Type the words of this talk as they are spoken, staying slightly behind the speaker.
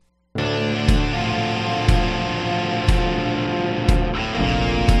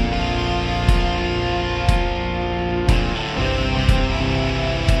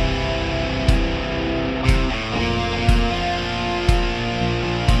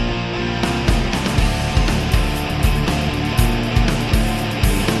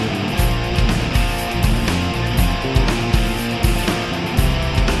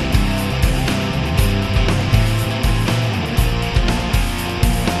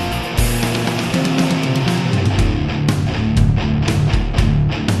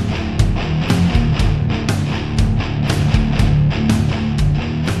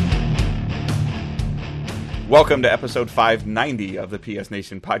Welcome to episode 590 of the PS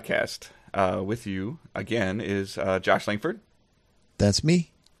Nation podcast. With you again is Josh Langford. That's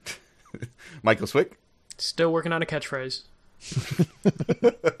me. Michael Swick. Still working on a catchphrase.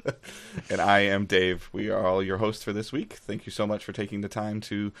 And I am Dave. We are all your hosts for this week. Thank you so much for taking the time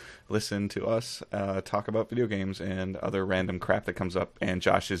to listen to us talk about video games and other random crap that comes up. And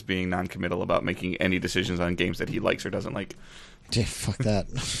Josh is being non-committal about making any decisions on games that he likes or doesn't like. Yeah, fuck that.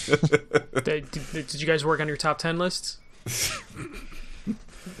 Did you guys work on your top 10 lists?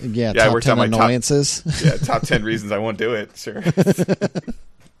 Yeah, top 10 annoyances. Top 10 reasons I won't do it. Sure.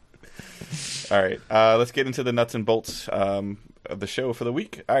 All right, let's get into the nuts and bolts of the show for the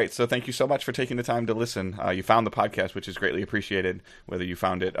week. All right, so thank you so much for taking the time to listen. You found the podcast, which is greatly appreciated, whether you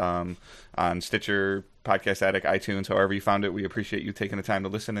found it on Stitcher, Podcast Addict, iTunes, however you found it. We appreciate you taking the time to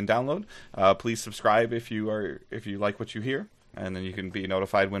listen and download. Please subscribe if you like what you hear, and then you can be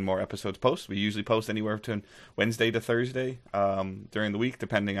notified when more episodes post. We usually post anywhere between Wednesday to Thursday during the week,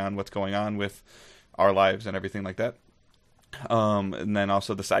 depending on what's going on with our lives and everything like that. And then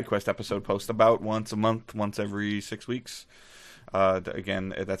also the side quest episode post about once a month, once every 6 weeks.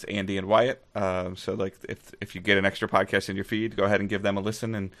 Again, that's Andy and Wyatt. So like if you get an extra podcast in your feed, go ahead and give them a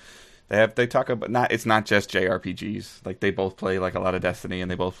listen. And they talk about it's not just JRPGs. Like they both play like a lot of Destiny, and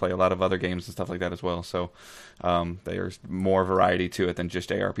they both play a lot of other games and stuff like that as well. So there's more variety to it than just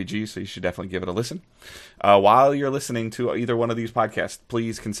JRPGs. So you should definitely give it a listen. While you're listening to either one of these podcasts,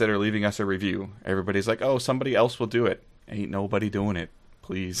 please consider leaving us a review. Everybody's like, oh, somebody else will do it. Ain't nobody doing it.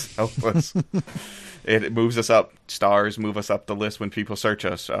 Please help us. It moves us up. Stars move us up the list when people search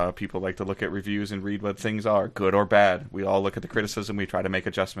us. People like to look at reviews and read what things are, good or bad. We all look at the criticism. We try to make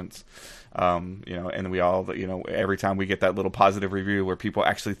adjustments. And we all, every time we get that little positive review where people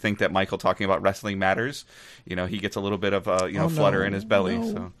actually think that Michael talking about wrestling matters, he gets a little bit of flutter in his belly.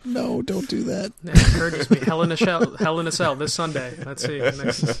 No, don't do that. That encourages me. Hell in a Cell this Sunday. Let's see.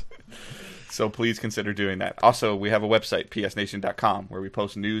 Next. So please consider doing that. Also, we have a website, psnation.com, where we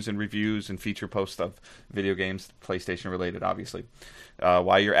post news and reviews and feature posts of video games, PlayStation related, obviously.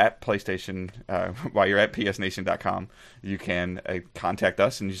 While you're at psnation.com, you can contact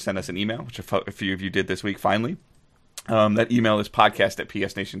us and you send us an email, which a few of you did this week finally. That email is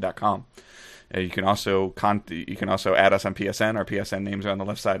podcast@psnation.com. You can also add us on PSN. Our PSN names are on the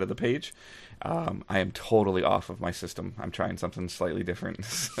left side of the page. I am totally off of my system. I'm trying something slightly different.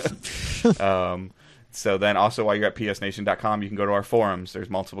 So then also while you're at psnation.com, you can go to our forums. There's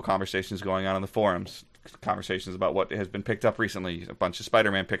multiple conversations going on in the forums. Conversations about what has been picked up recently. A bunch of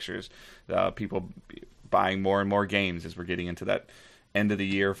Spider-Man pictures. People buying more and more games as we're getting into that end of the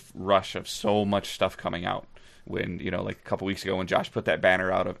year rush of so much stuff coming out. When, like a couple weeks ago when Josh put that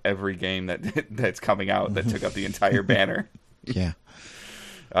banner out of every game that's coming out that took up the entire banner. Yeah.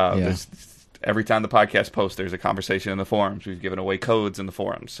 Every time the podcast posts, there's a conversation in the forums. We've given away codes in the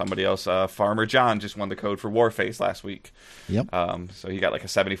forums. Somebody else, Farmer John, just won the code for Warface last week. Yep. So he got like a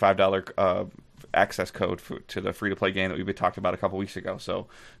 $75 access code to the free-to-play game that we talked about a couple weeks ago. So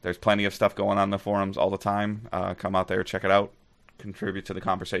there's plenty of stuff going on in the forums all the time. Come out there, check it out, contribute to the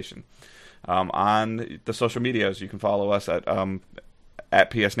conversation. On the social medias, you can follow us at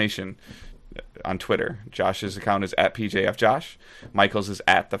PS Nation on Twitter. Josh's account is at PJFJosh. Michael's is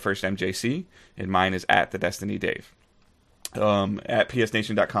at the first MJC, and mine is at the Destiny Dave. At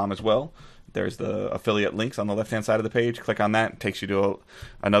psnation.com as well. There's the affiliate links on the left-hand side of the page. Click on that. It takes you to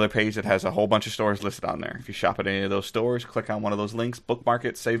another page that has a whole bunch of stores listed on there. If you shop at any of those stores, click on one of those links, bookmark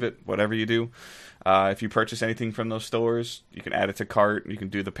it, save it, whatever you do. If you purchase anything from those stores, you can add it to cart. You can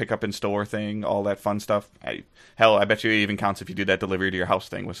do the pick up in store thing, all that fun stuff. Hell, I bet you it even counts if you do that delivery to your house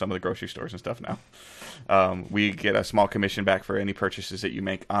thing with some of the grocery stores and stuff now. We get a small commission back for any purchases that you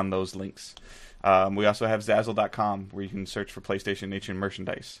make on those links. We also have Zazzle.com where you can search for PlayStation Nation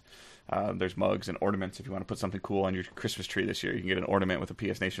merchandise. There's mugs and ornaments if you want to put something cool on your Christmas tree this year. You can get an ornament with a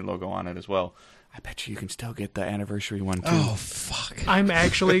PS Nation logo on it as well. I bet you can still get the anniversary one too. Oh, fuck. I'm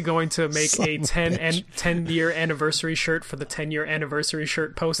actually going to make a 10-year anniversary shirt for the 10-year anniversary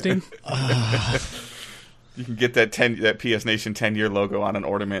shirt posting. You can get that PS Nation 10-year logo on an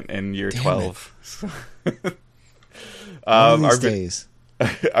ornament in year 12. One of these days.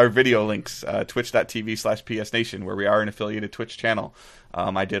 Our video links, twitch.tv/PSNation, where we are an affiliated Twitch channel.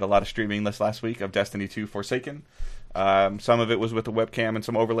 I did a lot of streaming this last week of Destiny 2 Forsaken. Some of it was with the webcam and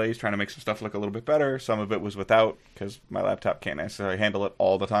some overlays, trying to make some stuff look a little bit better. Some of it was without, because my laptop can't necessarily handle it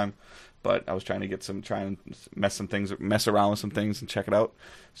all the time. But I was trying to mess around with some things and check it out.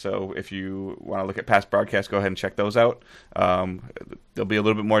 So if you want to look at past broadcasts, go ahead and check those out. There'll be a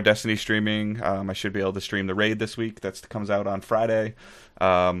little bit more Destiny streaming. I should be able to stream the raid this week. That comes out on Friday.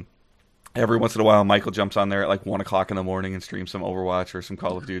 Every once in a while, Michael jumps on there at like 1 o'clock in the morning and streams some Overwatch or some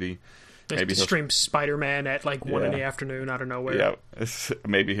Call of Duty. Maybe he'll stream Spider-Man at like 1 in the afternoon out of nowhere. Yeah,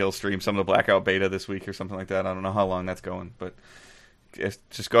 maybe he'll stream some of the Blackout beta this week or something like that. I don't know how long that's going, but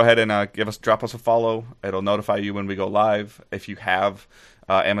just go ahead and drop us a follow. It'll notify you when we go live. If you have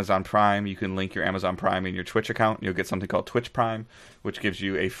Amazon Prime, you can link your Amazon Prime in your Twitch account. You'll get something called Twitch Prime, which gives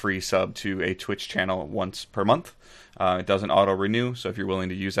you a free sub to a Twitch channel once per month. It doesn't auto-renew, so if you're willing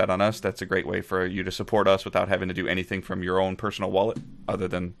to use that on us, that's a great way for you to support us without having to do anything from your own personal wallet other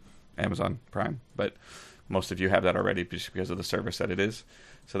than Amazon Prime. But most of you have that already just because of the service that it is.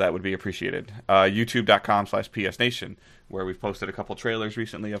 So that would be appreciated. YouTube.com/PSNation, where we've posted a couple trailers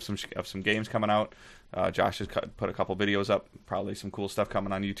recently of some games coming out. Josh has put a couple videos up, probably some cool stuff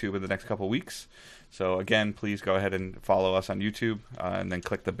coming on YouTube in the next couple weeks. So again, please go ahead and follow us on YouTube, and then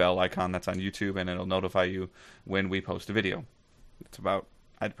click the bell icon that's on YouTube, and it'll notify you when we post a video. It's about,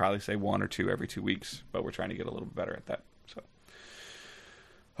 I'd probably say 1 or 2 every 2 weeks, but we're trying to get a little bit better at that. So,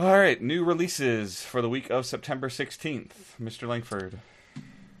 all right, new releases for the week of September 16th. Mr. Langford.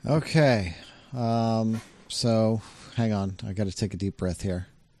 Okay. So, hang on. I got to take a deep breath here.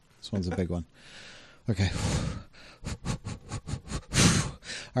 This one's a big one. Okay.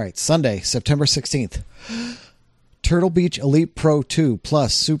 All right, Sunday, September 16th. Turtle Beach Elite Pro 2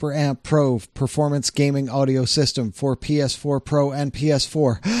 Plus Super Amp Pro Performance Gaming Audio System for PS4 Pro and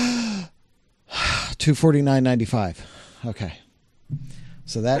PS4. $249.95. Okay.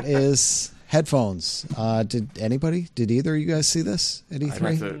 So that is headphones. Did either of you guys see this at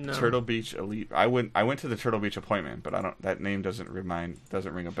E3? No. Turtle Beach Elite. I went to the Turtle Beach appointment, but that name doesn't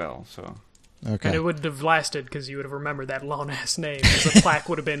ring a bell, so. Okay. And it would have lasted because you would have remembered that long ass name. The plaque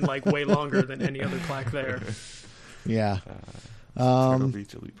would have been like way longer than any other plaque there. Yeah. Turtle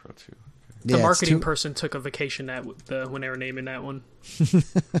Beach Elite Pro 2. The marketing person took a vacation when they were naming that one.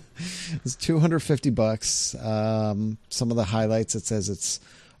 It's $250. Some of the highlights, it says it's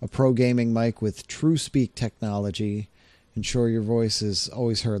a pro gaming mic with TrueSpeak technology. Ensure your voice is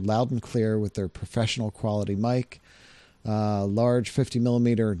always heard loud and clear with their professional quality mic. Large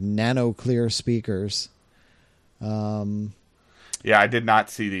 50mm nano clear speakers. Yeah, I did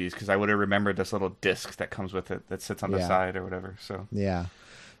not see these because I would have remembered this little disc that comes with it that sits on the side or whatever. So yeah.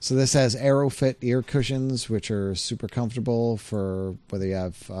 So this has AeroFit ear cushions, which are super comfortable for whether you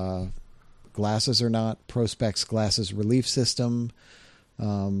have glasses or not. ProSpecs glasses relief system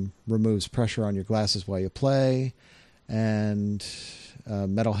removes pressure on your glasses while you play, and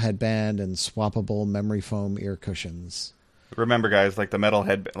metal headband and swappable memory foam ear cushions. Remember, guys, like the metal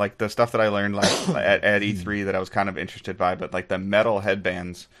like the stuff that I learned at E3 that I was kind of interested by, but like the metal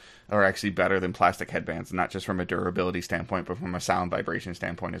headbands are actually better than plastic headbands, not just from a durability standpoint, but from a sound vibration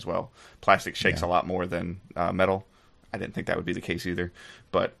standpoint as well. Plastic shakes a lot more than metal. I didn't think that would be the case either,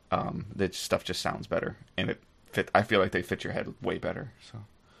 but this stuff just sounds better, and I feel like they fit your head way better. So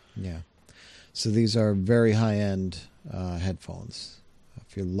yeah, so these are very high end headphones.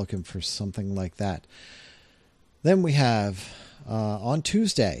 If you're looking for something like that. Then we have, on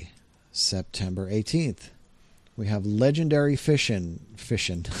Tuesday, September 18th, we have Legendary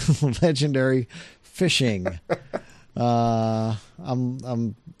Legendary Fishing.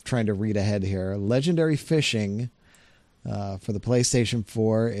 I'm trying to read ahead here. Legendary Fishing for the PlayStation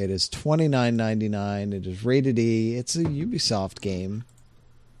 4. It is $29.99. It is rated E. It's a Ubisoft game.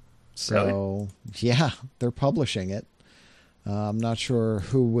 So, yeah, they're publishing it. I'm not sure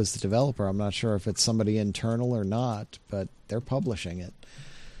who was the developer. I'm not sure if it's somebody internal or not, but they're publishing it.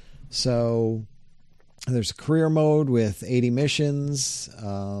 So there's a career mode with 80 missions.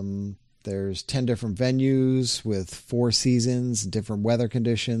 There's 10 different venues with 4 seasons, different weather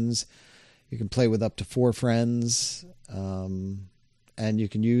conditions. You can play with up to 4 friends. And you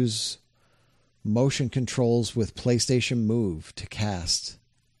can use motion controls with PlayStation Move to cast.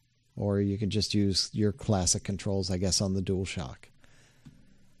 Or you can just use your classic controls, I guess, on the DualShock.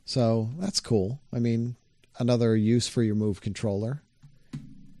 So that's cool. I mean, another use for your Move controller.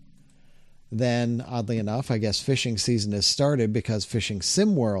 Then, oddly enough, I guess fishing season has started because Fishing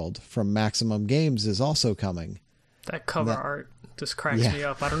Sim World from Maximum Games is also coming. That cover art just cracks me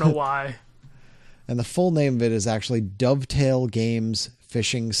up. I don't know why. And the full name of it is actually Dovetail Games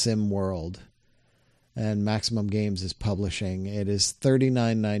Fishing Sim World. And Maximum Games is publishing. It is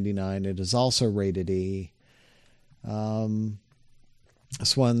 $39.99. It is also rated E.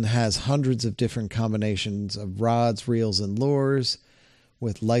 This one has hundreds of different combinations of rods, reels, and lures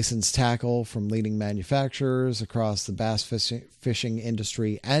with licensed tackle from leading manufacturers across the bass fishing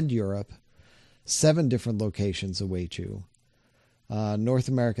industry and Europe. 7 different locations await you. North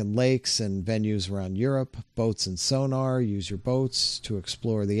American lakes and venues around Europe, boats and sonar. Use your boats to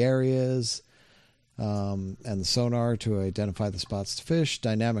explore the areas, and the sonar to identify the spots to fish.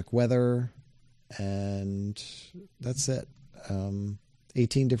 Dynamic weather, and that's it.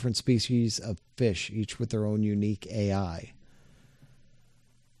 18 different species of fish, each with their own unique AI.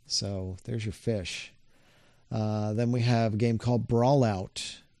 So there's your fish. Then we have a game called Brawl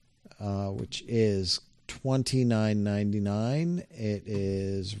Out, which is $29.99. It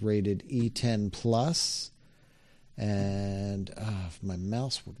is rated E10 plus. And if my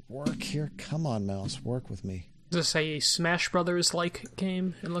mouse would work here, come on, mouse, work with me. Is this a Smash Brothers like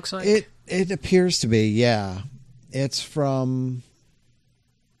game? It looks like it appears to be. Yeah, it's from.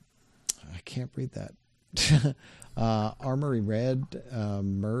 I can't read that. Armory Red,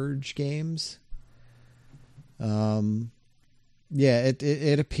 Merge Games. Yeah,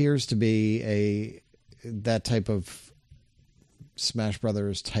 it appears to be that type of Smash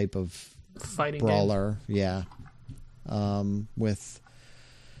Brothers type of fighting brawler. game. Yeah, with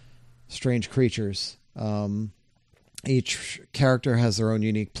strange creatures. Each character has their own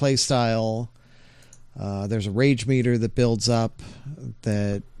unique play style. There's a rage meter that builds up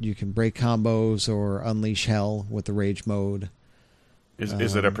that you can break combos or unleash hell with the rage mode.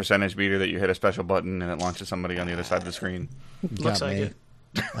 Is it a percentage meter that you hit a special button and it launches somebody on the other side of the screen? Looks like it.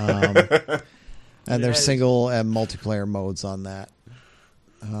 And there's single and multiplayer modes on that.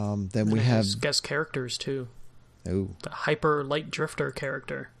 Then we have guest characters too. Ooh. The Hyper Light Drifter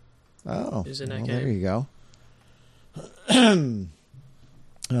character. Oh, is in that game. There you go. Then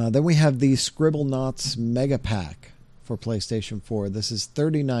we have the Scribblenauts Mega Pack for PlayStation 4. This is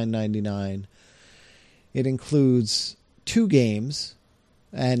 $39.99. It includes 2 games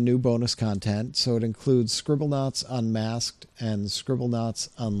and new bonus content. So it includes Scribblenauts Unmasked and Scribblenauts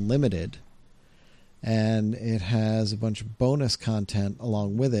Unlimited. And it has a bunch of bonus content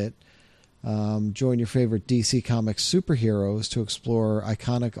along with it. Join your favorite DC Comics superheroes to explore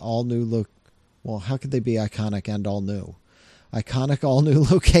iconic all-new look. Well, how could they be iconic and all-new? Iconic all-new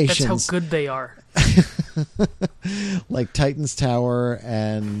locations. That's how good they are. Like Titan's Tower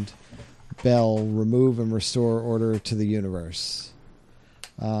and Bell, remove and restore order to the universe.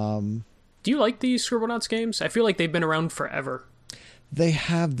 Do you like these Scribblenauts games? I feel like they've been around forever.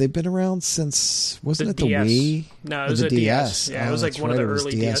 They've been around since, wasn't it the DS. Wii? No, it was a DS. Yeah, it was like one of the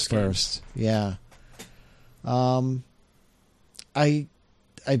early DS first. Yeah. I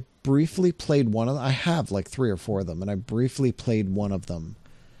briefly played one of them. I have like 3 or 4 of them, and I briefly played one of them,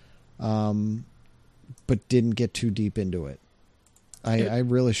 but didn't get too deep into it. I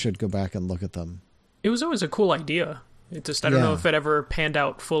really should go back and look at them. It was always a cool idea. It just, I don't know if it ever panned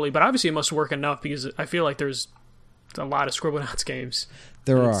out fully, but obviously it must work enough because I feel like there's a lot of Scribblenauts games.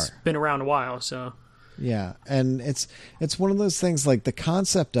 It's been around a while, so. Yeah, and it's one of those things, like the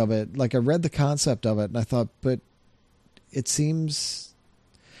concept of it, like I read the concept of it and I thought, but it seems,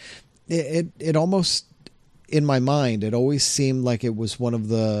 it almost, in my mind, it always seemed like it was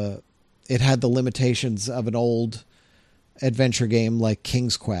it had the limitations of an old adventure game like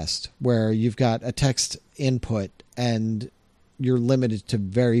King's Quest, where you've got a text input and you're limited to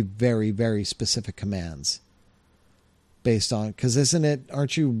very, very, very specific commands based on, because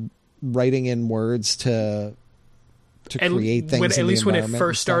aren't you writing in words to create things at least when it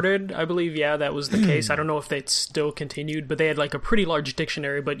first started, I believe, that was the case. I don't know if they still continued, but they had like a pretty large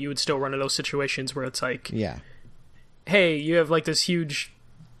dictionary, but you would still run into those situations where it's like, hey, you have like this huge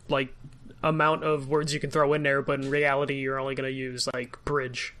like amount of words you can throw in there, but in reality you're only going to use like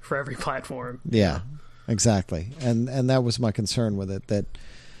bridge for every platform. Exactly. And that was my concern with it, that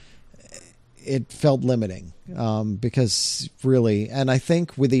it felt limiting, because really, and I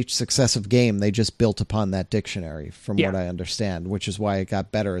think with each successive game, they just built upon that dictionary from what I understand, which is why it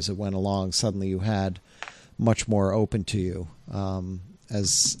got better as it went along. Suddenly you had much more open to you,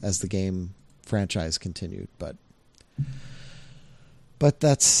 as the game franchise continued. But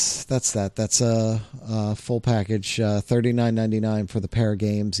that's that. That's a full package, $39.99 for the pair of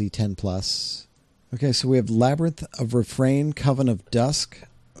games, E10 plus. Okay, so we have Labyrinth of Refrain, Coven of Dusk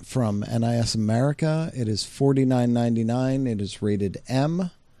from NIS America. It is $49.99. It is rated M.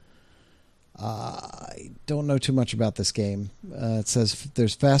 I don't know too much about this game. It says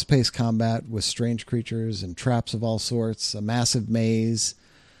there's fast-paced combat with strange creatures and traps of all sorts, a massive maze.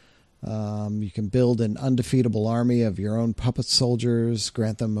 You can build an undefeatable army of your own puppet soldiers,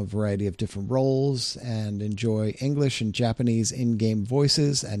 grant them a variety of different roles, and enjoy English and Japanese in-game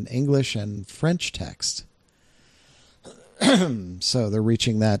voices and English and French text. So they're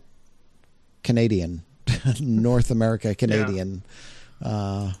reaching that Canadian, North America Canadian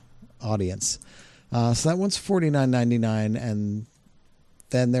audience. So that one's $49.99, and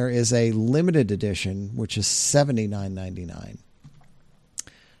then there is a limited edition, which is $79.99.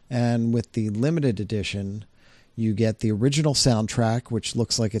 And with the limited edition, you get the original soundtrack, which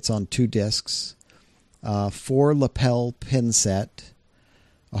looks like it's on 2 discs, 4 lapel pin set,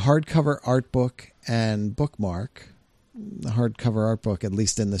 a hardcover art book and bookmark. The hardcover art book, at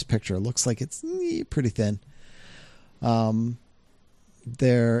least in this picture, looks like it's pretty thin.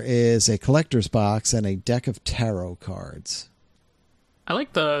 There is a collector's box and a deck of tarot cards. I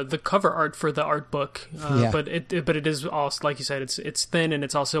like the cover art for the art book, but it is also, like you said, it's thin, and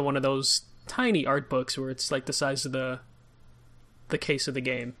it's also one of those tiny art books where it's like the size of the case of the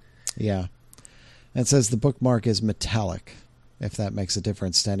game. Yeah. And it says the bookmark is metallic, if that makes a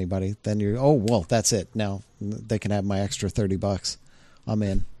difference to anybody. Then you're, oh, well, that's it. Now they can have my extra $30. I'm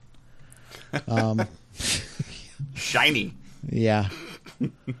in. Shiny. Yeah.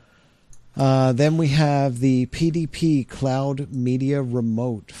 Then we have the PDP Cloud Media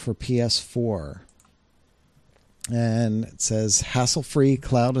Remote for PS4. And it says hassle-free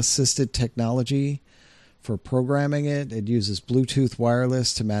cloud-assisted technology for programming it. It uses Bluetooth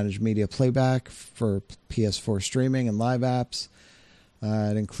wireless to manage media playback for PS4 streaming and live apps.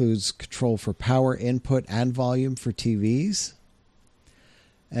 It includes control for power input and volume for TVs.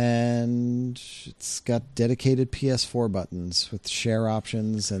 And it's got dedicated PS4 buttons with share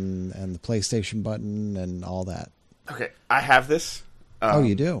options and the PlayStation button and all that. Okay, I have this. Oh,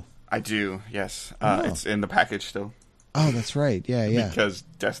 you do? I do, yes. It's in the package still. Oh, that's right. Yeah. Because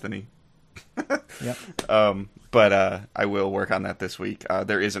Destiny. Yep. But I will work on that this week.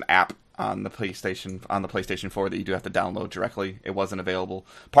 There is an app on the PlayStation 4 that you do have to download directly. It wasn't available.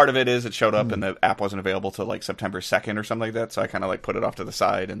 Part of it is it showed up and the app wasn't available till like September 2nd or something like that. So I kind of like put it off to the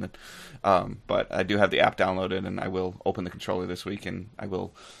side, and then, but I do have the app downloaded, and I will open the controller this week, and I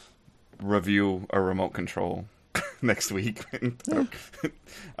will review a remote control next week.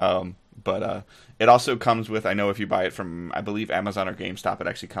 But it also comes with, I know if you buy it from, I believe, Amazon or GameStop, it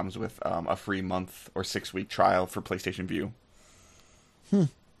actually comes with a free month or 6-week trial for PlayStation Vue.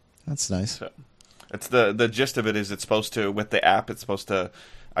 That's nice. So it's the gist of it is it's supposed to, with the app, it's supposed to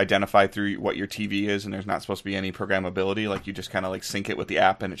identify through what your TV is, and there's not supposed to be any programmability. Like, you just kind of like sync it with the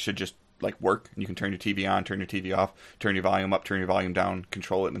app, and it should just like work. And you can turn your TV on, turn your TV off, turn your volume up, turn your volume down,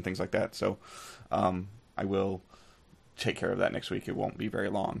 control it, and things like that. So I will take care of that next week. It won't be very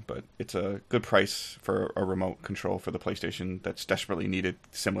long, but it's a good price for a remote control for the PlayStation that's desperately needed,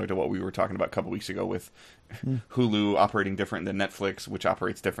 similar to what we were talking about a couple weeks ago with Hulu operating different than Netflix, which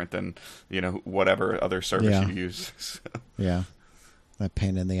operates different than, whatever other service you use. So. Yeah. That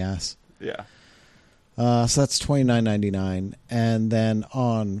pain in the ass. Yeah. So that's $29.99. And then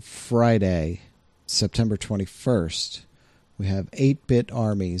on Friday, September 21st, we have 8-Bit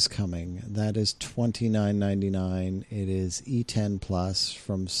Armies coming. That is $29.99. It is E10 Plus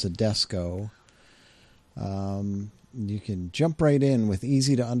from Sedesco. You can jump right in with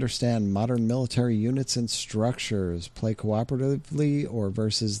easy-to-understand modern military units and structures. Play cooperatively or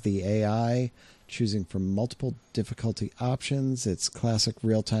versus the AI, choosing from multiple difficulty options. It's classic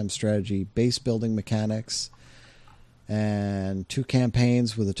real-time strategy, base-building mechanics, and 2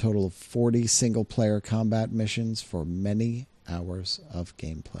 campaigns with a total of 40 single-player combat missions for many hours of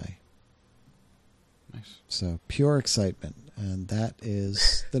gameplay. Nice. So pure excitement, and that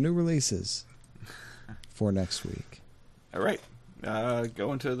is the new releases for next week. All right.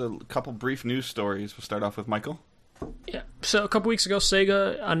 Go into the couple brief news stories. We'll start off with Michael. Yeah. So a couple weeks ago,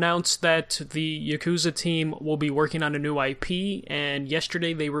 Sega announced that the Yakuza team will be working on a new IP, and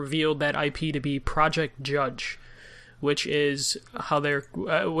yesterday they revealed that IP to be Project Judge, which is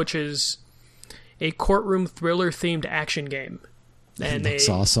a courtroom thriller-themed action game. And Looks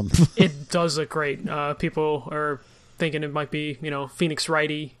awesome. It does look great. People are thinking it might be, Phoenix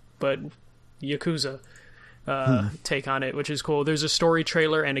Wrighty, but Yakuza take on it, which is cool. There's a story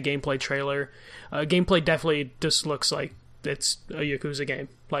trailer and a gameplay trailer. Gameplay definitely just looks like it's a Yakuza game.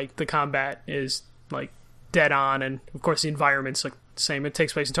 Like, the combat is, like, dead on, and, of course, the environment's like the same. It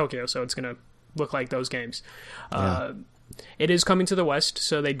takes place in Tokyo, so it's going to look like those games. Yeah. It is coming to the West,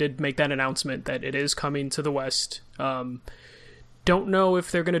 so they did make that announcement that it is coming to the West. Don't know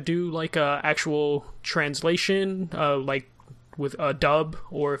if they're going to do like a actual translation, like with a dub,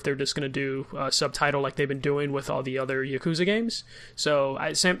 or if they're just going to do a subtitle like they've been doing with all the other Yakuza games. So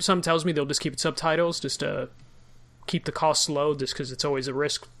some tells me they'll just keep it subtitles just to keep the costs low, just because it's always a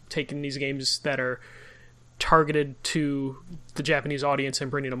risk taking these games that are targeted to the Japanese audience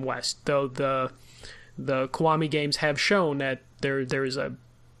and bringing them west. Though the Kiwami games have shown that there is a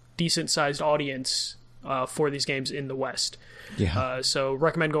decent-sized audience for these games in the West. Yeah. So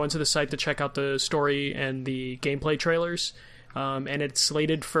recommend going to the site to check out the story and the gameplay trailers. and it's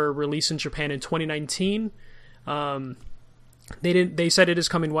slated for release in Japan in 2019. They said it is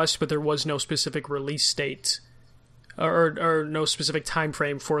coming west, but there was no specific release date or no specific time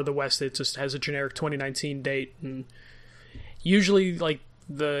frame for the west. It just has a generic 2019 date. And usually, like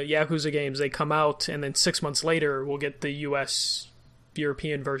the Yakuza games, they come out and then 6 months later we'll get the US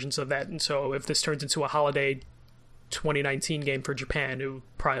European versions of that. And so if this turns into a holiday 2019 game for Japan, it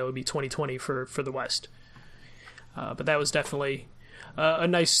would probably be 2020 for the West. But that was definitely a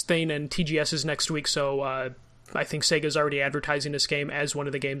nice thing, and TGS is next week, so I think Sega's already advertising this game as one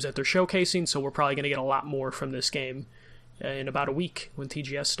of the games that they're showcasing, so we're probably going to get a lot more from this game in about a week when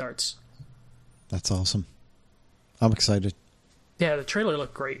TGS starts. That's awesome. I'm excited. Yeah, the trailer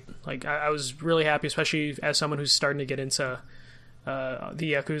looked great. Like I was really happy, especially as someone who's starting to get into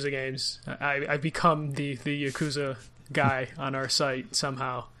the Yakuza games. I've become the Yakuza guy on our site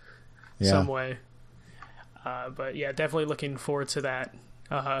somehow, some way. But yeah, definitely looking forward to that.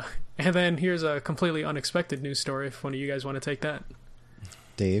 And then here's a completely unexpected news story, if one of you guys want to take that.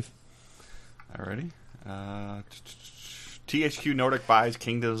 Dave. Alrighty. THQ Nordic buys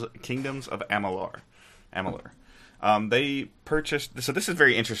Kingdoms of Amalur. They purchased... So this is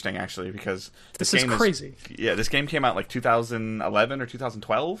very interesting, actually, because... This is crazy. This game came out like 2011 or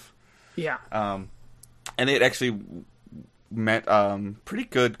 2012. Yeah. And it actually met pretty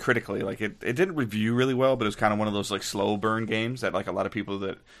good critically. Like it didn't review really well, but it was kind of one of those like slow burn games that like a lot of people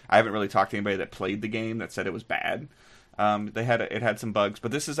that... I haven't really talked to anybody that played the game that said it was bad. It had some bugs,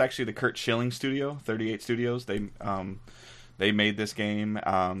 but this is actually the Kurt Schilling studio, 38 Studios. They made this game.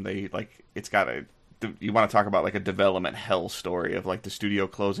 It's got a... You want to talk about like a development hell story of like the studio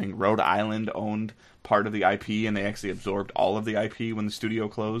closing. Rhode Island owned part of the IP, and they actually absorbed all of the IP when the studio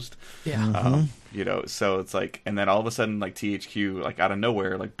closed. Yeah. Mm-hmm. So it's like, and then all of a sudden, like THQ, like out of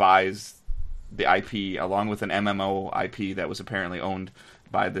nowhere, like buys the IP along with an MMO IP that was apparently owned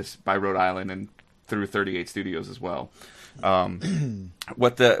by Rhode Island and through 38 Studios as well.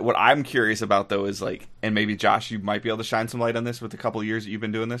 What I'm curious about though is like, and maybe Josh, you might be able to shine some light on this with the couple of years that you've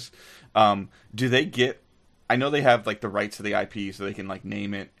been doing this. Do they get? I know they have like the rights to the IP, so they can like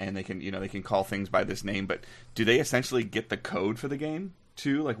name it and they can call things by this name. But do they essentially get the code for the game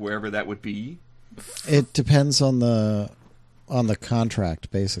too, like wherever that would be? It depends on the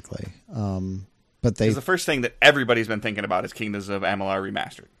contract, basically. But because the first thing that everybody's been thinking about is Kingdoms of Amalur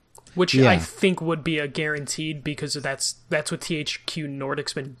Remastered. Which I think would be a guaranteed, because that's what THQ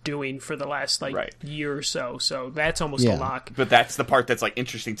Nordic's been doing for the last year or so. So that's almost a lock. But that's the part that's like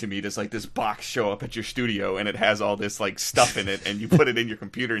interesting to me. Does like this box show up at your studio and it has all this like stuff in it, and you put it in your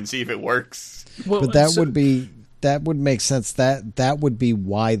computer and see if it works? Well, but that would make sense. That would be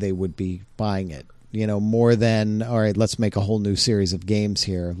why they would be buying it. More than, all right, let's make a whole new series of games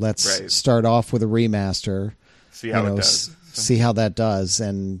here. Let's start off with a remaster. See how it does. See how that does,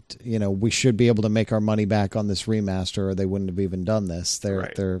 and we should be able to make our money back on this remaster, or they wouldn't have even done this.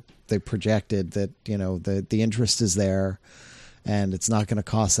 They projected that the interest is there, and it's not going to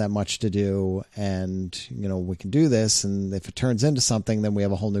cost that much to do, and we can do this. And if it turns into something, then we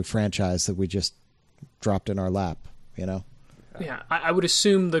have a whole new franchise that we just dropped in our lap. Yeah, I would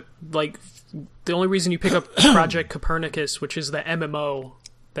assume the only reason you pick up Project Copernicus, which is the MMO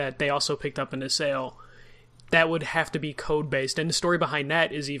that they also picked up in the sale, that would have to be code-based. And the story behind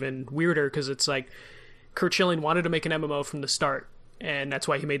that is even weirder, because it's like Kurt Schilling wanted to make an MMO from the start, and that's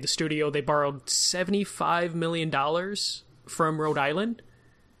why he made the studio. They borrowed $75 million from Rhode Island,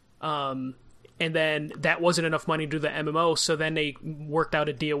 and then that wasn't enough money to do the MMO, so then they worked out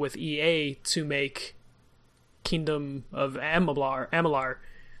a deal with EA to make Kingdom of Amalur.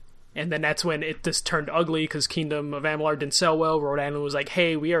 And then that's when it just turned ugly, because Kingdom of Amalur didn't sell well. Rhode Island was like,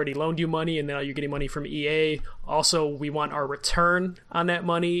 hey, we already loaned you money, and now you're getting money from EA. Also, we want our return on that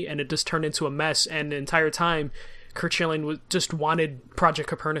money, and it just turned into a mess. And the entire time, Kurt Schilling just wanted Project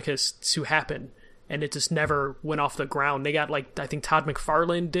Copernicus to happen, and it just never went off the ground. They got, I think Todd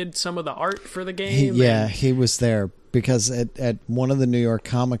McFarlane did some of the art for the game. He was there, because at one of the New York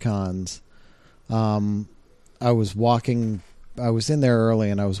Comic-Cons, I was in there early,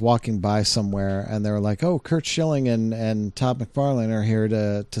 and I was walking by somewhere, and they were like, oh, Kurt Schilling and Todd McFarlane are here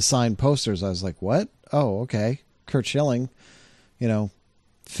to sign posters. I was like, what? Oh, okay. Kurt Schilling,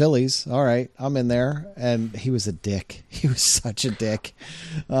 Phillies. All right, I'm in there. And he was a dick. He was such a dick.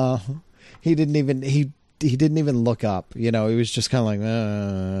 He didn't even look up. He was just kind of like,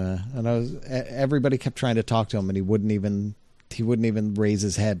 and everybody kept trying to talk to him, and he wouldn't even raise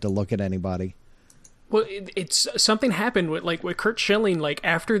his head to look at anybody. Well, it's something happened with Kurt Schilling.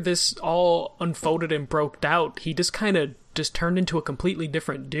 After this all unfolded and broke out, he just kind of turned into a completely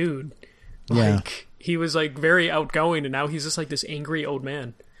different dude. Like, he was like very outgoing, and now he's just like this angry old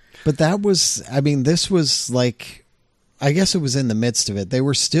man. But that was, I mean, this was like, I guess it was in the midst of it. They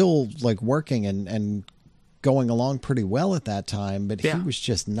were still like working and going along pretty well at that time, but he was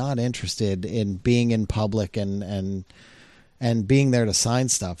just not interested in being in public and being there to sign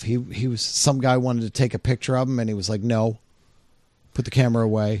stuff. He was, some guy wanted to take a picture of him, and he was like, no, put the camera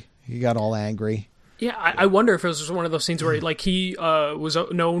away. He got all angry. Yeah, I wonder if it was one of those things where like he was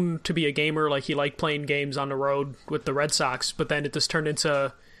known to be a gamer, like he liked playing games on the road with the Red Sox, but then it just turned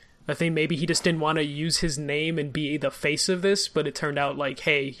into a thing. Maybe he just didn't want to use his name and be the face of this, but it turned out like,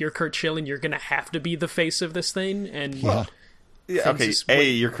 hey, you're Curt Schilling, you're gonna have to be the face of this thing, and okay.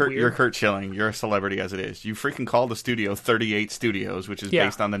 You're Curt Schilling. You're a celebrity as it is. You freaking call the studio 38 Studios, which is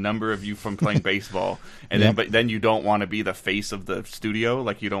based on the number of you from playing baseball. And then you don't want to be the face of the studio.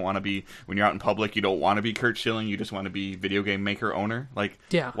 Like, you don't want to be, when you're out in public, you don't want to be Curt Schilling. You just want to be video game maker owner. Like,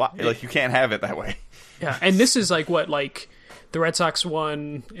 why? Like, you can't have it that way. Yeah, and this is like what, like the Red Sox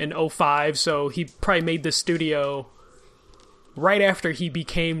won in 2005, so he probably made this studio right after he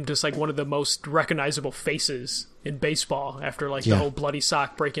became just like one of the most recognizable faces in baseball after like the whole bloody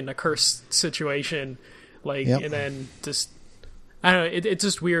sock breaking the curse situation, like, and then just, I don't know, it's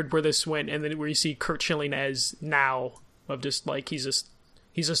just weird where this went, and then where you see Curt Schilling as now, of just like, he's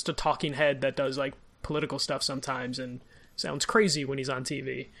just a talking head that does like political stuff sometimes and sounds crazy when he's on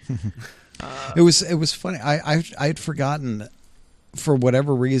TV. It was funny. I had forgotten, for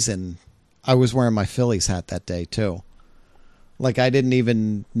whatever reason, I was wearing my Phillies hat that day too. Like, I didn't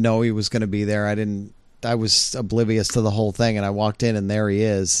even know he was going to be there. I was oblivious to the whole thing, and I walked in, and there he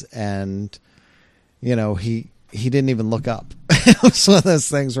is, and you know, he didn't even look up. It was one of those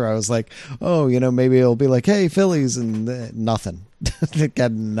things where I was like, oh, you know, maybe it'll be like, hey, Phillies, and nothing. It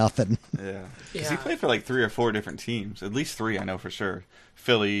got nothing. Yeah, because he played for like 3 or 4 different teams, at least 3, I know for sure.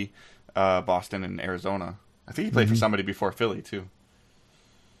 Philly, Boston, and Arizona. I think he played for somebody before Philly too.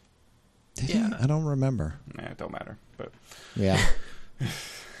 Did he? I don't remember. Nah, it don't matter. But yeah,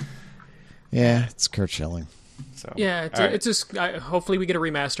 it's Curt Schilling. So it's just hopefully we get it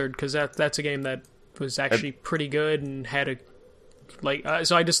remastered, because that's a game that was actually pretty good and had a like.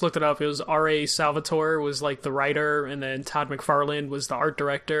 So I just looked it up. It was R.A. Salvatore was like the writer, and then Todd McFarlane was the art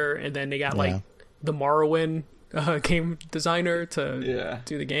director, and then they got like the Morrowind game designer to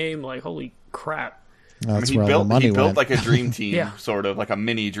do the game. Like, holy crap. That's he built went. like a dream team, sort of like a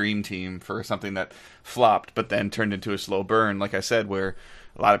mini dream team for something that flopped, but then turned into a slow burn. Like I said, where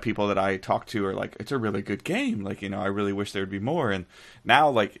a lot of people that I talk to are like, it's a really good game. Like, you know, I really wish there would be more. And now,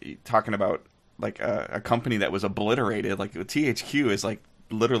 like, talking about like a company that was obliterated, like THQ is like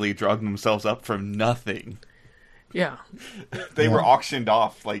literally drugging themselves up from nothing. Yeah, they were auctioned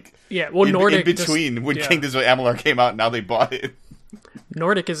off. Like, well, Nordic in between when Kingdoms of Amalur came out, now they bought it.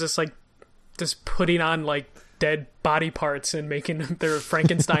 Nordic is just like. Just putting on like dead body parts and making their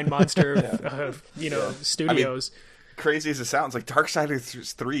Frankenstein monster, studios. I mean, crazy as it sounds, like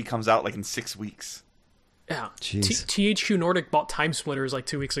Darksiders 3 comes out like in 6 weeks. Yeah, THQ Nordic bought Time Splitters like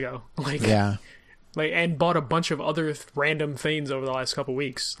 2 weeks ago. And bought a bunch of other random things over the last couple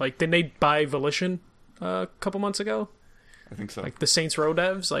weeks. Like, didn't they buy Volition a couple months ago? I think so. Like the Saints Row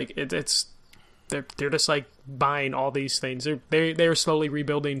devs, like it's. They're just like buying all these things. They're slowly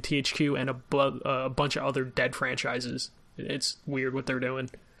rebuilding THQ and a bunch of other dead franchises. It's weird what they're doing.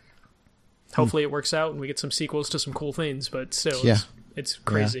 Hopefully it works out and we get some sequels to some cool things. But still, it's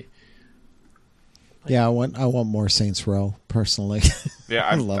crazy. Yeah, I want more Saints Row personally. Yeah,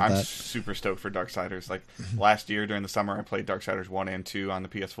 I love that. I'm super stoked for Darksiders. Like last year during the summer, I played Darksiders 1 and 2 on the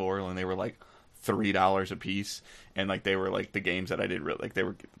PS4, and they were like $3 a piece, and like they were like the games that I didn't really like. They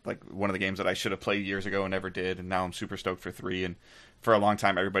were like one of the games that I should have played years ago and never did, and now I'm super stoked for 3. And for a long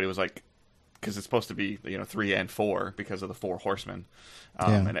time everybody was like, because it's supposed to be 3 and 4 because of the 4 horsemen,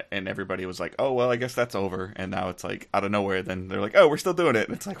 and everybody was like, oh well, I guess that's over. And now it's like out of nowhere, then they're like, oh, we're still doing it,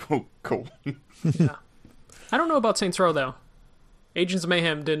 and it's like, oh, cool. Yeah, I don't know about Saints Row though. Agents of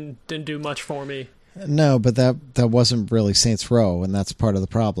Mayhem didn't do much for me. No, but that wasn't really Saints Row, and that's part of the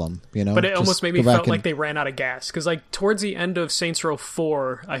problem, you know? But it almost made me felt like they ran out of gas, because like towards the end of Saints Row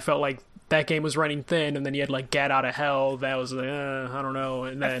 4, I felt like that game was running thin, and then you had like Get Out of Hell, that was like, I don't know,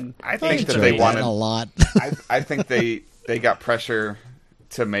 and then... I think that they wanted... a lot. I think they got pressure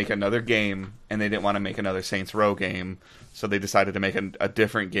to make another game, and they didn't want to make another Saints Row game, so they decided to make a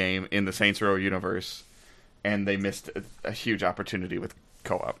different game in the Saints Row universe, and they missed a huge opportunity with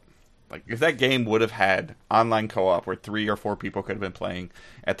co-op. Like, if that game would have had online co-op where 3 or 4 people could have been playing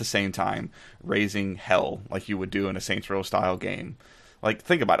at the same time, raising hell like you would do in a Saints Row style game, Like,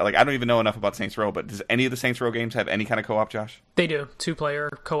 think about it. Like, I don't even know enough about Saints Row, but does any of the Saints Row games have any kind of co-op, Josh? They do. 2-player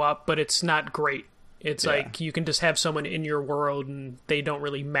co-op, but it's not great. It's like you can just have someone in your world and they don't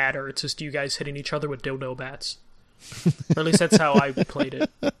really matter. It's just you guys hitting each other with dildo bats. Or at least that's how I played it.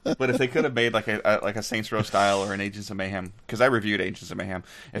 But if they could have made like a Saints Row style or an Agents of Mayhem, because I reviewed Agents of Mayhem,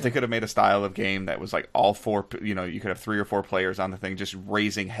 if they could have made a style of game that was like all four, you could have 3 or 4 players on the thing just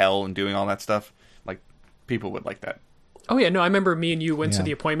raising hell and doing all that stuff, like people would like that. Oh yeah, no, I remember me and you went to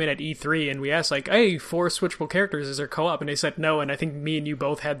the appointment at E3 and we asked like, hey, 4 switchable characters, is there co-op? And they said no, and I think me and you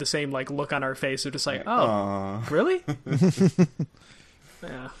both had the same like look on our face. They're just like, oh, really?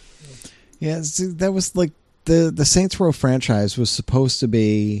 Yeah. Yeah, see, that was like the Saints Row franchise was supposed to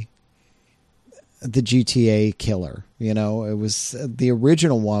be the GTA killer. It was the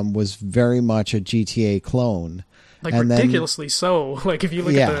original one was very much a GTA clone. Like and ridiculously so. Like if you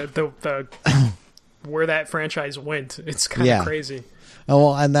look at the where that franchise went, it's kind of crazy. Oh,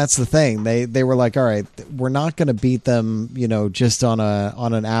 well, and that's the thing. They were like, all right, we're not going to beat them, just on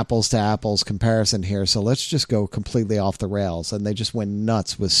an apples to apples comparison here. So let's just go completely off the rails. And they just went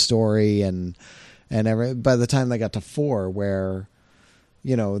nuts with story and by the time they got to 4, where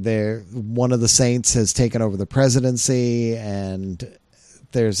one of the Saints has taken over the presidency, and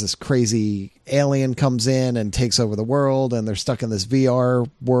there's this crazy alien comes in and takes over the world, and they're stuck in this VR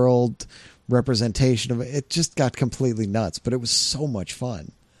world representation of it. It just got completely nuts, but it was so much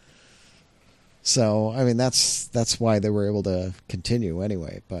fun. So, I mean, that's why they were able to continue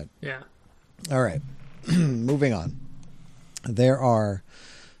anyway. But yeah. All right, moving on. There are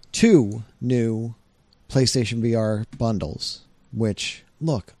 2 new PlayStation VR bundles, which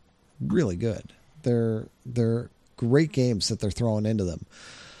look really good. They're great games that they're throwing into them.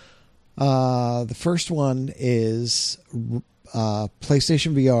 The first one is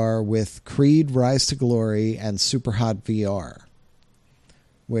PlayStation VR with Creed Rise to Glory and Superhot VR,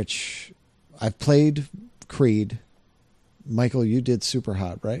 which I've played Creed. Michael, you did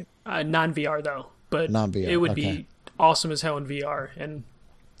Superhot, right? Non-VR though, but non-VR, it would be awesome as hell in VR, and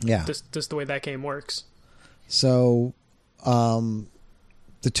just the way that game works. So, the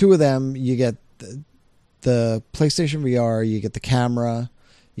 2 of them, you get the PlayStation VR, you get the camera,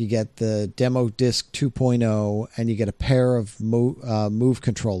 you get the Demo Disc 2.0, and you get a pair of Move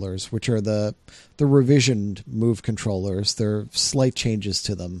controllers, which are the revisioned Move controllers. There are slight changes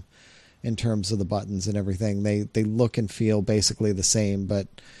to them in terms of the buttons and everything. They look and feel basically the same, but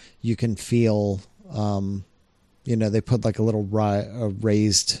you can feel, they put like a little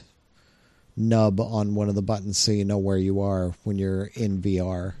raised nub on one of the buttons so you know where you are when you're in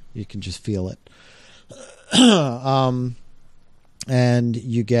VR. You can just feel it. And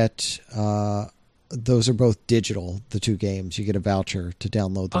you get those are both digital, the 2 games. You get a voucher to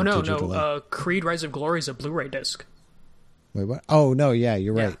download them digitally. No. Creed Rise of Glory is a Blu-ray disc. Wait, what? Oh, no, yeah,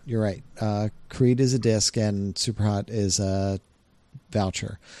 you're right. You're right. Creed is a disc and Superhot is a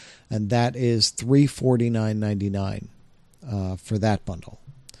voucher. And that is $349.99 for that bundle.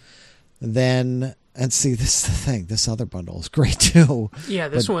 Then, and see, this is the thing. This other bundle is great too. Yeah,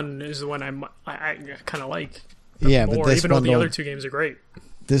 this one is the one I kind of like. Yeah, more, but this even bundle, though the other 2 games are great.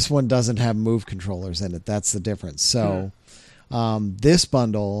 This one doesn't have Move controllers in it. That's the difference. So, this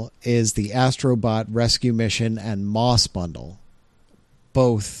bundle is the Astrobot Rescue Mission and Moss bundle.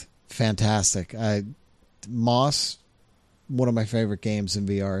 Both fantastic. Moss, one of my favorite games in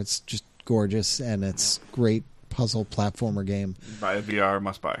VR. It's just gorgeous, and it's great puzzle platformer game. Buy a VR,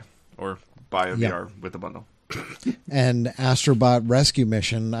 must buy. Or buy a VR with the bundle. And Astrobot Rescue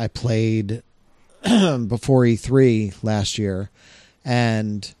Mission, I played before E3 last year,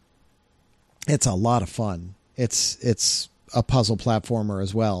 and it's a lot of fun. It's a puzzle platformer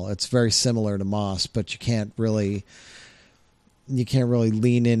as well. It's very similar to Moss, but you can't really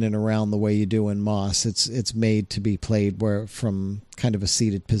lean in and around the way you do in Moss. It's made to be played from kind of a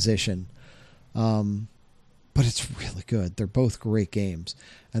seated position. But it's really good. They're both great games.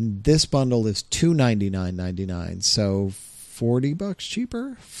 And this bundle is $299.99, so $40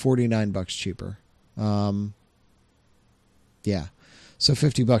 cheaper, $49 cheaper. Yeah. So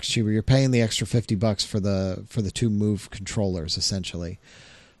 $50 cheaper. You're paying the extra $50 for the 2 Move controllers essentially.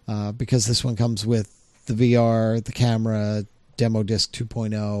 Because this one comes with the VR, the camera, Demo Disc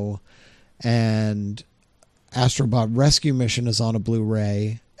 2.0, and Astrobot Rescue Mission is on a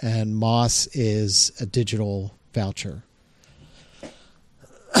Blu-ray, and Moss is a digital voucher.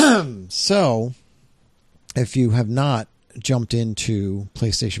 So, if you have not jumped into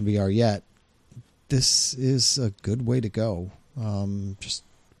PlayStation VR yet, this is a good way to go. Just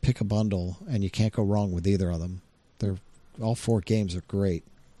pick a bundle, and you can't go wrong with either of them. All 4 games are great.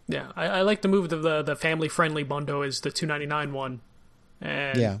 Yeah, I like the move of the family-friendly bundle is the $299 one.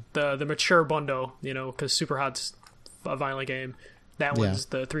 And the mature bundle, because Super Hot's a violent game, that one's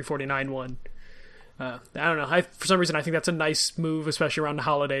the $349 one. I don't know. For some reason, I think that's a nice move, especially around the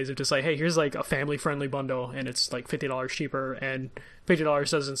holidays, of just like, hey, here's like a family-friendly bundle, and it's like $50 cheaper, and $50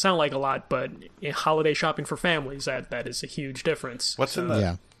 doesn't sound like a lot, but in holiday shopping for families, that is a huge difference. What's in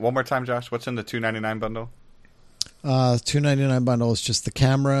the one more time, Josh? What's in the $299 bundle? $299 bundle is just the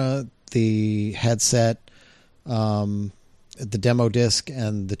camera, the headset, the demo disc,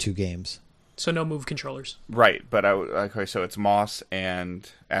 and the 2 games. So no Move controllers. Right, but okay, so it's Moss and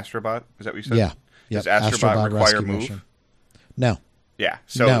Astrobot. Is that what you said? Yeah. Does Astrobot require Move? Mission. No. Yeah,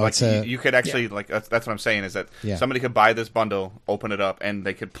 so you could actually that's what I'm saying is that somebody could buy this bundle, open it up, and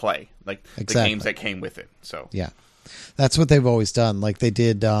they could play the games that came with it. So that's what they've always done. Like they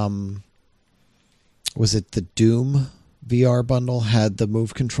did. Was it the Doom VR bundle had the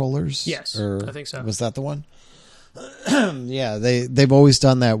Move controllers? Yes, I think so. Was that the one? Yeah, they've always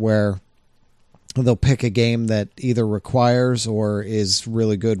done that where they'll pick a game that either requires or is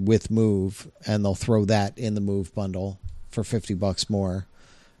really good with Move, and they'll throw that in the Move bundle for $50 more,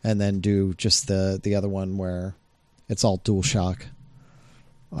 and then do just the other one where it's all DualShock.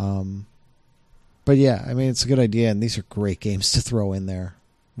 But yeah, I mean, it's a good idea, and these are great games to throw in there.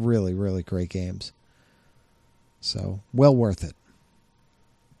 Really, really great games. So, well worth it.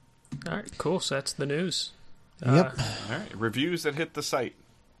 All right, cool. So that's the news. Yep. All right, reviews that hit the site.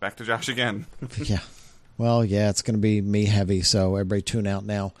 Back to Josh again. Yeah. Well, yeah, it's going to be me heavy, so everybody tune out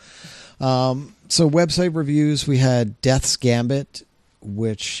now. So website reviews, we had Death's Gambit,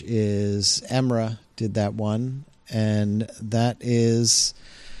 which is Emra did that one, and that is,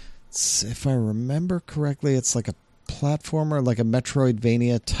 if I remember correctly, it's like a platformer, like a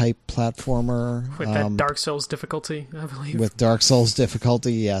Metroidvania type platformer. With that Dark Souls difficulty, I believe. With Dark Souls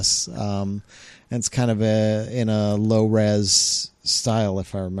difficulty, yes. And it's kind of in a low-res style,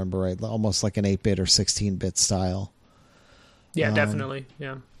 if I remember right, almost like an 8-bit or 16-bit style. Yeah, definitely,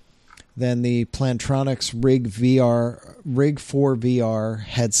 yeah. Then the Plantronics Rig 4 VR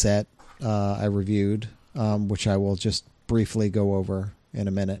headset I reviewed, which I will just briefly go over in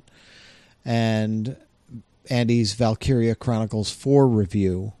a minute. And Andy's Valkyria Chronicles 4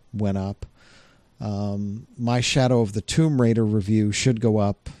 review went up. My Shadow of the Tomb Raider review should go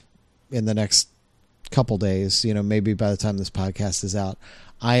up in the next couple days, maybe by the time this podcast is out.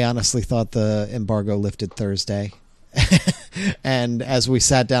 I honestly thought the embargo lifted Thursday. And as we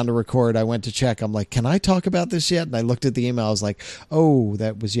sat down to record, I went to check. I'm like, can I talk about this yet? And I looked at the email. I was like, oh,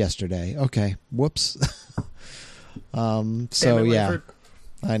 that was yesterday. Okay. Whoops. So yeah,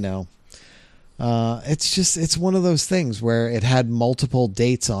 I know. It's one of those things where it had multiple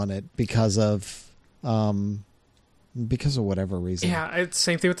dates on it because of whatever reason. Yeah, it's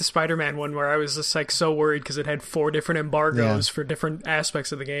same thing with the Spider-Man one where I was just like so worried because it had 4 different embargoes for different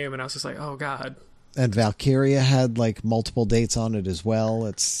aspects of the game, and I was just like, oh god. And Valkyria had like multiple dates on it as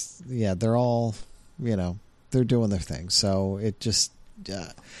well. They're all, they're doing their thing. So it just,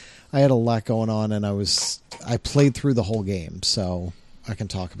 I had a lot going on, and I played through the whole game, so I can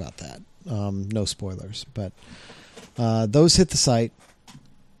talk about that. No spoilers, but those hit the site,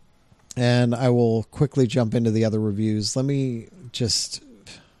 and I will quickly jump into the other reviews. Let me just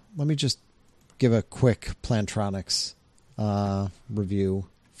give a quick Plantronics review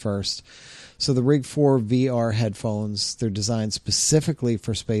first. So the Rig 4 VR headphones, they're designed specifically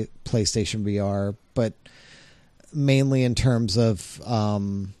for PlayStation VR, but mainly in terms of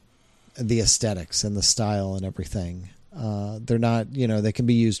the aesthetics and the style and everything. They're not, they can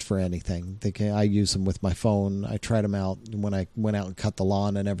be used for anything. I use them with my phone. I tried them out when I went out and cut the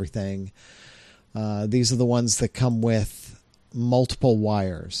lawn and everything. These are the ones that come with multiple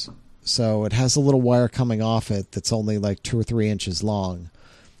wires. So it has a little wire coming off it that's only like 2 or 3 inches long.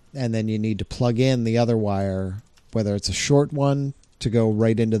 And then you need to plug in the other wire, whether it's a short one to go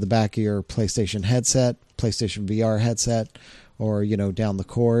right into the back of your PlayStation headset, PlayStation VR headset, or, down the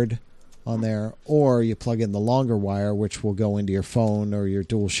cord on there, or you plug in the longer wire, which will go into your phone or your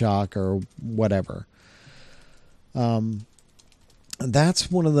DualShock or whatever.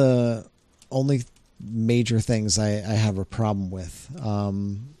 That's one of the only major things I have a problem with.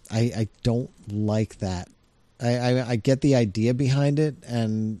 I don't like that. I get the idea behind it,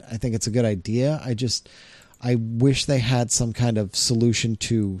 and I think it's a good idea. I wish they had some kind of solution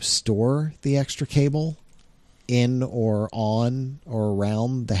to store the extra cable in or on or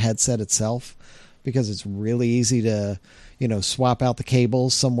around the headset itself, because it's really easy to, swap out the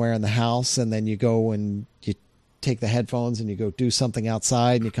cables somewhere in the house, and then you go and you take the headphones and you go do something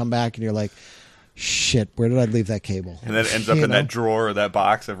outside, and you come back and you're like, shit, where did I leave that cable? And then it ends up in that drawer or that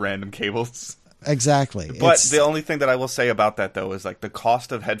box of random cables. Exactly. But the only thing that I will say about that, though, is like the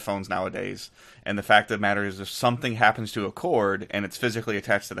cost of headphones nowadays, and the fact of the matter is if something happens to a cord and it's physically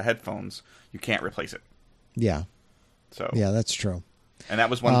attached to the headphones, you can't replace it. Yeah. So yeah, that's true. And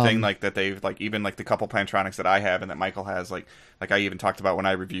that was one thing like that they've like even like the couple Plantronics that I have and that Michael has like I even talked about when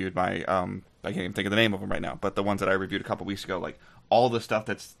I reviewed my I can't even think of the name of them right now, but the ones that I reviewed a couple weeks ago, like all the stuff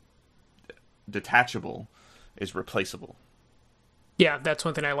that's detachable is replaceable. Yeah, that's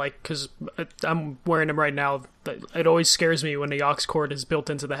one thing I like, because I'm wearing them right now. It always scares me when the aux cord is built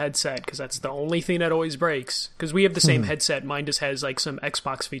into the headset, because that's the only thing that always breaks. Because we have the same headset. Mine just has like some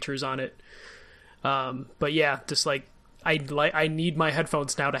Xbox features on it. But yeah, just like I need my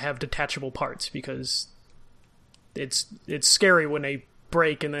headphones now to have detachable parts, because it's scary when they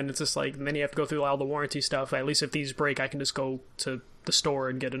break, and then it's just like, and then you have to go through all the warranty stuff. At least if these break, I can just go to the store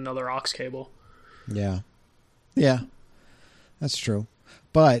and get another aux cable. Yeah. That's true.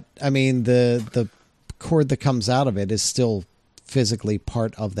 But, I mean, the cord that comes out of it is still physically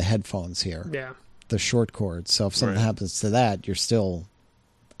part of the headphones here. Yeah. The short cord. So if something happens to that, you're still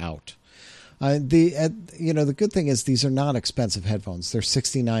out. The good thing is these are not expensive headphones. They're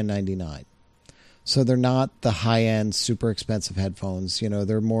 $69.99. So they're not the high-end, super expensive headphones.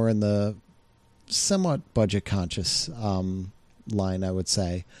 They're more in the somewhat budget-conscious line, I would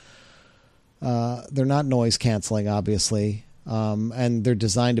say. They're not noise canceling, obviously. And they're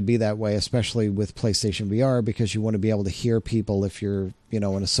designed to be that way, especially with PlayStation VR, because you want to be able to hear people if you're, in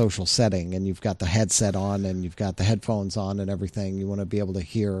a social setting and you've got the headset on and you've got the headphones on and everything. You want to be able to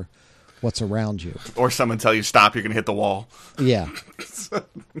hear what's around you. Or someone tell you stop, you're going to hit the wall. Yeah.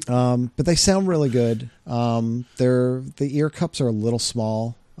 But they sound really good. The ear cups are a little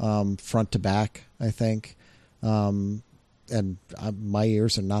small, front to back, I think. And my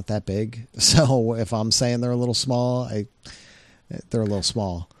ears are not that big, so if I'm saying they're a little small, they're a little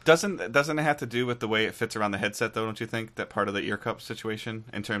small. Doesn't it have to do with the way it fits around the headset, though? Don't you think that part of the ear cup situation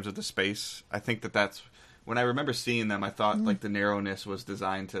in terms of the space? I think that's when I remember seeing them. I thought like the narrowness was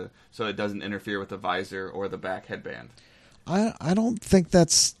designed so it doesn't interfere with the visor or the back headband. I don't think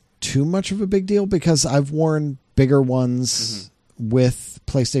that's too much of a big deal, because I've worn bigger ones with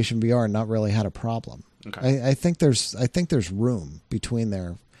PlayStation VR and not really had a problem. Okay. I think there's room between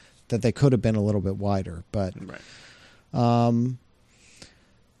there that they could have been a little bit wider, but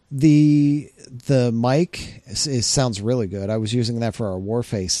the mic sounds really good. I was using that for our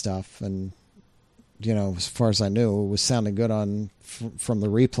Warface stuff, and as far as I knew, it was sounding good from the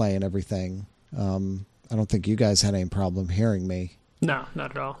replay and everything. I don't think you guys had any problem hearing me. No, not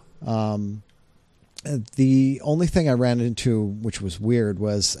at all. The only thing I ran into, which was weird,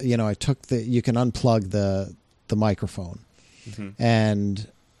 was, I took you can unplug the microphone. And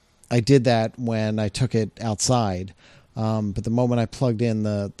I did that when I took it outside. But the moment I plugged in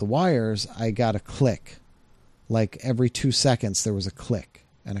the wires, I got a click. Like every 2 seconds, there was a click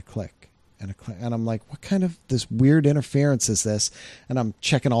and a click and a click. And I'm like, what kind of this weird interference is this? And I'm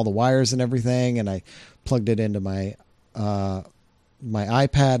checking all the wires and everything. And I plugged it into my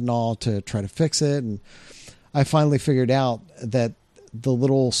iPad and all to try to fix it. And I finally figured out that the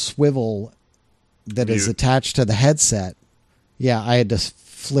little swivel that is attached to the headset, I had to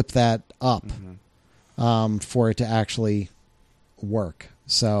flip that up for it to actually work.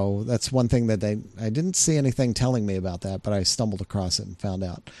 So that's one thing that I didn't see anything telling me about that, but I stumbled across it and found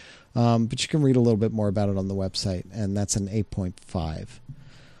out. But you can read a little bit more about it on the website, and that's an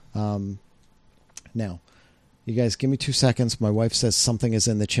 8.5. Now, you guys give me 2 seconds. My wife says something is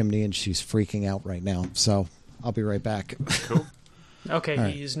in the chimney, and she's freaking out right now. So I'll be right back. Cool. Okay,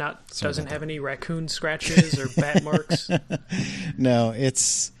 right. He's not. Doesn't have any raccoon scratches or bat marks. No,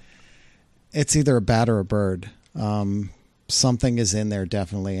 it's either a bat or a bird. Something is in there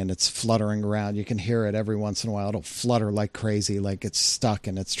definitely, and it's fluttering around. You can hear it every once in a while. It'll flutter like crazy, like it's stuck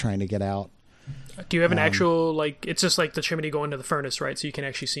and it's trying to get out. Do you have an actual it's just like the chimney going to the furnace, right? So you can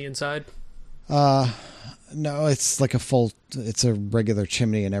actually see inside. No, it's like it's a regular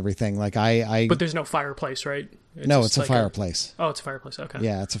chimney and everything. Like But there's no fireplace, right? It's a fireplace. Oh, it's a fireplace. Okay.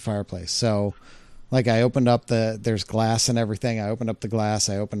 Yeah, it's a fireplace. So, like, I opened up there's glass and everything. I opened up the glass.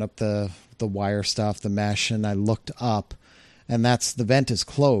 I opened up the wire stuff, the mesh, and I looked up, and the vent is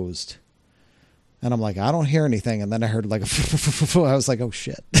closed. And I'm like, I don't hear anything. And then I heard like I was like, oh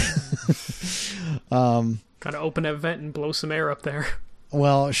shit. Gotta open that vent and blow some air up there.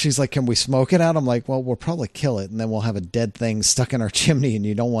 Well, she's like, can we smoke it out? I'm like, well, we'll probably kill it, and then we'll have a dead thing stuck in our chimney, and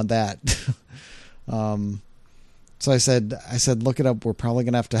you don't want that. So I said, look it up. We're probably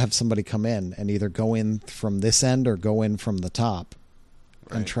going to have somebody come in and either go in from this end or go in from the top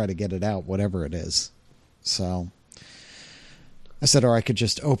and try to get it out, whatever it is. So, I said, or I could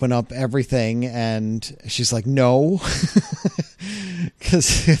just open up everything, and she's like, no,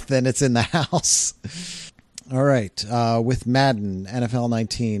 because then it's in the house. All right, with Madden, NFL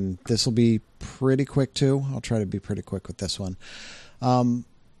 19, this will be pretty quick too. I'll try to be pretty quick with this one.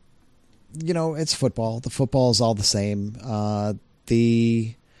 It's football. The football is all the same.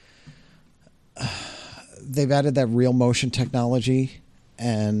 They've added that real motion technology,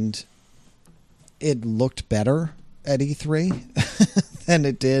 and it looked better at E3 than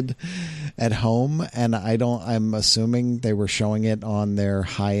it did at home. And I'm assuming they were showing it on their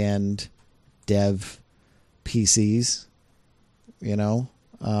high-end dev PCs,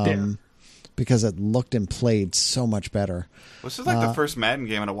 because it looked and played so much better. This is like the first Madden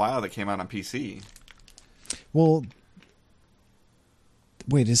game in a while that came out on PC. Well,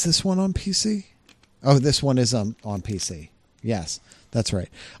 wait, is this one on PC? Oh, this one is on PC. Yes, that's right.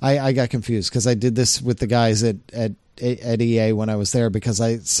 I got confused because I did this with the guys at EA when I was there, because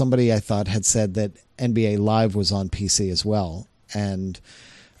somebody I thought had said that NBA Live was on PC as well, and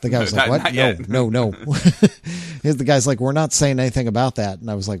the guy was like, what? No. The guy's like, we're not saying anything about that. And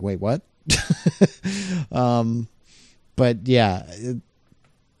I was like, wait, what? But yeah.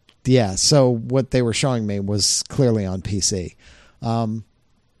 So what they were showing me was clearly on PC.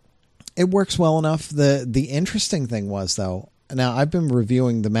 It works well enough. The interesting thing was, though, now I've been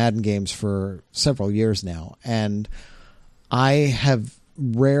reviewing the Madden games for several years now, and I have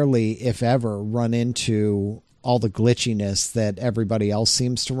rarely, if ever, run into all the glitchiness that everybody else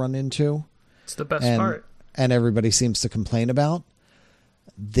seems to run into. It's the best part. And everybody seems to complain about.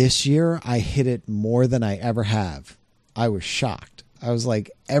 This year, I hit it more than I ever have. I was shocked. I was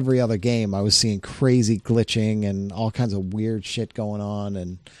like, every other game, I was seeing crazy glitching and all kinds of weird shit going on,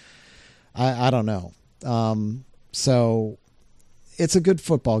 and I don't know. So it's a good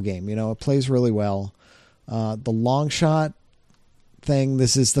football game. It plays really well. The long shot thing,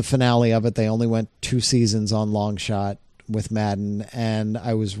 this is the finale of it. They only went 2 seasons on long shot with Madden, and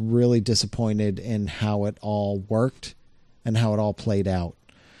I was really disappointed in how it all worked and how it all played out.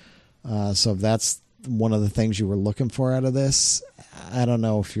 So if that's one of the things you were looking for out of this, I don't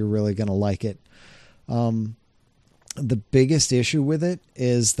know if you're really going to like it. The biggest issue with it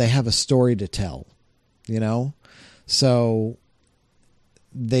is they have a story to tell, so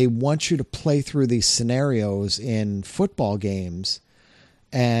they want you to play through these scenarios in football games,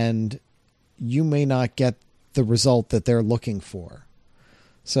 and you may not get the result that they're looking for.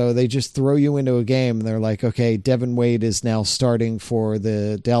 So they just throw you into a game, and they're like, okay, Devin Wade is now starting for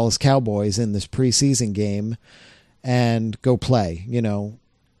the Dallas Cowboys in this preseason game, and go play.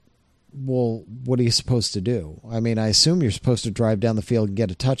 Well, what are you supposed to do? I mean, I assume you're supposed to drive down the field and get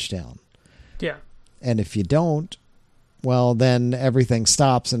a touchdown. Yeah. And if you don't, well, then everything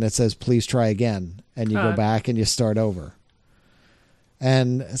stops and it says, please try again. And you go back and you start over.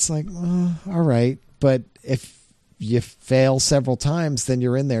 And it's like, all right. But if you fail several times, then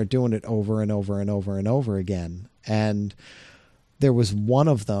you're in there doing it over and over and over and over again. And there was one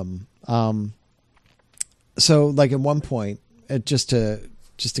of them. So like at one point, just to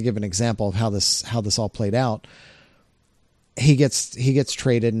give an example of how this all played out, he gets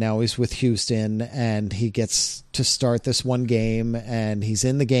traded. Now he's with Houston, and he gets to start this one game, and he's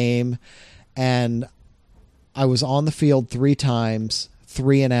in the game, and I was on the field 3 times,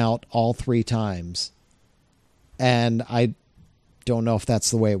 3 and out all 3 times. And I don't know if that's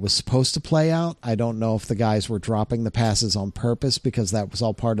the way it was supposed to play out. I don't know if the guys were dropping the passes on purpose because that was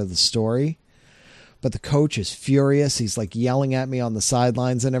all part of the story. But the coach is furious. He's like yelling at me on the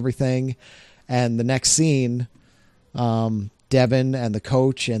sidelines and everything. And the next scene, Devin and the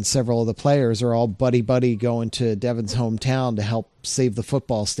coach and several of the players are all buddy-buddy going to Devin's hometown to help save the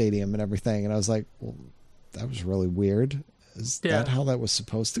football stadium and everything. And I was like, well, that was really weird. Is that how that was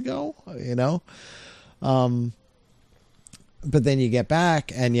supposed to go? But then you get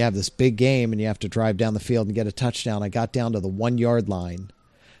back and you have this big game and you have to drive down the field and get a touchdown. I got down to the 1-yard line,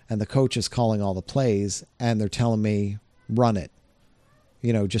 and the coach is calling all the plays, and they're telling me, run it.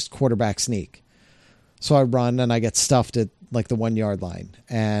 Just quarterback sneak. So I run, and I get stuffed at like the 1-yard line,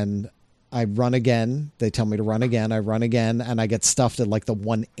 and I run again. They tell me to run again. I run again, and I get stuffed at like the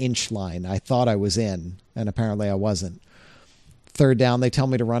 1-inch line. I thought I was in, and apparently I wasn't. 3rd down, they tell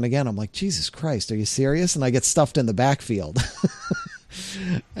me to run again. I'm like, Jesus Christ, are you serious? And I get stuffed in the backfield.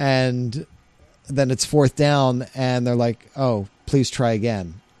 And then it's 4th down, and they're like, oh, please try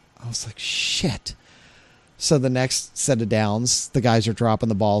again. I was like, shit. So the next set of downs, the guys are dropping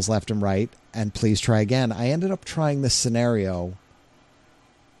the balls left and right, and please try again. I ended up trying this scenario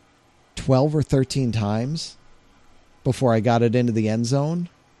 12 or 13 times before I got it into the end zone.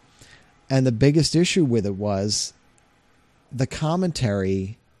 And the biggest issue with it was the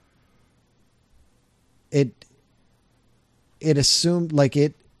commentary, it assumed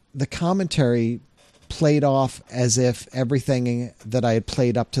the commentary played off as if everything that I had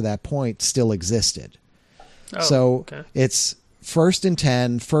played up to that point still existed. Oh, so okay. It's 1st and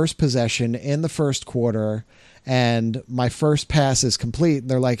 10, first possession in the first quarter, and my first pass is complete. And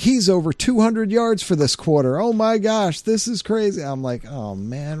they're like, he's over 200 yards for this quarter. Oh my gosh, this is crazy. I'm like, oh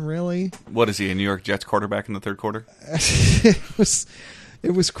man, really? What is he, a New York Jets quarterback in the third quarter?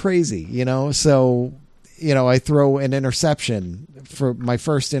 It was crazy, So, I throw an interception for my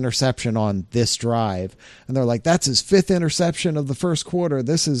first interception on this drive, and they're like, that's his 5th interception of the first quarter.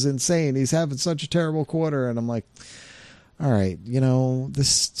 This is insane. He's having such a terrible quarter. And I'm like, all right,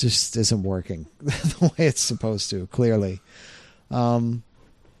 this just isn't working the way it's supposed to, clearly. The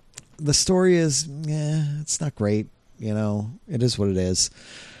story is, it's not great. It is what it is.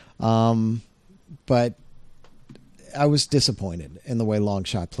 But I was disappointed in the way Long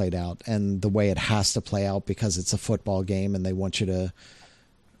Shot played out and the way it has to play out because it's a football game and they want you to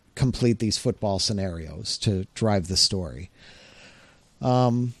complete these football scenarios to drive the story.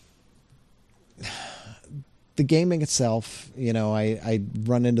 The gaming itself, I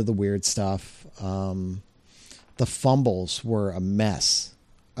run into the weird stuff. The fumbles were a mess,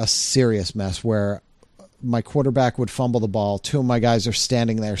 a serious mess, where my quarterback would fumble the ball. 2 of my guys are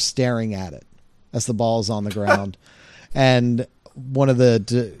standing there staring at it as the ball is on the ground. And one of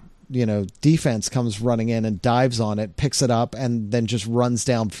the, defense comes running in and dives on it, picks it up, and then just runs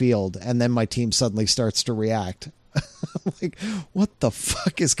downfield. And then my team suddenly starts to react. I'm like, what the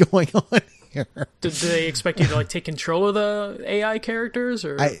fuck is going on here? Did they expect you to take control of the AI characters,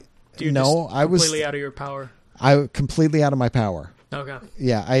 or I was completely out of your power? I completely out of my power. Okay.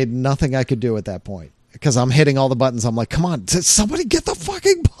 Yeah, I had nothing I could do at that point because I'm hitting all the buttons. I'm like, come on, somebody get the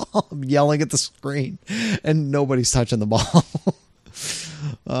fucking ball. I'm yelling at the screen and nobody's touching the ball.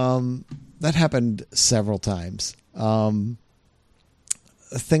 That happened several times.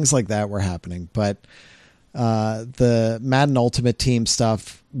 Things like that were happening, but the Madden Ultimate Team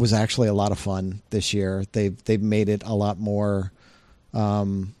stuff was actually a lot of fun this year. They've made it a lot more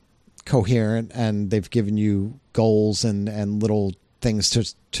coherent, and they've given you goals and little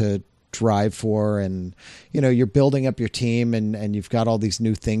things to drive for, and you're building up your team, and you've got all these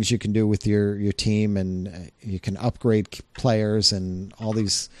new things you can do with your team, and you can upgrade players and all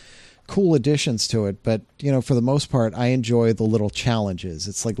these cool additions to it. But for the most part, I enjoy the little challenges.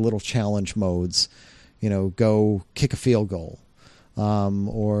 It's like little challenge modes. Go kick a field goal,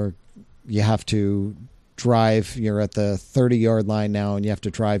 or you have to drive. You're at the 30-yard line now, and you have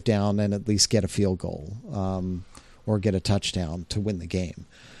to drive down and at least get a field goal, or get a touchdown to win the game.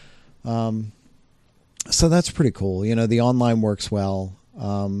 So that's pretty cool. The online works well.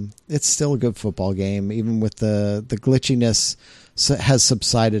 It's still a good football game, even with the glitchiness has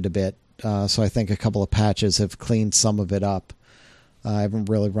subsided a bit. So I think a couple of patches have cleaned some of it up. I haven't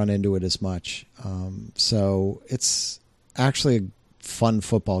really run into it as much. So it's actually a fun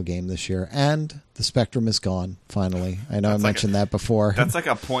football game this year. And the Spectrum is gone, finally. I know I mentioned that before. That's like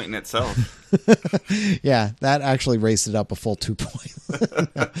a point in itself. Yeah, that actually raised it up a full 2 points.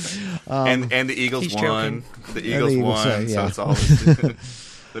 And the Eagles won. Joking. The Eagles won, yeah. so it's always...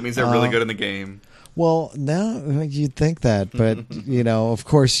 That means they're really good in the game. Well, now you'd think that, but of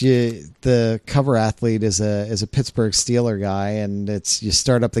course, the cover athlete is a Pittsburgh Steeler guy, and you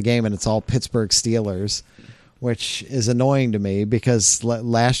start up the game and it's all Pittsburgh Steelers, which is annoying to me because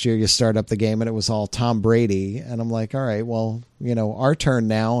last year you start up the game and it was all Tom Brady, and I'm like, all right, well, our turn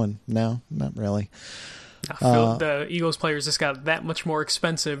now, and no, not really. I feel the Eagles players just got that much more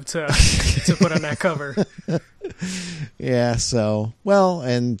expensive to put on that cover. Yeah, so, well,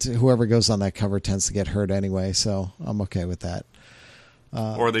 and whoever goes on that cover tends to get hurt anyway, so I'm okay with that.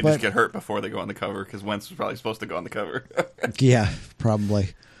 Or they just get hurt before they go on the cover, because Wentz was probably supposed to go on the cover. Yeah, probably.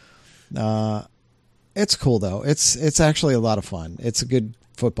 It's cool, though. It's actually a lot of fun. It's a good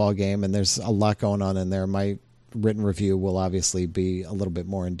football game, and there's a lot going on in there. My written review will obviously be a little bit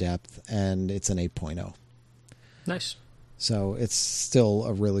more in depth, and it's an 8.0. Nice. So it's still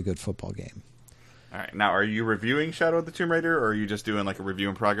a really good football game. All right. Now, are you reviewing Shadow of the Tomb Raider, or are you just doing like a review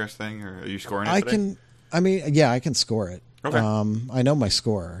in progress thing, or are you scoring it today? I can score it. Okay. I know my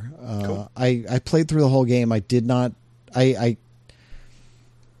score. Cool. I played through the whole game. I did not. I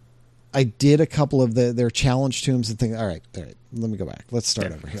did a couple of their challenge tombs and things. All right. Let me go back. Let's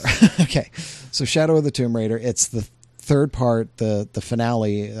start over here. Okay. So Shadow of the Tomb Raider. It's the third part, the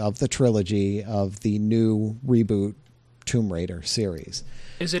finale of the trilogy of the new reboot Tomb Raider series.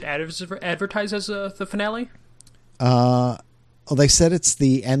 Is it advertised as the finale? They said it's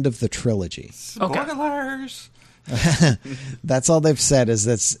the end of the trilogy. Spoilers. That's all they've said, is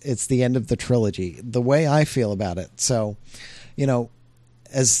that it's the end of the trilogy. The way I feel about it. So,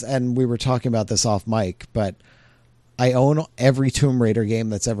 and we were talking about this off mic, but I own every Tomb Raider game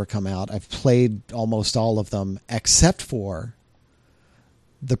that's ever come out. I've played almost all of them, except for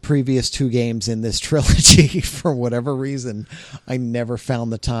the previous 2 games in this trilogy. For whatever reason, I never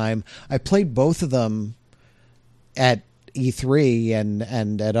found the time. I played both of them at E3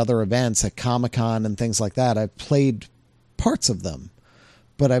 and at other events, at Comic-Con and things like that. I've played parts of them,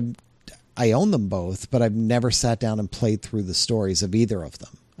 but I own them both, but I've never sat down and played through the stories of either of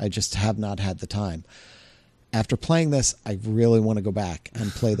them. I just have not had the time. After playing this, I really want to go back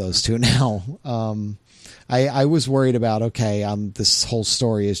and play those 2 now. I was worried about, this whole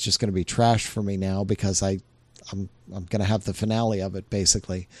story is just going to be trash for me now, because I'm going to have the finale of it,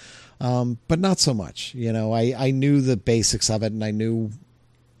 basically. But not so much. I knew the basics of it, and I knew,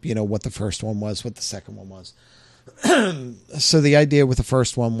 what the first one was, what the second one was. So the idea with the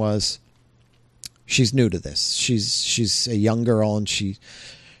first one was, she's new to this. She's a young girl, and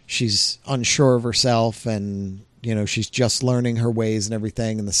she's unsure of herself, and she's just learning her ways and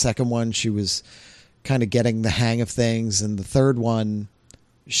everything. And the second one, she was kind of getting the hang of things, and the third one,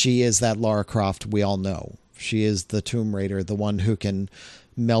 she is that Lara Croft we all know. She is the Tomb Raider, the one who can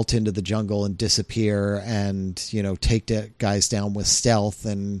melt into the jungle and disappear, and take guys down with stealth,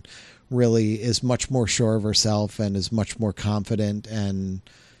 and really is much more sure of herself, and is much more confident and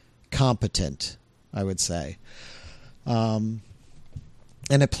competent, I would say. And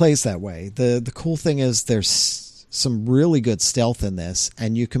it plays that way. The cool thing is there's some really good stealth in this,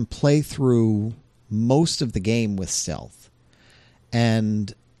 and you can play through most of the game with stealth.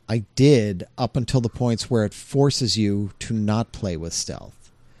 And I did up until the points where it forces you to not play with stealth,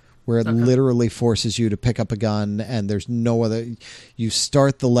 where it literally forces you to pick up a gun, and there's no other. You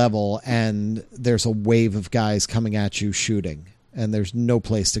start the level and there's a wave of guys coming at you shooting, and there's no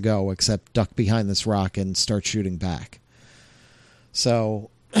place to go except duck behind this rock and start shooting back. So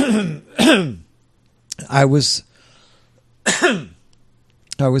I was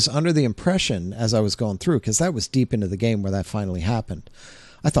under the impression as I was going through, because that was deep into the game where that finally happened.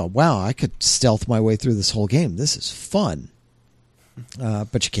 I thought, wow, I could stealth my way through this whole game. This is fun.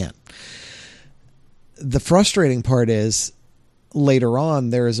 But you can't. The frustrating part is later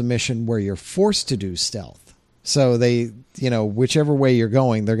on there is a mission where you're forced to do stealth. So they, whichever way you're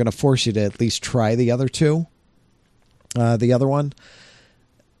going, they're going to force you to at least try the other 2. The other one,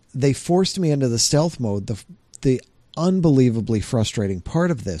 they forced me into the stealth mode. The unbelievably frustrating part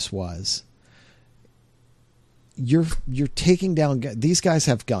of this was you're taking down, these guys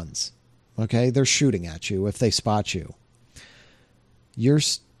have guns. Okay. They're shooting at you if they spot you. You're,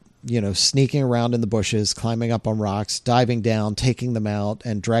 sneaking around in the bushes, climbing up on rocks, diving down, taking them out,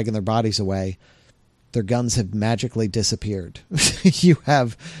 and dragging their bodies away. Their guns have magically disappeared. You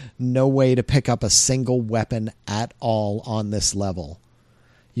have no way to pick up a single weapon at all on this level.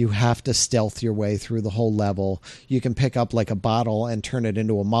 You have to stealth your way through the whole level. You can pick up like a bottle and turn it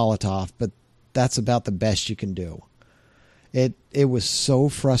into a Molotov, but that's about the best you can do. It was so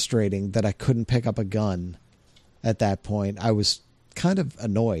frustrating that I couldn't pick up a gun at that point. I was kind of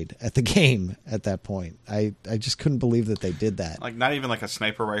annoyed at the game at that point. I just couldn't believe that they did that. Like, not even like a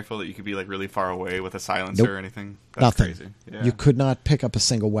sniper rifle that you could be like really far away with a silencer or anything? That's nothing. Crazy. Yeah. You could not pick up a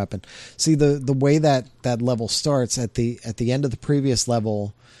single weapon. See, the way that level starts, at the end of the previous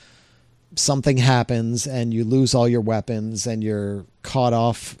level, something happens and you lose all your weapons and you're caught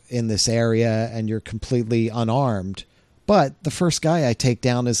off in this area and you're completely unarmed. But the first guy I take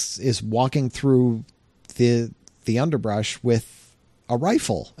down is walking through the underbrush with a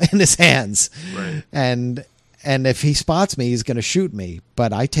rifle in his hands. Right. And if he spots me, he's going to shoot me.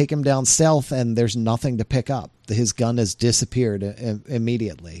 But I take him down stealth and there's nothing to pick up. His gun has disappeared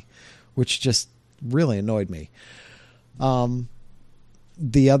immediately, which just really annoyed me.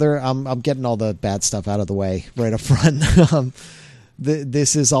 The other, I'm getting all the bad stuff out of the way right up front.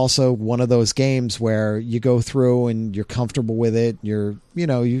 This is also one of those games where you go through and you're comfortable with it.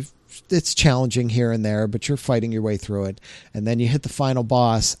 It's challenging here and there, but you're fighting your way through it. And then you hit the final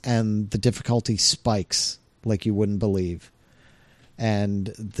boss and the difficulty spikes like you wouldn't believe. And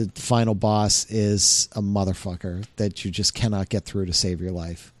the final boss is a motherfucker that you just cannot get through to save your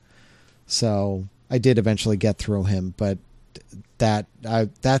life. So I did eventually get through him, but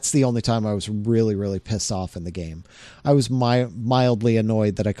that's the only time I was really, really pissed off in the game. I was mildly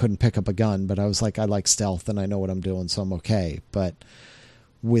annoyed that I couldn't pick up a gun, but I was like, I like stealth and I know what I'm doing, so I'm okay. But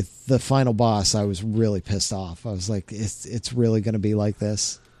with the final boss, I was really pissed off. I was like, it's really going to be like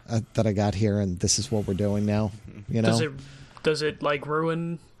this that I got here, and this is what we're doing now. Does it like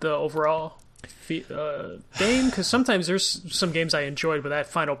ruin the overall game, because sometimes there's some games I enjoyed, but that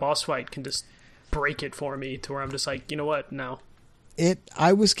final boss fight can just break it for me to where I'm just like, you know what, no.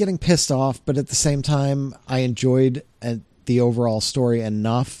 I was getting pissed off, but at the same time, I enjoyed the overall story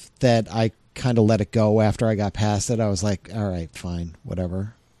enough that I kind of let it go after I got past it. I was like, all right, fine,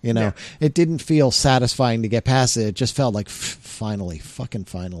 whatever. It didn't feel satisfying to get past it. It just felt like, finally, fucking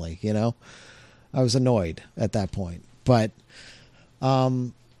finally, I was annoyed at that point. But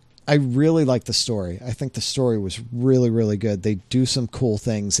I really like the story. I think the story was really, really good. They do some cool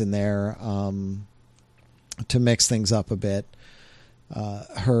things in there to mix things up a bit.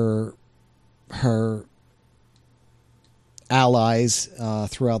 Her allies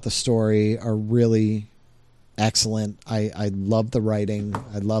throughout the story are really excellent. I love the writing.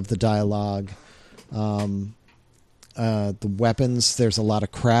 I love the dialogue. The weapons, there's a lot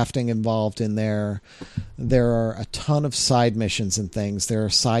of crafting involved in there. There are a ton of side missions and things. There are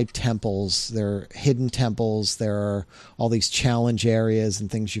side temples. There are hidden temples. There are all these challenge areas and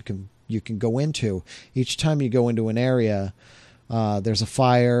things you can go into. Each time you go into an area, there's a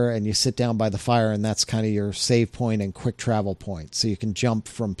fire, and you sit down by the fire, and that's kind of your save point and quick travel point. So you can jump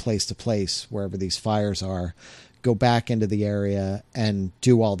from place to place wherever these fires are, go back into the area, and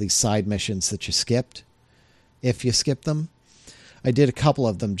do all these side missions that you skipped. If you skip them, I did a couple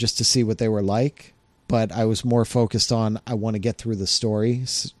of them just to see what they were like, but I was more focused on, I want to get through the story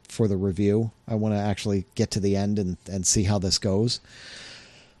for the review. I want to actually get to the end and see how this goes.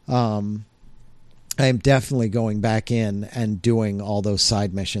 I am definitely going back in and doing all those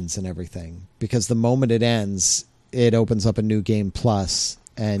side missions and everything, because the moment it ends, it opens up a new game plus,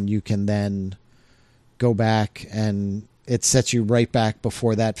 and you can then go back, and it sets you right back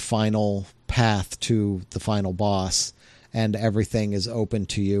before that final path to the final boss, and everything is open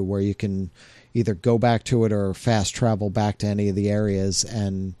to you where you can either go back to it or fast travel back to any of the areas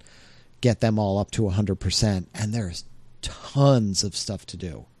and get them all up to 100%. And there's tons of stuff to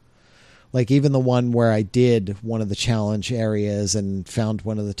do. Like even the one where I did one of the challenge areas and found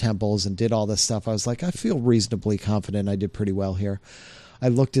one of the temples and did all this stuff, I was like, I feel reasonably confident I did pretty well here. I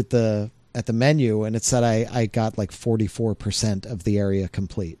looked at the menu, and it said I got like 44% of the area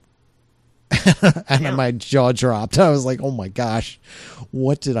complete. And then my jaw dropped. I was like, oh my gosh,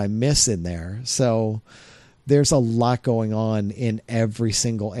 what did I miss in there? So there's a lot going on in every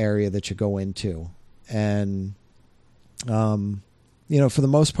single area that you go into. And, for the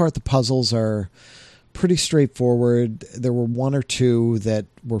most part, the puzzles are pretty straightforward. There were one or two that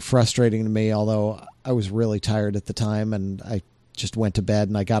were frustrating to me, although I was really tired at the time, and I just went to bed,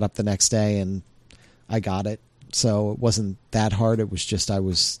 and I got up the next day and I got it. So it wasn't that hard. It was just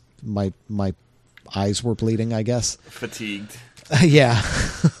my eyes were bleeding, I guess. Fatigued. Yeah.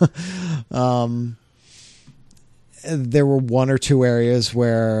 There were one or two areas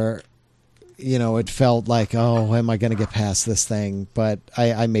where, it felt like, oh, am I going to get past this thing? But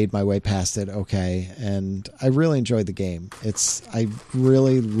I made my way past it okay, and I really enjoyed the game. I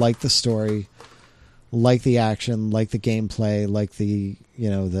really like the story, like the action, like the gameplay, like the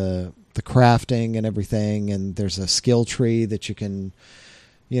crafting and everything, and there's a skill tree that you can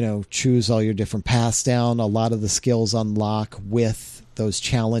choose all your different paths down. A lot of the skills unlock with those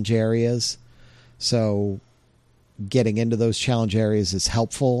challenge areas. So getting into those challenge areas is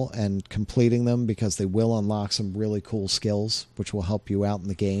helpful, and completing them, because they will unlock some really cool skills, which will help you out in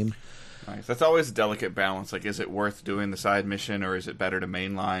the game. Nice. That's always a delicate balance. Like, is it worth doing the side mission, or is it better to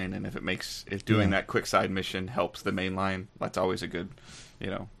mainline? And if doing that quick side mission helps the mainline, that's always a good,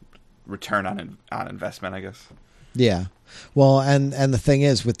 return on investment, I guess. Yeah. Well, and the thing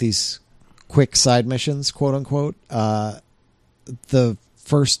is, with these quick side missions, quote unquote, the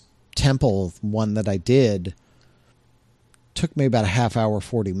first temple one that I did took me about a half hour,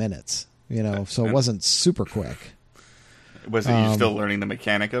 40 minutes, so it wasn't super quick. Was it you still learning the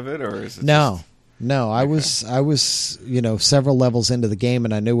mechanic of it, or is it No, I was, several levels into the game,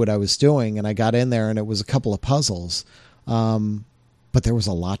 and I knew what I was doing, and I got in there, and it was a couple of puzzles. But there was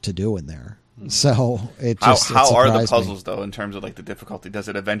a lot to do in there. So it just how are the puzzles though, in terms of like the difficulty? Does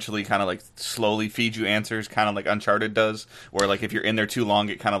it eventually kind of like slowly feed you answers, kind of like Uncharted does, or like if you're in there too long,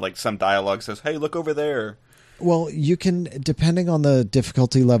 it kind of like some dialogue says, "Hey, look over there." Well, you can, depending on the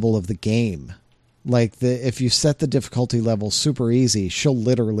difficulty level of the game. Like if you set the difficulty level super easy, she'll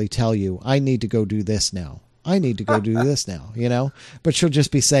literally tell you, "I need to go do this now. I need to go do this now." But she'll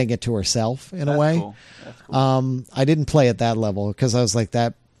just be saying it to herself in a way. Cool. That's cool. I didn't play at that level because I was like,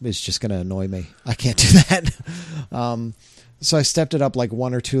 that is just going to annoy me. I can't do that. So I stepped it up like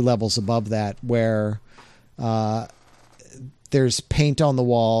one or two levels above that, where there's paint on the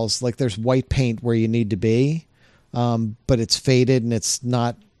walls. Like there's white paint where you need to be, but it's faded and it's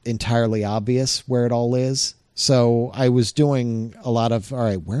not entirely obvious where it all is. So I was doing a lot of, all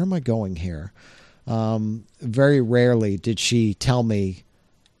right, where am I going here? Very rarely did she tell me,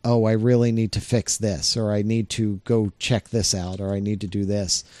 oh, I really need to fix this, or I need to go check this out, or I need to do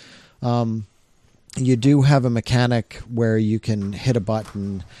this. You do have a mechanic where you can hit a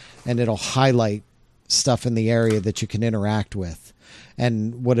button and it'll highlight stuff in the area that you can interact with.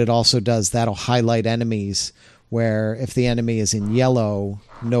 And what it also does, that'll highlight enemies where if the enemy is in yellow,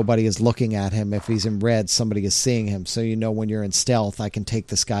 nobody is looking at him. If he's in red, somebody is seeing him. So you know when you're in stealth, I can take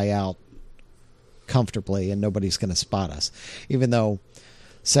this guy out comfortably and nobody's going to spot us. Even though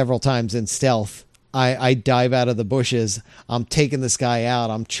several times in stealth, I dive out of the bushes, I'm taking this guy out,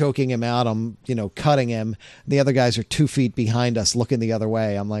 I'm choking him out, I'm, cutting him. The other guys are 2 feet behind us looking the other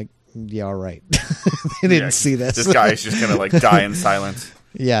way. I'm like, yeah, all right. They didn't see this. This guy is just going to die in silence.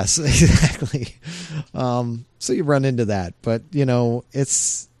 Yes, exactly. So you run into that, but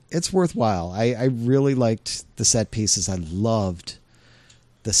it's worthwhile. I really liked the set pieces. I loved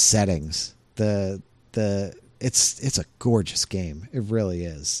the settings. It's a gorgeous game. It really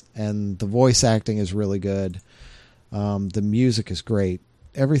is. And the voice acting is really good. The music is great.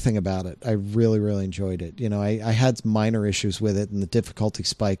 Everything about it. I really, really enjoyed it. I had minor issues with it, and the difficulty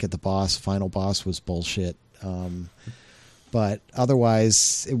spike at the final boss was bullshit. But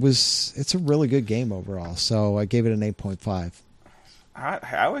otherwise, it's a really good game overall. So I gave it an 8.5.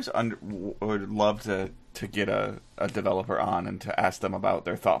 I always would love to get a developer on and to ask them about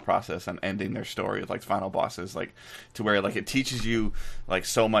their thought process and ending their story with like final bosses, like to where like it teaches you like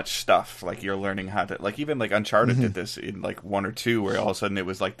so much stuff. Like you're learning how to even like Uncharted did this in like 1 or 2, where all of a sudden it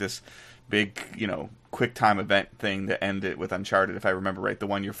was like this big quick time event thing to end it with Uncharted, if I remember right, the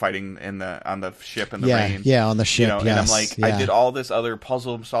one you're fighting on the ship in the rain. Yeah, on the ship. And I'm like, I did all this other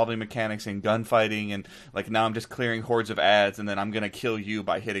puzzle solving mechanics and gunfighting, and like now I'm just clearing hordes of ads, and then I'm gonna kill you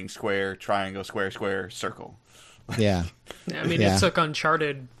by hitting square, triangle, square, circle. Yeah. I mean, it took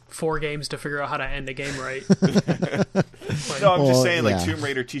Uncharted 4 games to figure out how to end a game right. No, I'm just saying, like, Tomb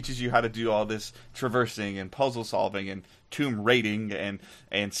Raider teaches you how to do all this traversing and puzzle solving and tomb raiding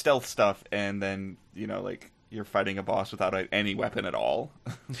and stealth stuff, and then, like, you're fighting a boss without any weapon at all.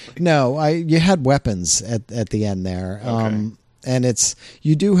 No, you had weapons at the end there. Okay. And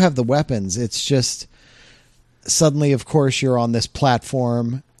you do have the weapons. It's just suddenly, of course, you're on this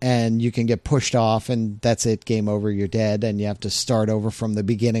platform and you can get pushed off, and that's it, game over, you're dead, and you have to start over from the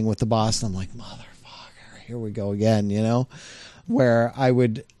beginning with the boss. And I'm like, motherfucker, here we go again, where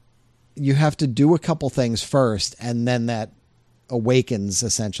you have to do a couple things first, and then that awakens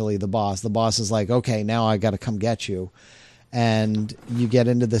essentially the boss. The boss is like, okay, now I got to come get you. And you get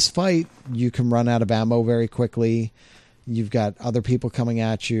into this fight, you can run out of ammo very quickly. You've got other people coming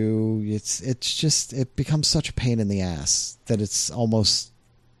at you. It becomes such a pain in the ass that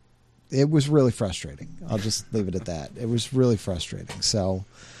it was really frustrating. I'll just leave it at that. It was really frustrating. So,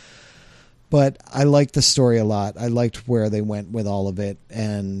 but I liked the story a lot. I liked where they went with all of it.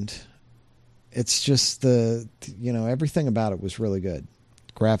 And it's just everything about it was really good.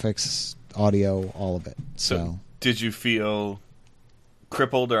 Graphics, audio, all of it. So did you feel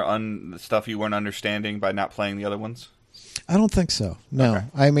crippled or stuff you weren't understanding by not playing the other ones? I don't think so. No. Okay.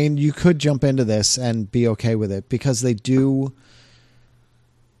 I mean, you could jump into this and be okay with it because they do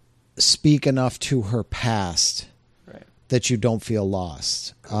speak enough to her past that you don't feel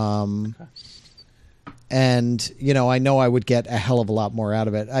lost. Okay. And, I know I would get a hell of a lot more out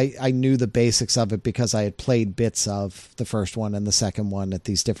of it. I knew the basics of it because I had played bits of the first one and the second one at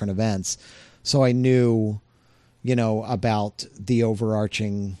these different events. So I knew, about the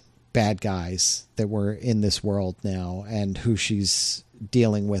overarching bad guys that were in this world now and who she's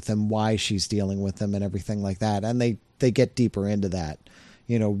dealing with and why she's dealing with them and everything like that. And they get deeper into that,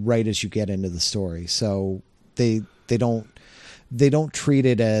 right as you get into the story. So they don't treat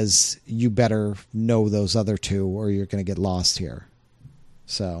it as you better know those other two or you're going to get lost here.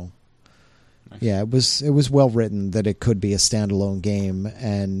 So nice. Yeah, it was well written that it could be a standalone game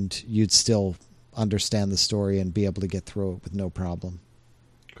and you'd still understand the story and be able to get through it with no problem.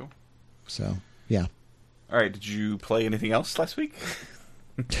 Cool. So, yeah. All right. Did you play anything else last week?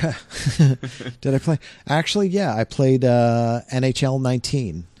 Did I play? Actually, yeah, I played NHL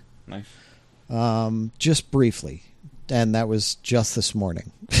 19. Nice. Just briefly. And that was just this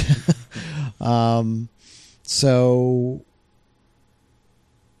morning. So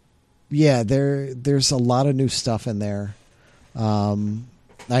yeah, there's a lot of new stuff in there.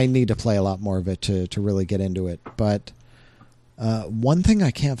 I need to play a lot more of it to really get into it. But one thing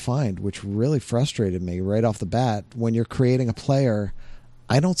I can't find, which really frustrated me right off the bat, when you're creating a player,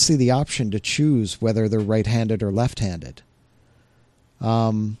 I don't see the option to choose whether they're right-handed or left-handed.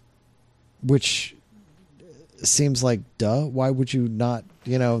 which seems like, duh, why would you not,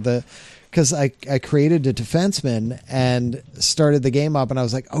 because I created a defenseman and started the game up and I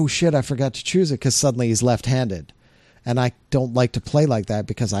was like, oh shit, I forgot to choose it because suddenly he's left-handed. And I don't like to play like that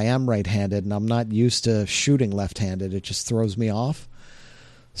because I am right-handed and I'm not used to shooting left-handed. It just throws me off.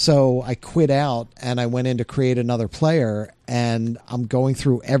 So I quit out and I went in to create another player and I'm going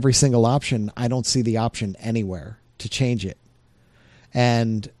through every single option. I don't see the option anywhere to change it.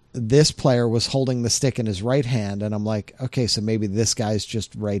 And this player was holding the stick in his right hand and I'm like, okay, so maybe this guy's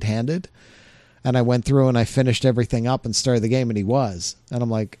just right-handed. And I went through and I finished everything up and started the game and he was. And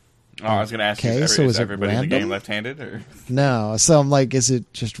I'm like, oh, I was going to ask you, is everybody in the game left-handed? Or? No. So I'm like, is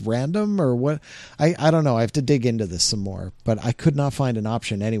it just random or what? I don't know. I have to dig into this some more. But I could not find an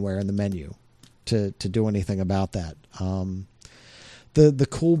option anywhere in the menu to do anything about that. The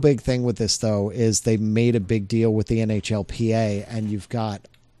cool big thing with this, though, is they made a big deal with the NHLPA, and you've got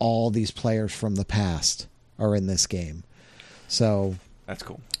all these players from the past are in this game. So that's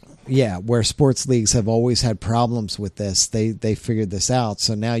cool. Yeah, where sports leagues have always had problems with this, they figured this out.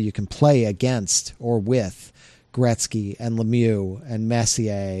 So now you can play against or with Gretzky and Lemieux and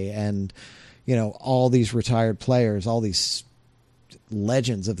Messier and, all these retired players, all these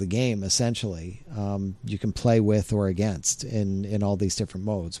legends of the game, essentially. You can play with or against in all these different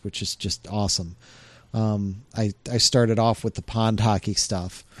modes, which is just awesome. I started off with the pond hockey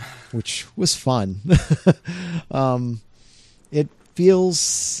stuff, which was fun. It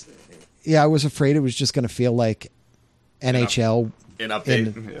feels... Yeah, I was afraid it was just going to feel like NHL. An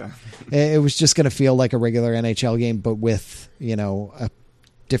update. Yeah. It was just going to feel like a regular NHL game, but with, a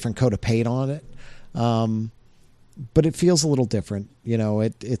different coat of paint on it. But it feels a little different.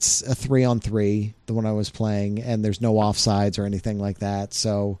 It's a 3-on-3, the one I was playing, and there's no offsides or anything like that.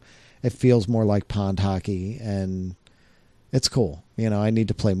 So it feels more like pond hockey, and it's cool. I need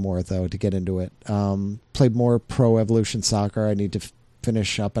to play more, though, to get into it. Played more Pro Evolution Soccer. I need to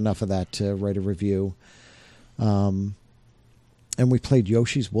finish up enough of that to write a review. And we played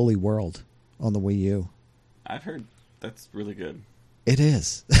Yoshi's Woolly World on the Wii U. I've heard that's really good. It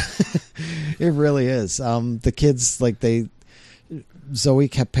is. It really is. The kids, Zoe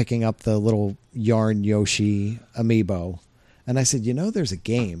kept picking up the little yarn Yoshi amiibo. And I said, there's a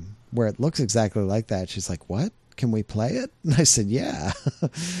game where it looks exactly like that. She's like, what? Can we play it? And I said, yeah.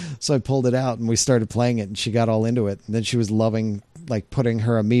 So I pulled it out and we started playing it and she got all into it. And then she was loving putting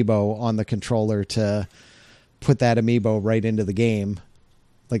her amiibo on the controller to put that amiibo right into the game.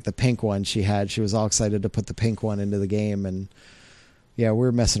 Like the pink one she had. She was all excited to put the pink one into the game. And yeah, we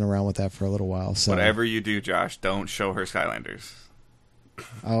were messing around with that for a little while. So whatever you do, Josh, don't show her Skylanders.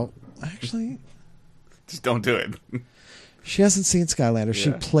 Oh, actually... Just don't do it. She hasn't seen Skylanders. Yeah.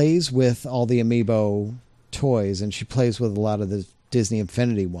 She plays with all the amiibo toys and she plays with a lot of the Disney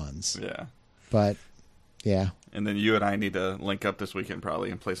Infinity ones. Yeah. But yeah. And then you and I need to link up this weekend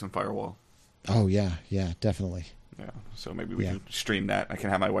probably and play some Firewall. Oh yeah, definitely. Yeah, so maybe we can stream that. I can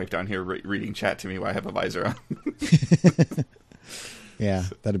have my wife down here reading chat to me while I have a visor on. Yeah,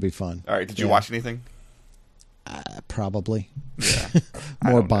 that'd be fun. All right, did you watch anything? Probably. Yeah.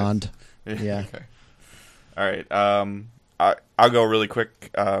 More Bond. Yeah. Okay. All right. I'll go really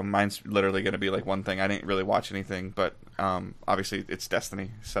quick. Mine's literally going to be one thing. I didn't really watch anything, but obviously it's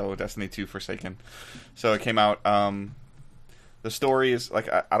Destiny. So Destiny 2 Forsaken. So it came out. The story is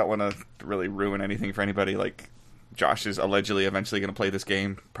I don't want to really ruin anything for anybody. Josh is allegedly eventually going to play this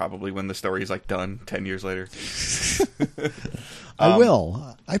game, probably when the story is done 10 years later. I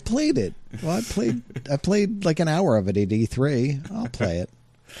will. I played it. Well, I played an hour of it at E3. I'll play it.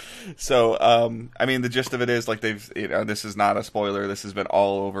 So, the gist of it is they've, this is not a spoiler. This has been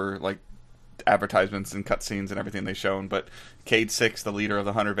all over advertisements and cutscenes and everything they've shown. But Cade 6, the leader of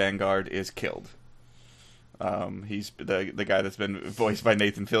the Hunter Vanguard, is killed. He's the guy that's been voiced by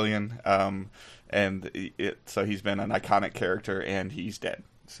Nathan Fillion. So he's been an iconic character and he's dead.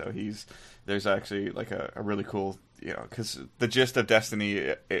 So there's actually a really cool, because the gist of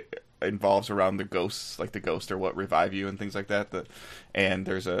Destiny, it involves around the ghosts, the ghosts are what revive you and things like that. And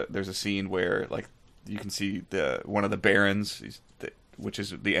there's a scene where you can see one of the barons, which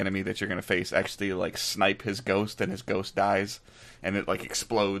is the enemy that you're going to face, actually snipe his ghost and his ghost dies and it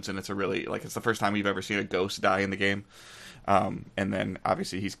explodes and it's a really it's the first time you've ever seen a ghost die in the game. And then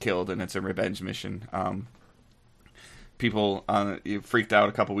obviously he's killed and it's a revenge mission. People freaked out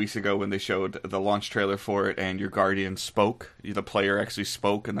a couple weeks ago when they showed the launch trailer for it and your Guardian spoke. The player actually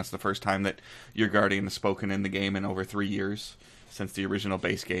spoke, and that's the first time that your Guardian has spoken in the game in over 3 years since the original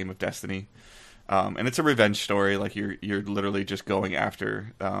base game of Destiny. And it's a revenge story. You're literally just going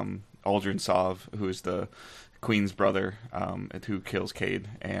after Aldrin Sov, who is the Queen's brother, who kills Cade,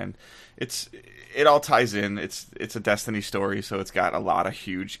 and it all ties in. It's a Destiny story, so it's got a lot of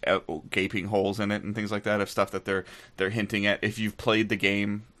huge gaping holes in it and things like that of stuff that they're hinting at. If you've played the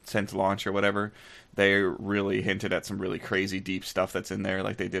game since launch or whatever, they really hinted at some really crazy deep stuff that's in there.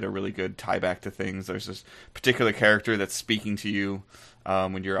 Like, they did a really good tie back to things. There's this particular character that's speaking to you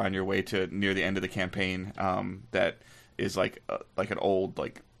when you're on your way to near the end of the campaign, that is like an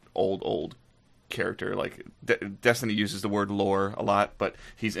old character. Like, Destiny uses the word lore a lot, but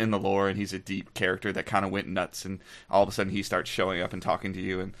he's in the lore, and he's a deep character that kind of went nuts, and all of a sudden he starts showing up and talking to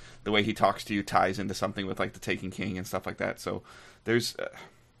you, and the way he talks to you ties into something with like the Taken King and stuff like that. So there's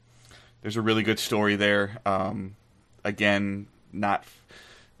a really good story there. Again,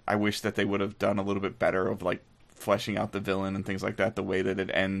 I wish that they would have done a little bit better of like fleshing out the villain and things like that. The way that it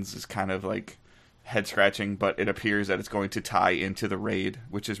ends is kind of like head scratching, but it appears that it's going to tie into the raid,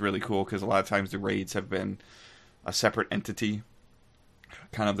 which is really cool, because a lot of times the raids have been a separate entity,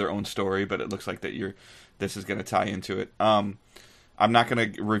 kind of their own story, but it looks like that this is going to tie into it. I'm not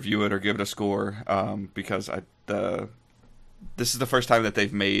going to review it or give it a score, because this is the first time that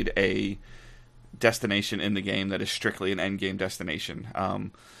they've made a destination in the game that is strictly an end game destination.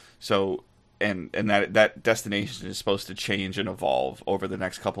 So that destination is supposed to change and evolve over the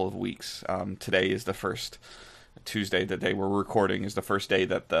next couple of weeks. Today is the first Tuesday, the day we're recording, is the first day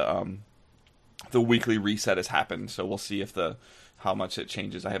that the weekly reset has happened. So we'll see how much it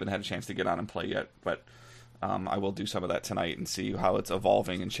changes. I haven't had a chance to get on and play yet, but I will do some of that tonight and see how it's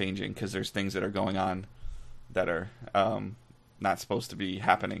evolving and changing, because there's things that are going on that are not supposed to be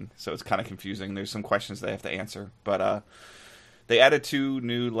happening. So it's kind of confusing. There's some questions they have to answer, but they added 2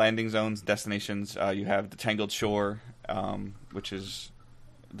 new landing zones, destinations. You have the Tangled Shore, which is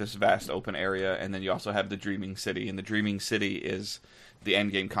this vast open area, and then you also have the Dreaming City. And the Dreaming City is the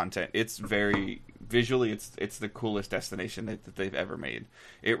end game content. It's very visually, it's the coolest destination that they've ever made.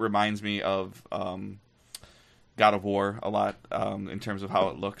 It reminds me of God of War a lot, in terms of how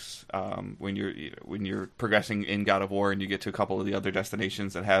it looks when you're progressing in God of War and you get to a couple of the other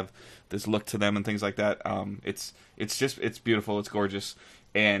destinations that have this look to them and things like that. It's beautiful, it's gorgeous,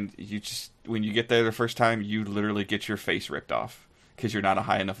 and when you get there the first time, you literally get your face ripped off because you're not a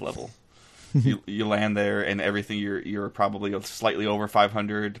high enough level. you land there and everything, you're probably slightly over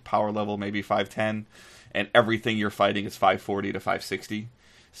 500 power level, maybe 510, and everything you're fighting is 540 to 560.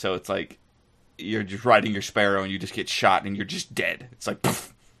 So it's like you're just riding your Sparrow and you just get shot and you're just dead. It's like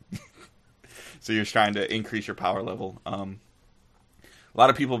poof. So you're trying to increase your power level. A lot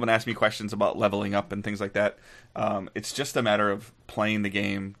of people have been asking me questions about leveling up and things like that. It's just a matter of playing the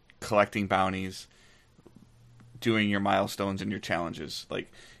game, collecting bounties, doing your milestones and your challenges.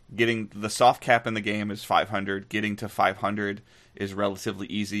 Like, getting the soft cap in the game is 500. Getting to 500 is relatively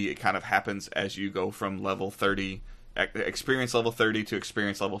easy. It kind of happens as you go from level 30, experience level 30 to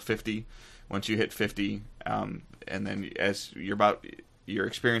experience level 50. Once you hit 50, and then as your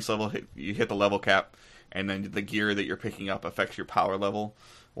experience level, you hit the level cap, and then the gear that you're picking up affects your power level.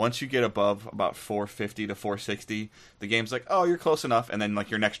 Once you get above about 450 to 460, the game's like, oh, you're close enough, and then like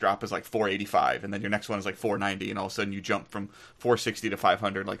your next drop is like 485, and then your next one is like 490, and all of a sudden you jump from 460 to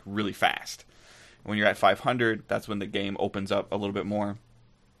 500 like really fast. When you're at 500, that's when the game opens up a little bit more,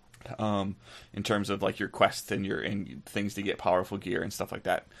 in terms of like your quests and things to get powerful gear and stuff like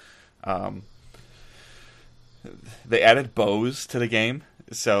that. They added bows to the game,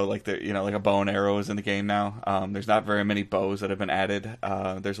 so like like a bow and arrow is in the game now. There's not very many bows that have been added.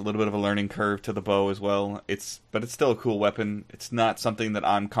 There's a little bit of a learning curve to the bow as well. But it's still a cool weapon. It's not something that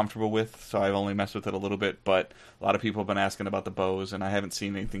I'm comfortable with, so I've only messed with it a little bit. But a lot of people have been asking about the bows, and I haven't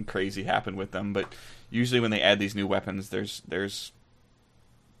seen anything crazy happen with them. But usually when they add these new weapons, there's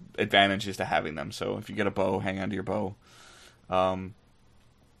advantages to having them. So if you get a bow, hang on to your bow.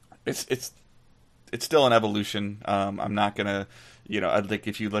 It's still an evolution. I'm not gonna, like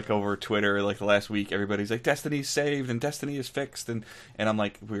if you look over Twitter, like the last week, everybody's like, Destiny's saved and Destiny is fixed, and I'm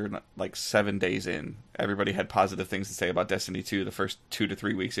like, we're not, like 7 days in. Everybody had positive things to say about Destiny 2 the first 2 to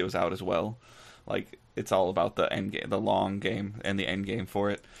 3 weeks it was out as well. Like, it's all about the end game, the long game, and the end game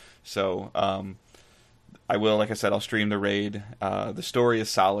for it. So, I will, like I said, I'll stream the raid. The story is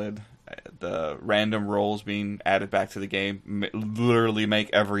solid. The random rolls being added back to the game literally make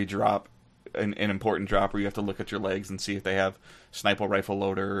every drop an important drop, where you have to look at your legs and see if they have sniper rifle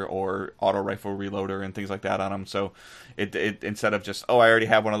loader or auto rifle reloader and things like that on them. So it instead of just, I already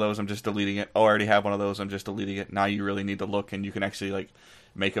have one of those, I'm just deleting it. I already have one of those, I'm just deleting it. Now you really need to look, and you can actually like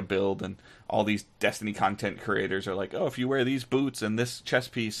make a build. And all these Destiny content creators are like, if you wear these boots and this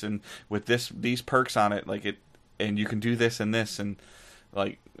chest piece and with these perks on it, like it, and you can do this and this, and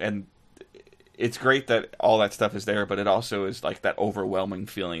like, and it's great that all that stuff is there, but it also is like that overwhelming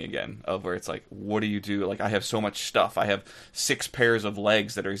feeling again of where it's like, what do you do? Like, I have so much stuff. I have 6 pairs of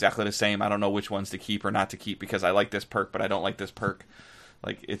legs that are exactly the same. I don't know which ones to keep or not to keep because I like this perk, but I don't like this perk.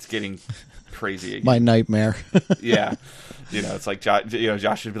 Like, it's getting crazy again. My nightmare. Yeah. It's like,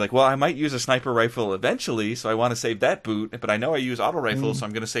 Josh would be like, well, I might use a sniper rifle eventually, so I want to save that boot, but I know I use auto rifles, so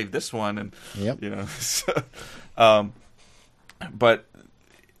I'm going to save this one. And, yep. But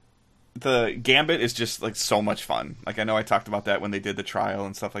the Gambit is just like so much fun. Like, I know I talked about that when they did the trial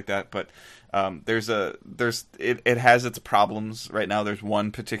and stuff like that, but it has its problems right now. There's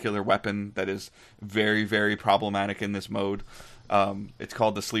one particular weapon that is very, very problematic in this mode. It's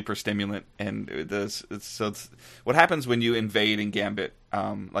called the sleeper stimulant, and what happens when you invade in Gambit,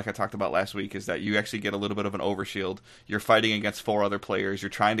 like I talked about last week, is that you actually get a little bit of an overshield. You're fighting against 4 other players. You're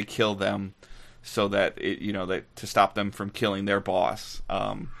trying to kill them so that to stop them from killing their boss.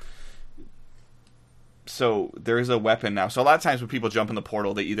 So there is a weapon now. So a lot of times when people jump in the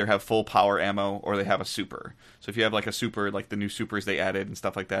portal, they either have full power ammo or they have a super. So if you have like a super, like the new supers they added and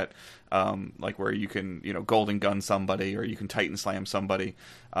stuff like that, like where you can, golden gun somebody or you can titan slam somebody.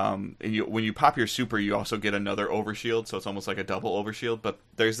 And when you pop your super, you also get another overshield. So it's almost like a double overshield. But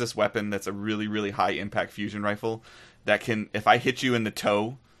there's this weapon that's a really, really high impact fusion rifle that can, if I hit you in the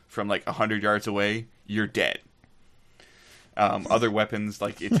toe from like 100 yards away, you're dead. Other weapons,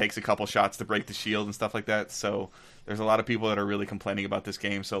 like it takes a couple shots to break the shield and stuff like that. So there's a lot of people that are really complaining about this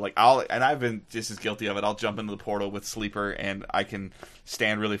game. So like I've been just as guilty of it. I'll jump into the portal with sleeper and I can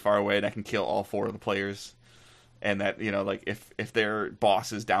stand really far away and I can kill all 4 of the players. And that, like if their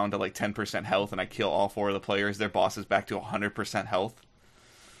boss is down to like 10% health and I kill all 4 of the players, their boss is back to 100% health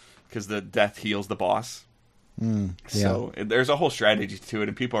because the death heals the boss. Yeah. So there's a whole strategy to it,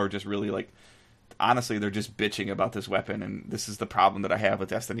 and people are just really like, honestly, they're just bitching about this weapon, and this is the problem that I have with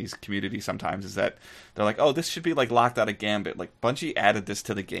Destiny's community sometimes, is that they're like, oh, this should be like locked out of Gambit. Like, Bungie added this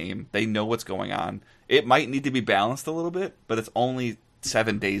to the game. They know what's going on. It might need to be balanced a little bit, but it's only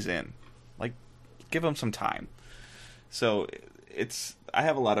 7 days in. Like, give them some time. So I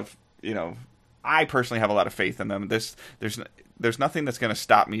have a lot of, I personally have a lot of faith in them. There's nothing that's going to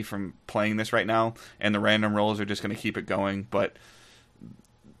stop me from playing this right now, and the random rolls are just going to keep it going, but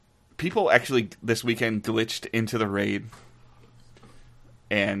people actually this weekend glitched into the raid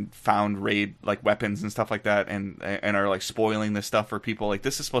and found raid like weapons and stuff like that, and are like spoiling this stuff for people. Like,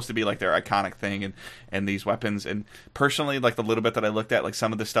 this is supposed to be like their iconic thing, and these weapons. And personally, like the little bit that I looked at, like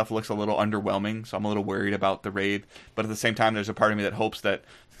some of this stuff looks a little underwhelming, so I'm a little worried about the raid. But at the same time, there's a part of me that hopes that,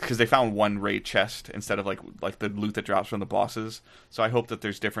 because they found one raid chest instead of like the loot that drops from the bosses, so I hope that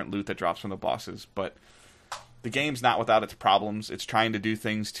there's different loot that drops from the bosses. But the game's not without its problems. It's trying to do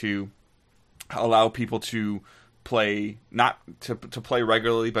things to allow people to play, not to play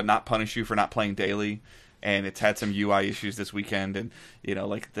regularly, but not punish you for not playing daily. And it's had some UI issues this weekend, and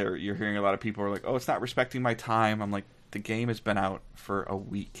like you're hearing a lot of people are like, oh, it's not respecting my time. I'm like, the game has been out for a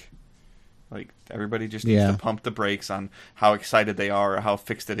week. Like, everybody just needs to pump the brakes on how excited they are, or how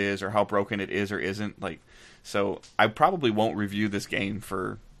fixed it is, or how broken it is or isn't. Like, so I probably won't review this game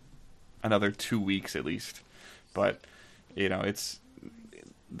for another 2 weeks at least. But it's,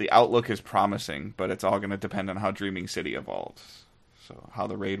 the outlook is promising, but it's all going to depend on how Dreaming City evolves. So how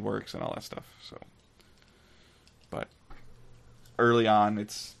the raid works and all that stuff. So, but early on,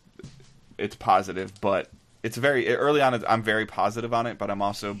 it's positive, but it's very early on. I'm very positive on it, but I'm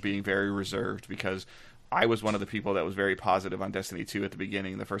also being very reserved because I was one of the people that was very positive on Destiny 2 at the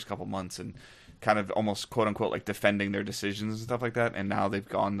beginning, the first couple months, and kind of almost quote unquote like defending their decisions and stuff like that. And now they've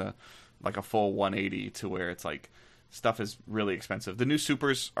gone like a full 180 to where it's like, stuff is really expensive. The new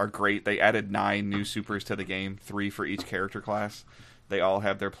supers are great. They added 9 new supers to the game, 3 for each character class. They all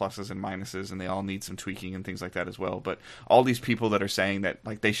have their pluses and minuses, and they all need some tweaking and things like that as well. But all these people that are saying that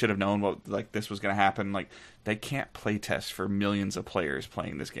like they should have known what like this was going to happen, like they can't play test for millions of players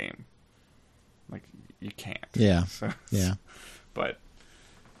playing this game. Like, you can't. Yeah. So, yeah. But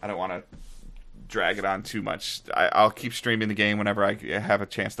I don't want to drag it on too much. I'll keep streaming the game whenever I have a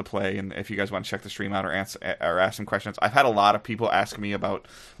chance to play, and if you guys want to check the stream out or ask some questions. I've had a lot of people ask me about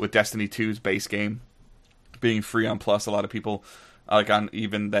with Destiny 2's base game being free on Plus. A lot of people like on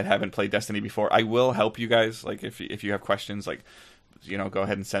even that haven't played Destiny before. I will help you guys. Like if you have questions, like go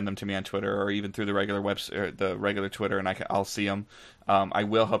ahead and send them to me on Twitter or even through the regular or the regular Twitter, and I'll see them. I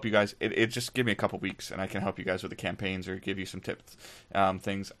will help you guys. It just give me a couple weeks, and I can help you guys with the campaigns or give you some tips,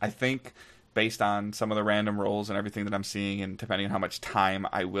 things. I think, based on some of the random rolls and everything that I'm seeing, and depending on how much time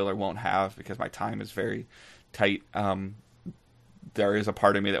I will or won't have, because my time is very tight, there is a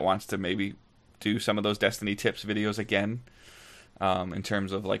part of me that wants to maybe do some of those Destiny tips videos again. in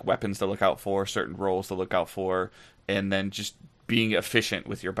terms of like weapons to look out for, certain roles to look out for, and then just being efficient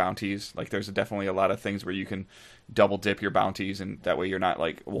with your bounties. Like there's definitely a lot of things where you can double dip your bounties, and that way you're not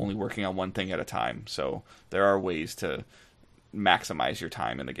like only working on one thing at a time. So there are ways to maximize your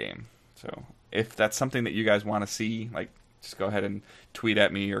time in the game. So if that's something that you guys want to see, like just go ahead and tweet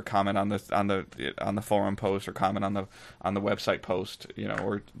at me or comment on the forum post or comment on the website post,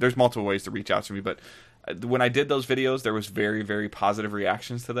 or there's multiple ways to reach out to me. But when I did those videos, there was very, very positive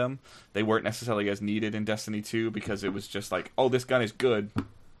reactions to them. They weren't necessarily as needed in Destiny 2 because it was just like, oh, this gun is good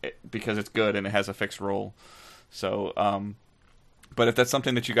because it's good and it has a fixed role. So, but if that's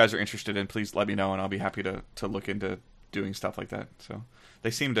something that you guys are interested in, please let me know and I'll be happy to look into doing stuff like that. So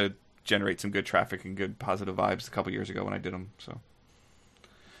they seem to generate some good traffic and good positive vibes a couple years ago when I did them. So,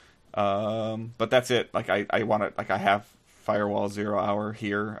 but that's it. Like I want to, like I have Firewall 0 Hour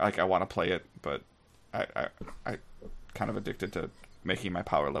here. Like I want to play it, but I kind of addicted to making my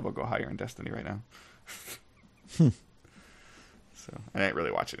power level go higher in Destiny right now. So I didn't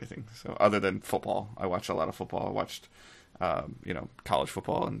really watch anything. So other than football, I watched a lot of football. I watched, college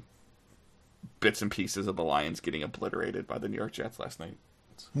football and bits and pieces of the Lions getting obliterated by the New York Jets last night.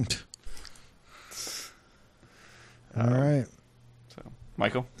 All right. So,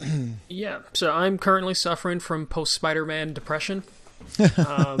 Michael? Yeah. So I'm currently suffering from post-Spider-Man depression.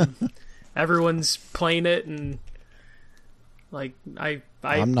 Everyone's playing it, and like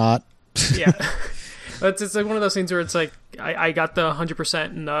I'm not. Yeah. It's like one of those things where it's like I got the 100%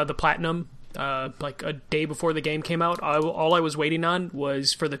 and the platinum like a day before the game came out. All I was waiting on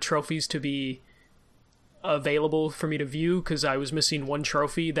was for the trophies to be available for me to view, because I was missing one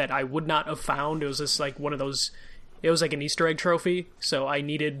trophy that I would not have found. It was just like one of those, it was like an Easter egg trophy, so I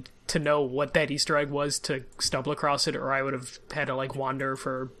needed to know what that Easter egg was to stumble across it, or I would have had to like wander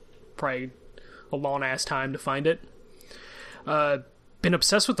for probably a long ass time to find it. Been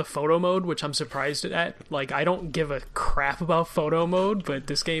obsessed with the photo mode, which I'm surprised at. Like, I don't give a crap about photo mode, but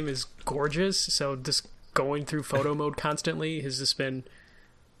this game is gorgeous, so just going through photo mode constantly has just been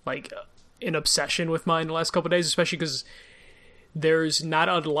like an obsession with mine the last couple of days, especially because there's not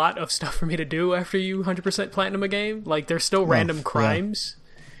a lot of stuff for me to do after you 100% platinum a game. Like, there's still random crimes.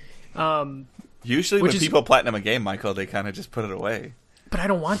 Yeah. Usually when people platinum a game, Michael, they kind of just put it away. But I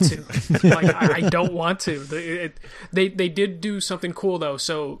don't want to. Like, I don't want to. They did do something cool, though.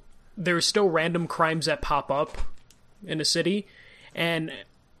 So there's still random crimes that pop up in a city, and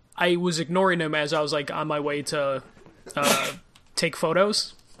I was ignoring them as I was like on my way to take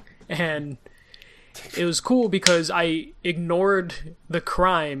photos. And it was cool because I ignored the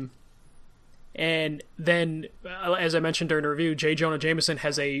crime, and then, as I mentioned during the review, J. Jonah Jameson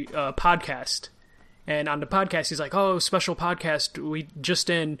has a podcast. And on the podcast, he's like, oh, special podcast.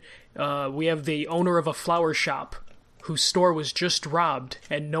 We have the owner of a flower shop whose store was just robbed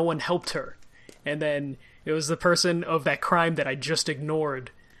and no one helped her. And then it was the person of that crime that I just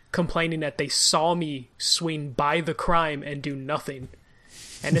ignored complaining that they saw me swing by the crime and do nothing.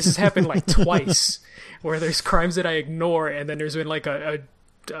 And this has happened like twice, where there's crimes that I ignore, and then there's been like a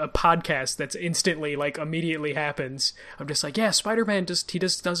podcast that's instantly, like, immediately happens. I'm just like, yeah, Spider-Man he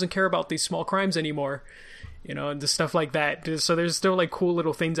just doesn't care about these small crimes anymore, and just stuff like that. So there's still like cool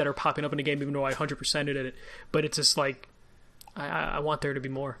little things that are popping up in the game, even though I 100%ed it. But it's just like, I want there to be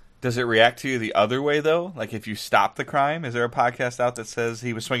more. Does it react to you the other way, though? Like, if you stop the crime, is there a podcast out that says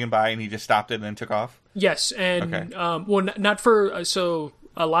he was swinging by and he just stopped it and then took off? Yes, and okay. Well, not for so.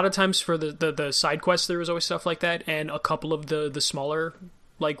 A lot of times for the side quests, there was always stuff like that, and a couple of the smaller,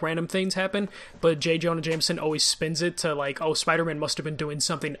 like, random things happen. But J. Jonah Jameson always spins it to, like, oh, Spider-Man must have been doing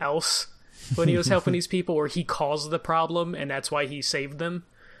something else when he was helping these people, or he caused the problem, and that's why he saved them.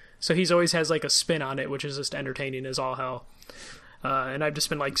 So he's always has, like, a spin on it, which is just entertaining as all hell. And I've just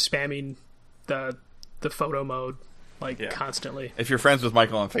been, like, spamming the photo mode, like, constantly. If you're friends with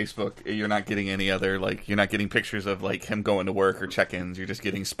Michael on Facebook, you're not getting any other, like, you're not getting pictures of, like, him going to work or check-ins. You're just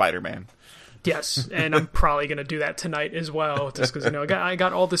getting Spider-Man. Yes, and I'm probably going to do that tonight as well, just because, I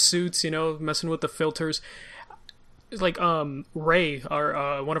got all the suits, messing with the filters. Like, Ray,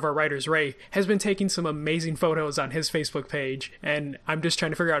 one of our writers, Ray, has been taking some amazing photos on his Facebook page, and I'm just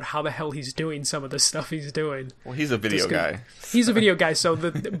trying to figure out how the hell he's doing some of the stuff he's doing. Well, he's a video guy. He's a video guy, so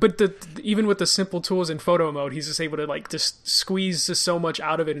even with the simple tools in photo mode, he's just able to, like, just squeeze just so much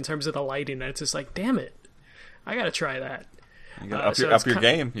out of it in terms of the lighting, and it's just like, damn it, I gotta try that. You gotta up your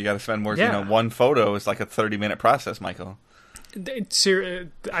game. You gotta spend more. Yeah. One photo is like a 30-minute process, Michael.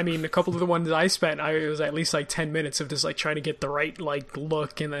 I mean, a couple of the ones I spent, it was at least like 10 minutes of just like trying to get the right like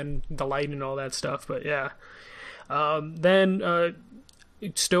look and then the light and all that stuff. But yeah, then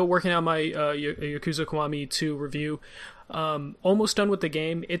still working on my Yakuza Kiwami 2 review. Almost done with the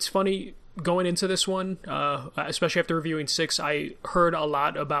game. It's funny going into this one, especially after reviewing 6, I heard a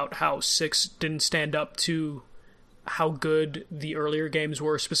lot about how 6 didn't stand up to how good the earlier games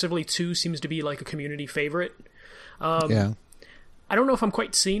were. Specifically 2 seems to be like a community favorite. Yeah. I don't know if I'm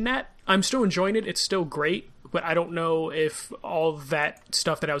quite seeing that. I'm still enjoying it. It's still great, but I don't know if all that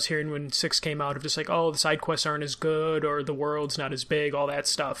stuff that I was hearing when 6 came out of just like, oh, the side quests aren't as good or the world's not as big, all that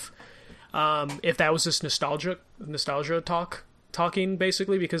stuff. If that was just nostalgia talking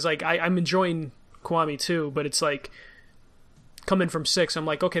basically, because like I'm enjoying Kiwami too, but it's like coming from 6, I'm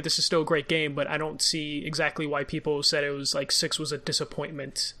like, okay, this is still a great game, but I don't see exactly why people said it was like 6 was a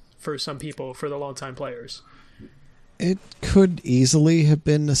disappointment for some people, for the longtime players. It could easily have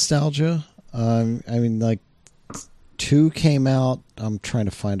been nostalgia. I mean, like 2 came out. I'm trying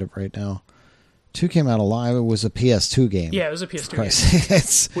to find it right now. 2 came out alive. It was a PS2 game. Yeah, it was a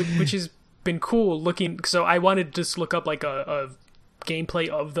PS2 game, which has been cool looking. So I wanted to just look up like a gameplay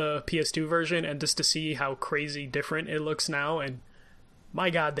of the PS2 version and just to see how crazy different it looks now. And my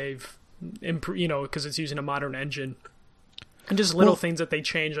God, they've improved, because it's using a modern engine. And just little things that they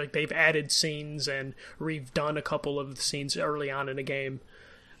change, like they've added scenes and redone a couple of the scenes early on in the game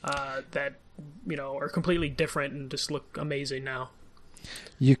that, are completely different and just look amazing now.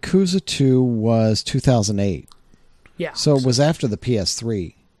 Yakuza 2 was 2008. Yeah. So it was after the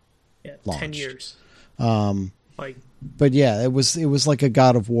PS3 launched. 10 years. But yeah, it was like a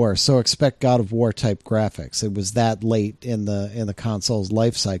God of War. So expect God of War type graphics. It was that late in the console's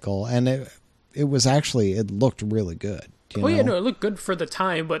life cycle, and it was actually, it looked really good. Yeah, no, it looked good for the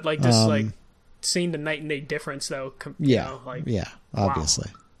time, but like just like seeing the night and day difference though.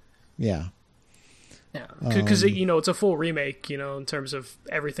 Obviously, yeah, because it's a full remake, in terms of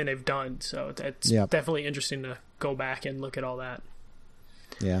everything they've done. So it's definitely interesting to go back and look at all that.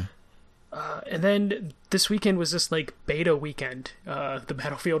 Yeah. And then this weekend was this like beta weekend. The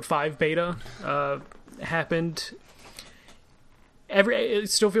Battlefield 5 beta happened. It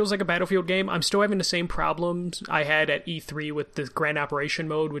still feels like a Battlefield game. I'm still having the same problems I had at E3 with the Grand Operation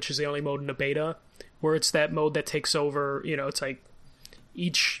mode, which is the only mode in the beta, where it's that mode that takes over, it's like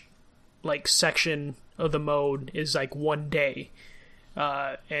each like section of the mode is like 1 day,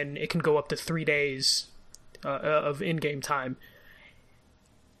 and it can go up to 3 days of in-game time.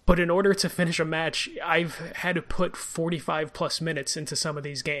 But in order to finish a match, I've had to put 45 plus minutes into some of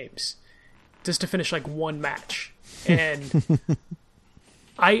these games just to finish like one match. And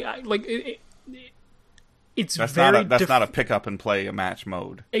I like it's that's very not a pick up and play a match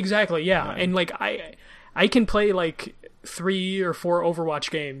mode. Exactly, yeah. Right. And like I can play like 3 or 4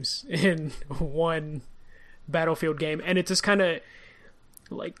 Overwatch games in one Battlefield game, and it just kind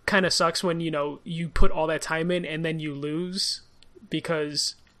of sucks when you put all that time in and then you lose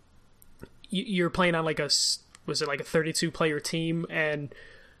because you're playing on like a 32 player team, and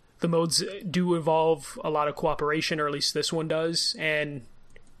the modes do involve a lot of cooperation, or at least this one does, and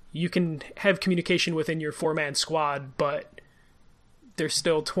you can have communication within your 4-man squad, but there's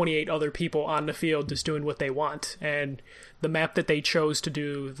still 28 other people on the field just doing what they want. And the map that they chose to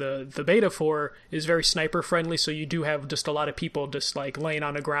do the beta for is very sniper friendly, so you do have just a lot of people just like laying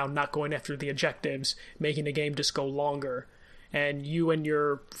on the ground, not going after the objectives, making the game just go longer. And you and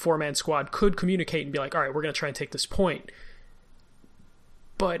your 4-man squad could communicate and be like, all right, we're going to try and take this point.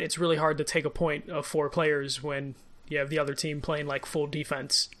 But it's really hard to take a point of 4 players when you have the other team playing like full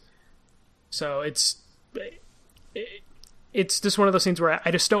defense. So it's just one of those things where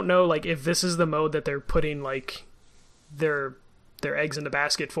I just don't know like if this is the mode that they're putting like their eggs in the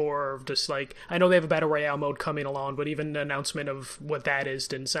basket for, or just like, I know they have a battle royale mode coming along, but even the announcement of what that is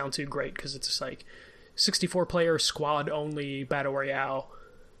didn't sound too great, because it's just like 64 player squad only battle royale,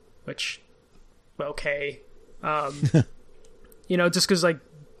 which okay, just because like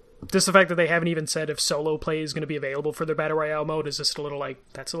just the fact that they haven't even said if solo play is going to be available for their battle royale mode is just a little like,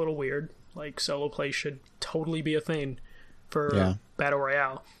 that's a little weird. Like solo play should totally be a thing for battle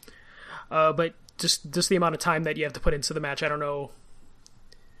royale. But just the amount of time that you have to put into the match, I don't know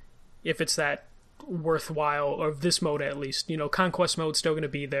if it's that worthwhile, or this mode at least. Conquest mode's still going to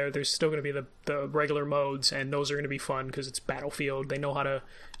be there. There's still going to be the regular modes, and those are going to be fun because it's Battlefield. They know how to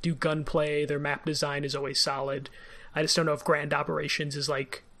do gunplay. Their map design is always solid. I just don't know if Grand Operations is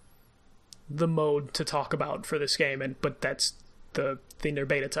like the mode to talk about for this game, but that's the thing they're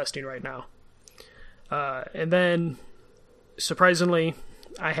beta testing right now. And then, surprisingly,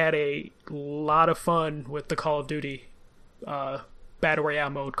 I had a lot of fun with the Call of Duty Battle Royale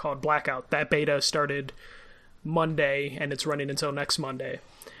mode called Blackout. That beta started Monday, and it's running until next Monday.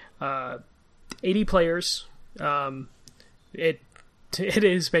 80 players. It it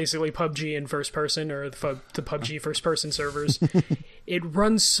is basically PUBG in first person, or the PUBG first person servers. It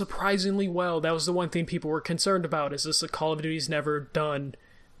runs surprisingly well. That was the one thing people were concerned about, is this Call of Duty's never done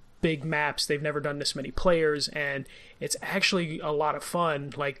big maps. They've never done this many players, and it's actually a lot of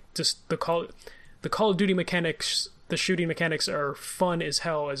fun. Like, just the Call of Duty mechanics, the shooting mechanics are fun as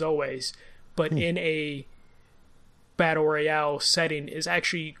hell, as always, but in a battle royale setting is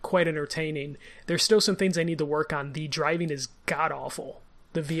actually quite entertaining. There's still some things I need to work on. The driving is god-awful.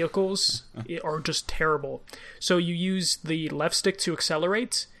 The vehicles are just terrible. So you use the left stick to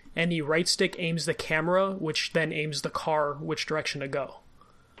accelerate, and the right stick aims the camera, which then aims the car which direction to go.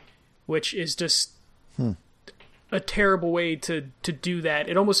 Which is just a terrible way to do that.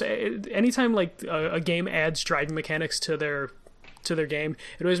 It almost, anytime like a game adds driving mechanics to their game,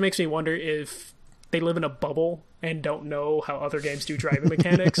 it always makes me wonder if they live in a bubble and don't know how other games do driving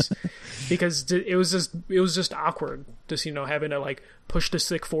mechanics, because it was just awkward, just, you know, having to like push the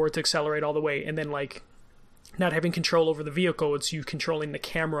stick forward to accelerate all the way, and then like not having control over the vehicle. It's you controlling the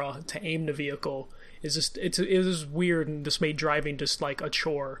camera to aim the vehicle. Is just it was weird, and just made driving just like a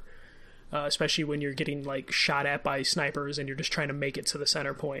chore, especially when you're getting like shot at by snipers and you're just trying to make it to the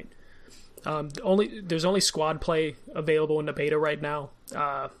center point. There's only squad play available in the beta right now,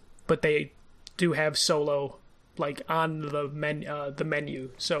 but they do have solo like on the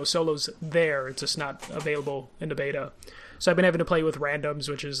menu, so solo's there. It's just not available in the beta. So I've been having to play with randoms,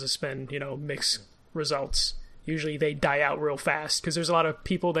 which has just been, you know, mixed results. Usually they die out real fast, because there's a lot of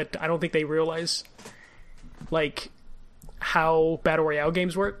people that I don't think they realize like how battle royale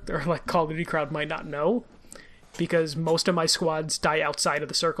games work, or like Call of Duty crowd might not know, because most of my squads die outside of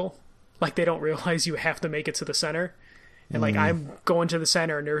the circle. Like, they don't realize you have to make it to the center, and like I'm going to the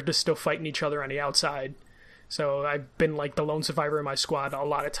center and they're just still fighting each other on the outside. So I've been like the lone survivor in my squad a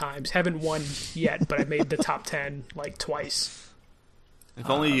lot of times. Haven't won yet, but I've made the top 10 like twice. If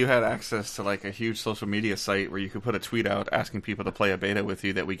only you had access to like a huge social media site where you could put a tweet out asking people to play a beta with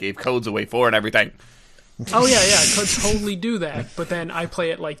you that we gave codes away for and everything. Oh yeah, I could totally do that. But then I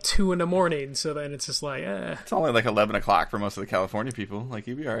play at like 2 a.m, so then it's just like, It's only like 11 o'clock for most of the California people. Like,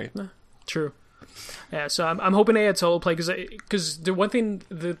 you'd be all right. True. Yeah, so I'm hoping they add solo play, because the one thing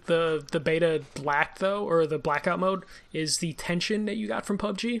that the beta lacked, though, or the blackout mode, is the tension that you got from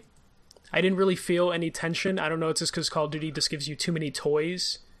PUBG. I didn't really feel any tension. I don't know, it's just because Call of Duty just gives you too many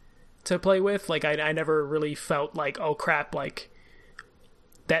toys to play with. Like, I never really felt like, oh crap, like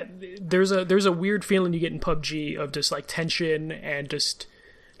that. There's a weird feeling you get in PUBG of just like tension, and just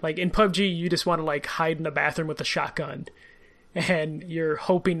like in PUBG you just want to like hide in the bathroom with a shotgun, and you're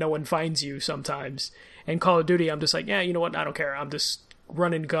hoping no one finds you sometimes. And Call of Duty, I'm just like, yeah, you know what, I don't care. I'm just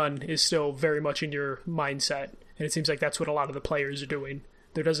run and gun is still very much in your mindset, and it seems like that's what a lot of the players are doing.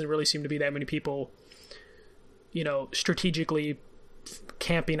 There doesn't really seem to be that many people, you know, strategically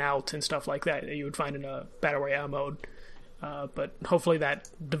camping out and stuff like that you would find in a battle royale mode. But hopefully that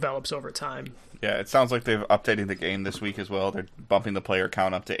develops over time. Yeah, it sounds like they're updating the game this week as well. They're bumping the player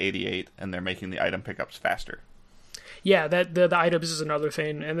count up to 88, and they're making the item pickups faster. Yeah, that the items is another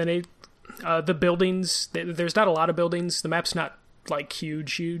thing. And then the buildings, there's not a lot of buildings. The map's not like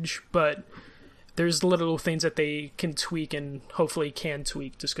huge, but there's little things that they can tweak, and hopefully can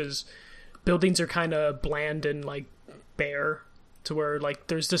tweak, just because buildings are kind of bland and like bare, to where like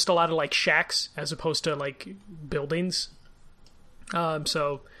there's just a lot of like shacks as opposed to like buildings.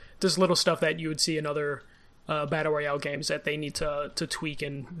 So there's little stuff that you would see in other battle royale games that they need to tweak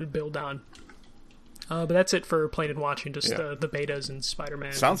and build on. But that's it for playing and watching, just the betas and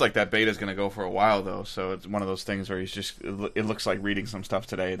Spider-Man. Sounds like that beta is going to go for a while, though, so it's one of those things where it looks like reading some stuff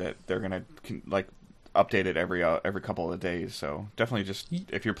today that they're going to like update it every couple of days. So definitely, just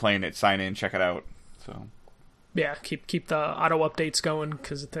if you're playing it, sign in, check it out. So yeah, keep the auto updates going,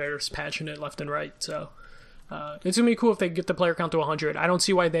 because they're just patching it left and right. So it's going to be cool if they get the player count to 100. I don't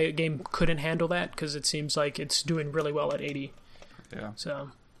see why the game couldn't handle that, because it seems like it's doing really well at 80. Yeah.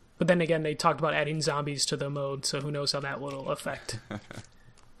 So. But then again, they talked about adding zombies to the mode, so who knows how that will affect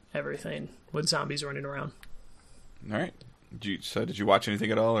everything with zombies running around. All right. Did you watch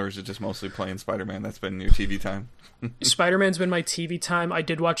anything at all, or is it just mostly playing Spider-Man? That's been your TV time? Spider-Man's been my TV time. I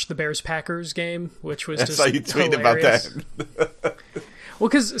did watch the Bears-Packers game, which was just hilarious. I saw you tweet about that. Well,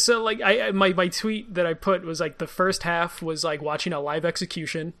 because, so, like, my tweet that I put was, like, the first half was, like, watching a live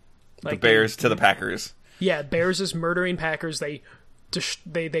execution. Like, the Bears to the Packers. Yeah, Bears is murdering Packers. They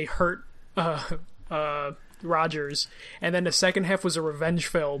hurt Rodgers, and then the second half was a revenge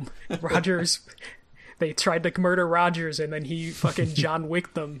film. Rodgers, they tried to murder Rodgers, and then he fucking John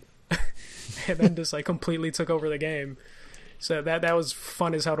Wicked them, and then just like completely took over the game. So that was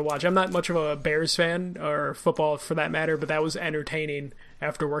fun as hell to watch. I'm not much of a Bears fan, or football for that matter, but that was entertaining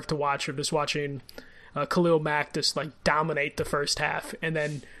after work to watch. Of just watching Khalil Mack just like dominate the first half, and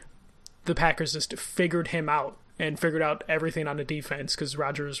then the Packers just figured him out and figured out everything on the defense, because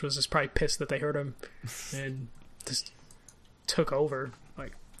Rodgers was just probably pissed that they hurt him and just took over.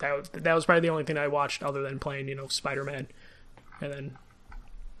 Like that was probably the only thing I watched other than playing, Spider-Man and then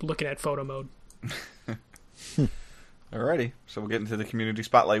looking at photo mode. Alrighty, so we'll get into the community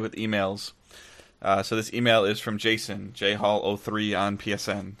spotlight with emails. So this email is from Jason, jhall03 on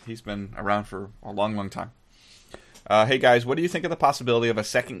PSN. He's been around for a long, long time. Hey guys, what do you think of the possibility of a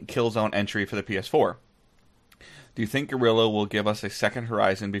second Killzone entry for the PS4? Do you think Guerrilla will give us a second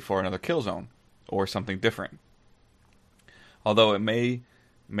Horizon before another Killzone, or something different? Although it may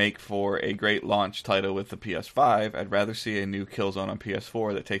make for a great launch title with the PS5, I'd rather see a new Killzone on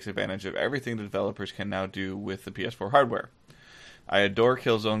PS4 that takes advantage of everything the developers can now do with the PS4 hardware. I adore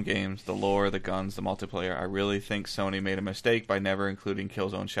Killzone games, the lore, the guns, the multiplayer. I really think Sony made a mistake by never including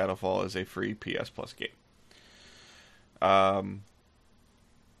Killzone Shadowfall as a free PS Plus game.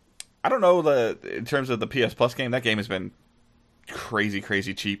 I don't know, in terms of the PS Plus game, that game has been crazy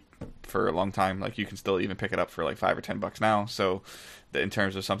cheap for a long time. Like, you can still even pick it up for like $5 or $10 now. So in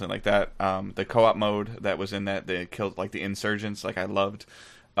terms of something like that, the co-op mode that was in that, they killed like the insurgents, like I loved.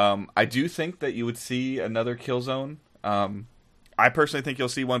 I do think that you would see another Killzone. I personally think you'll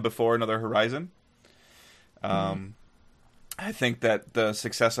see one before another Horizon. I think that the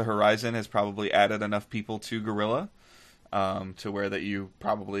success of Horizon has probably added enough people to Guerrilla to where that you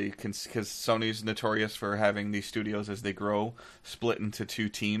probably can, because Sony's notorious for having these studios as they grow split into two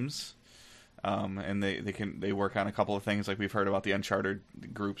teams, and they work on a couple of things. Like we've heard about the Uncharted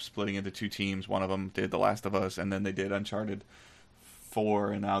group splitting into two teams. One of them did The Last of Us, and then they did Uncharted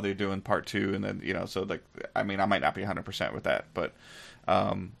 4, and now they're doing part 2, and then so like I mean I might not be 100% with that, but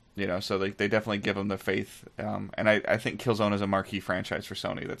so they definitely give them the faith, and I think Killzone is a marquee franchise for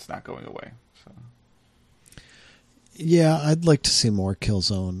Sony that's not going away. So. Yeah, I'd like to see more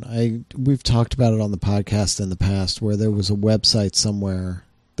Killzone. We've talked about it on the podcast in the past, where there was a website somewhere.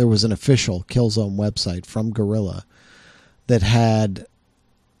 There was an official Killzone website from Guerrilla that had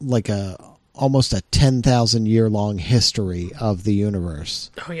like almost a 10,000 year long history of the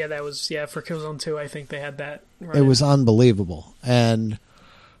universe. Oh yeah, that was for Killzone 2. I think they had that. Right. It was unbelievable, and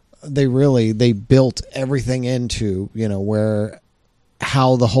they built everything into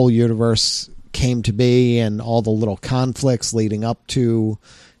how the whole universe came to be, and all the little conflicts leading up to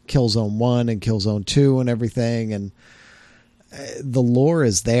Killzone 1 and Killzone 2 and everything, and the lore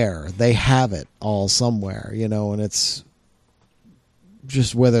is there. They have it all somewhere, and it's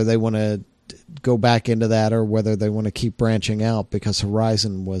just whether they want to go back into that or whether they want to keep branching out, because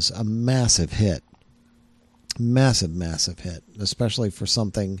Horizon was a massive hit. Massive hit, especially for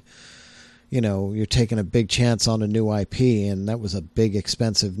something, you're taking a big chance on a new IP, and that was a big,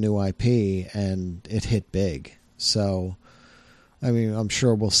 expensive new IP, and it hit big. So, I mean, I'm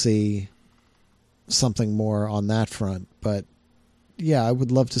sure we'll see something more on that front. But, yeah, I would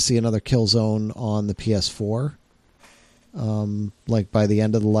love to see another Killzone on the PS4, like by the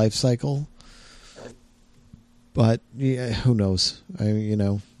end of the life cycle. But, yeah, who knows?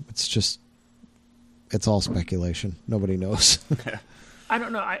 It's all speculation. Nobody knows. I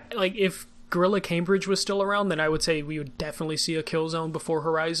don't know. If Guerrilla Cambridge was still around, then I would say we would definitely see a Killzone before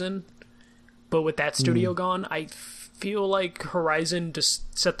Horizon. But with that studio gone, I feel like Horizon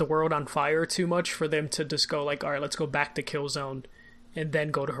just set the world on fire too much for them to just go like, all right, let's go back to Killzone and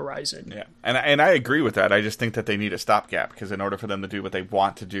then go to Horizon. Yeah, and I agree with that. I just think that they need a stopgap, because in order for them to do what they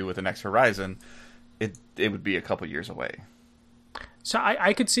want to do with the next Horizon, it would be a couple years away. So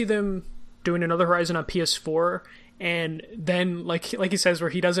I could see them doing another Horizon on PS4, and then like he says,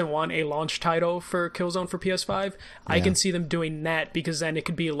 where he doesn't want a launch title for Killzone for PS5, I can see them doing that, because then it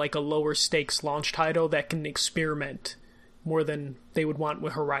could be like a lower stakes launch title that can experiment more than they would want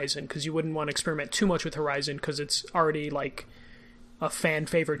with Horizon, because you wouldn't want to experiment too much with Horizon, because it's already like a fan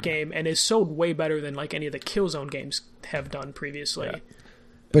favorite game and is sold way better than like any of the Killzone games have done previously. Yeah.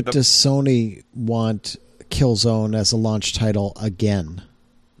 But does Sony want Killzone as a launch title again?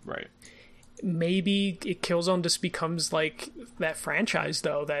 Right. Maybe Killzone just becomes like that franchise,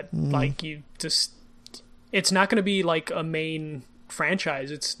 though, that like you just, it's not going to be like a main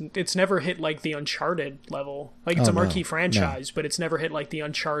franchise. It's never hit like the Uncharted level. Like it's a marquee franchise, but it's never hit like the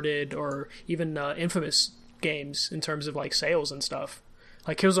Uncharted or even Infamous games in terms of like sales and stuff.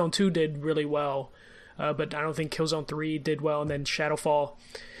 Like Killzone 2 did really well, but I don't think Killzone 3 did well, and then Shadowfall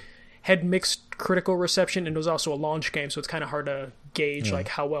had mixed critical reception, and it was also a launch game, so it's kind of hard to gauge like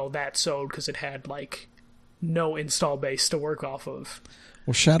how well that sold, because it had like no install base to work off of.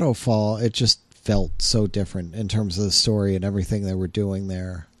 Well, Shadowfall, it just felt so different in terms of the story and everything they were doing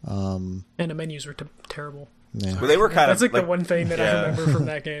there. And the menus were terrible. Yeah. Well, they were kind That's the one thing that I remember from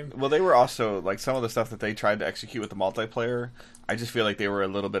that game. Well, they were also like some of the stuff that they tried to execute with the multiplayer. I just feel like they were a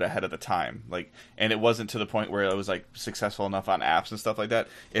little bit ahead of the time. And it wasn't to the point where it was like successful enough on apps and stuff like that.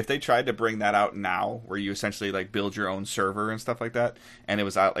 If they tried to bring that out now, where you essentially like build your own server and stuff like that, and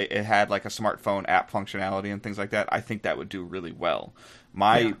it had like a smartphone app functionality and things like that, I think that would do really well.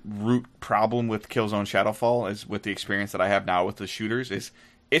 My root problem with Killzone Shadowfall is with the experience that I have now with the shooters is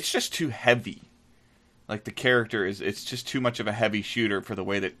it's just too heavy. Like the character it's just too much of a heavy shooter for the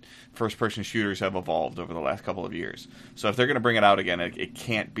way that first-person shooters have evolved over the last couple of years. So if they're going to bring it out again, it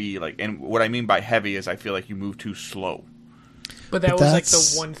can't be like. And what I mean by heavy is I feel like you move too slow. But that was like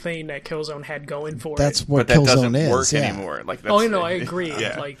the one thing that Killzone had going for that's it. What but Killzone that doesn't is, work anymore. Like that's, I agree.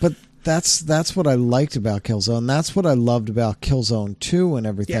 Yeah. Like, but that's what I liked about Killzone. That's what I loved about Killzone 2 and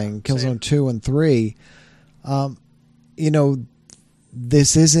everything. Yeah, Killzone same. 2 and 3.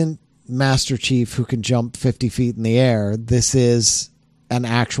 This isn't Master Chief who can jump 50 feet in the air. This is an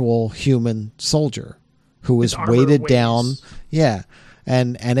actual human soldier who is weighted down. Yeah.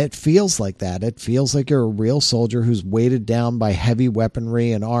 And it feels like that. It feels like you're a real soldier who's weighted down by heavy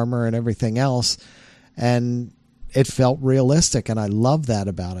weaponry and armor and everything else. And it felt realistic, and I love that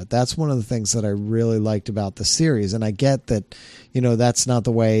about it. That's one of the things that I really liked about the series. And I get that, that's not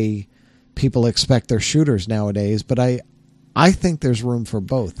the way people expect their shooters nowadays, but I think there's room for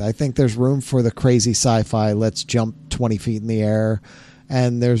both. I think there's room for the crazy sci-fi, let's jump 20 feet in the air,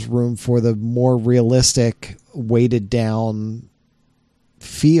 and there's room for the more realistic, weighted down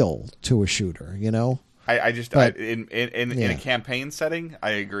feel to a shooter, in a campaign setting,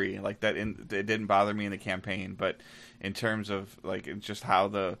 I agree. Like that, it didn't bother me in the campaign, but in terms of like just how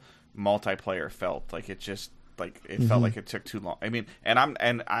the multiplayer felt, like it just felt like it took too long. I mean, and I'm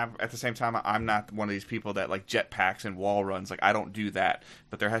at the same time, I'm not one of these people that like jetpacks and wall runs. Like I don't do that,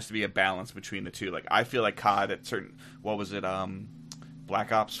 but there has to be a balance between the two. Like I feel like COD at certain, what was it,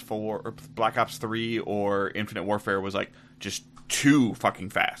 Black Ops 4 or Black Ops 3 or Infinite Warfare was like just too fucking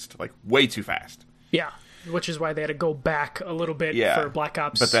fast, like way too fast. Yeah, which is why they had to go back a little bit for Black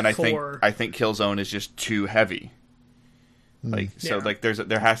Ops. But then 4. I think Killzone is just too heavy. Like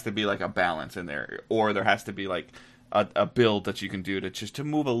there has to be like a balance in there, or there has to be like a build that you can do to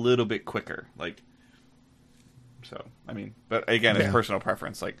move a little bit quicker. Like, so I mean, but again, it's personal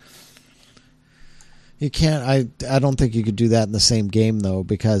preference. Like, you can't. I don't think you could do that in the same game though,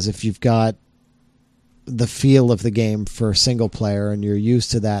 because if you've got the feel of the game for single player and you're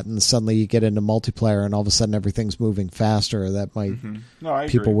used to that, and suddenly you get into multiplayer and all of a sudden everything's moving faster, that might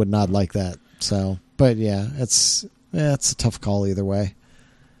people would not like that. So, but it's a tough call either way.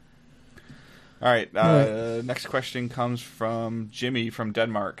 All right. Next question comes from Jimmy from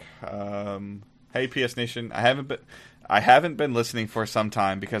Denmark. Hey, PS Nation. I haven't been listening for some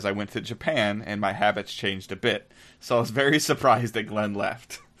time because I went to Japan and my habits changed a bit. So I was very surprised that Glenn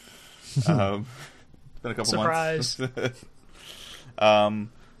left. It's been a couple months. I'm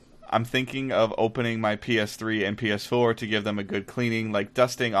thinking of opening my PS3 and PS4 to give them a good cleaning, like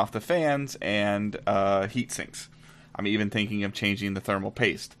dusting off the fans and heat sinks. I'm even thinking of changing the thermal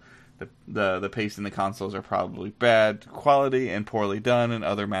paste. The paste in the consoles are probably bad quality and poorly done in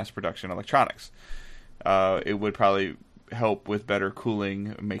other mass production electronics. It would probably help with better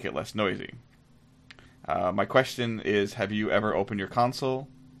cooling, make it less noisy. My question is, have you ever opened your console?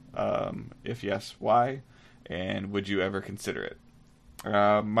 If yes, why? And would you ever consider it?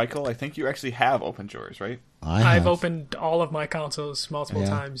 Michael, I think you actually have opened yours, right? I've opened all of my consoles multiple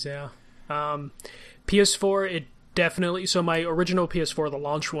times, yeah. PS4, it definitely... So my original PS4, the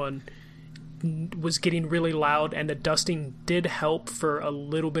launch one, was getting really loud, and the dusting did help for a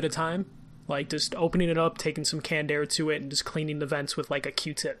little bit of time. Like, just opening it up, taking some canned air to it, and just cleaning the vents with, like, a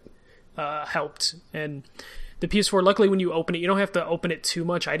Q-tip helped. And the PS4, luckily, when you open it, you don't have to open it too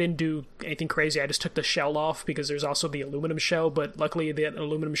much. I didn't do anything crazy. I just took the shell off because there's also the aluminum shell, but luckily the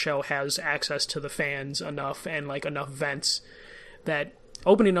aluminum shell has access to the fans enough and, like, enough vents that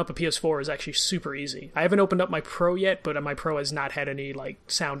opening up a PS4 is actually super easy. I haven't opened up my Pro yet, but my Pro has not had any like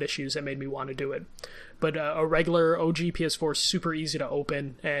sound issues that made me want to do it. But a regular OG PS4 is super easy to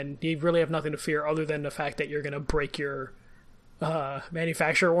open, and you really have nothing to fear other than the fact that you're going to break your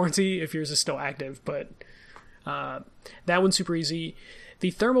manufacturer warranty if yours is still active. But that one's super easy. The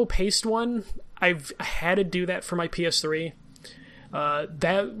thermal paste one, I've had to do that for my PS3.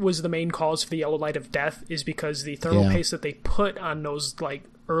 That was the main cause for the yellow light of death, is because the thermal paste that they put on those like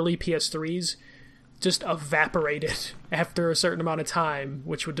early PS3s just evaporated after a certain amount of time,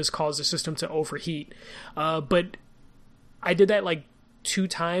 which would just cause the system to overheat. But I did that like 2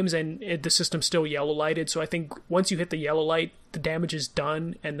 times, and the system's still yellow lighted. So I think once you hit the yellow light, the damage is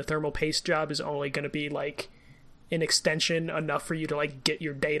done, and the thermal paste job is only going to be like an extension enough for you to like get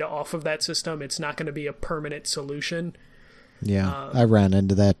your data off of that system. It's not going to be a permanent solution. Yeah, I ran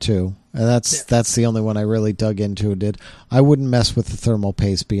into that too. And that's the only one I really dug into. I wouldn't mess with the thermal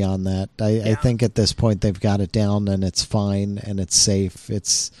paste beyond that. I think at this point they've got it down and it's fine and it's safe.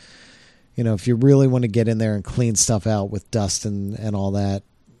 It's, if you really want to get in there and clean stuff out with dust and all that,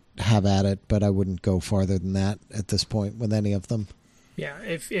 have at it. But I wouldn't go farther than that at this point with any of them. Yeah,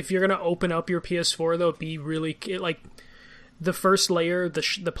 if you're going to open up your PS4, though, be really, like, the first layer,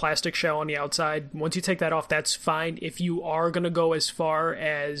 the plastic shell on the outside, once you take that off, that's fine. If you are going to go as far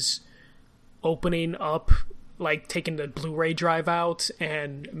as opening up, like taking the Blu-ray drive out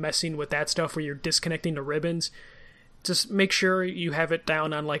and messing with that stuff where you're disconnecting the ribbons, just make sure you have it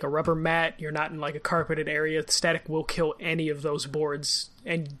down on like a rubber mat. You're not in like a carpeted area. The static will kill any of those boards,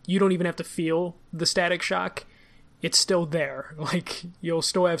 and you don't even have to feel the static shock. It's still there. Like, you'll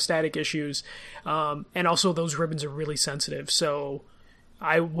still have static issues. And also those ribbons are really sensitive. So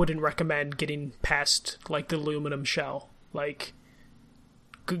I wouldn't recommend getting past like the aluminum shell, like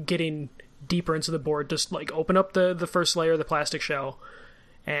getting deeper into the board. Just like open up the first layer of the plastic shell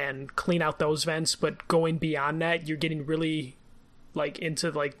and clean out those vents. But going beyond that, you're getting really like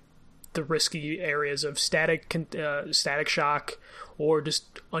into like the risky areas of static shock, or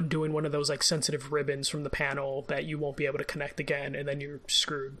just undoing one of those like sensitive ribbons from the panel that you won't be able to connect again, and then you're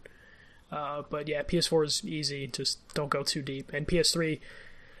screwed. But yeah, PS4 is easy. Just don't go too deep. And PS3,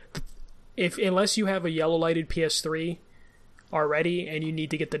 unless you have a yellow lighted PS3 already and you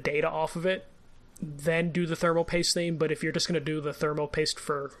need to get the data off of it, then do the thermal paste thing. But if you're just going to do the thermal paste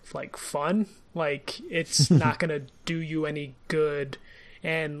for like fun, like it's not going to do you any good.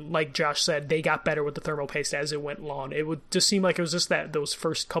 And like Josh said, they got better with the thermal paste as it went along. It would just seem like it was just those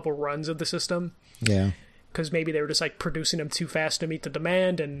first couple runs of the system. Yeah. Because maybe they were just like producing them too fast to meet the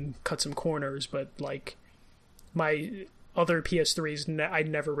demand and cut some corners. But like my other PS3s, I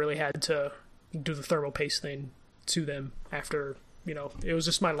never really had to do the thermal paste thing to them after, it was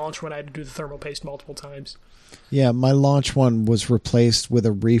just my launch when I had to do the thermal paste multiple times. Yeah, my launch one was replaced with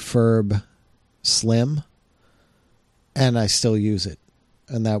a refurb Slim, and I still use it.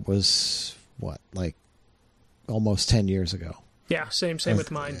 And that was, like almost 10 years ago. Yeah, same with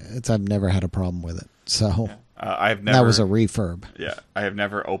mine. I've never had a problem with it. So I've never. That was a refurb. Yeah, I have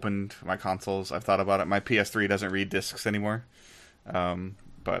never opened my consoles. I've thought about it. My PS3 doesn't read discs anymore,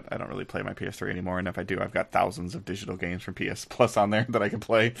 but I don't really play my PS3 anymore. And if I do, I've got thousands of digital games from PS Plus on there that I can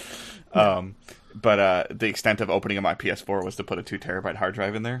play. But the extent of opening of my PS4 was to put a 2 terabyte hard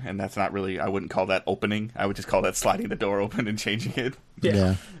drive in there, and that's not really. I wouldn't call that opening. I would just call that sliding the door open and changing it.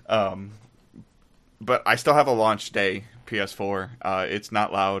 Yeah. But I still have a launch day PS4. It's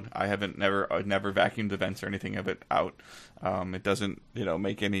not loud. I've never vacuumed the vents or anything of it out. It doesn't,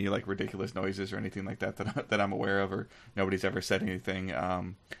 make any like ridiculous noises or anything like that I'm aware of, or nobody's ever said anything.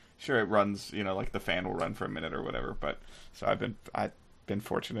 Sure, it runs, like the fan will run for a minute or whatever. But so I've been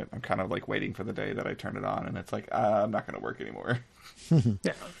fortunate. I'm kind of like waiting for the day that I turn it on and it's like I'm not going to work anymore.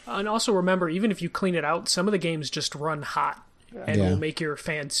 Yeah, and also remember, even if you clean it out, some of the games just run hot and will make your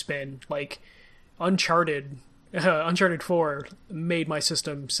fan spin. Like Uncharted 4 made my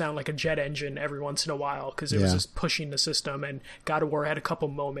system sound like a jet engine every once in a while because it was just pushing the system, and God of War had a couple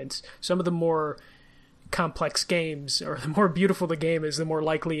moments. Some of the more complex games, or the more beautiful the game is, the more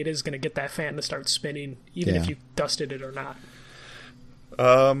likely it is going to get that fan to start spinning, even if you dusted it or not.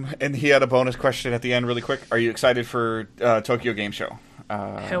 And he had a bonus question at the end really quick. Are you excited for Tokyo Game Show?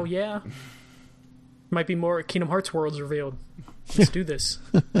 Hell yeah. Might be more Kingdom Hearts Worlds revealed. Let's do this.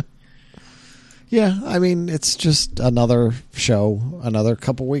 Yeah, I mean, it's just another show. Another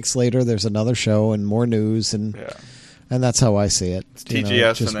couple weeks later, there's another show and more news, and that's how I see it. It's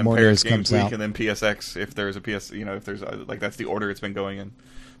TGS and then Paris Games Week and then PSX if there's a PS, if there's that's the order it's been going in.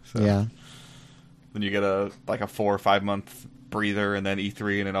 So, yeah. Then you get a 4 or 5 month breather, and then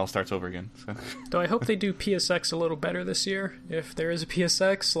E3, and it all starts over again. So. Though I hope they do PSX a little better this year, if there is a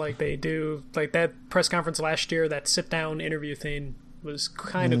PSX, like they do, like that press conference last year, that sit-down interview thing was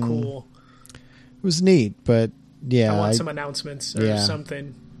kind of cool. It was neat, but I want some announcements or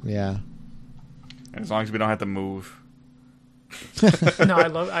something. Yeah. As long as we don't have to move. No, I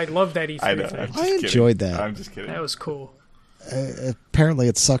love that E3 thing. I enjoyed that. I'm just kidding. That was cool. apparently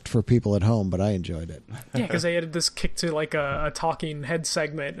it sucked for people at home, but I enjoyed it. Yeah, because they added this kick to like a talking head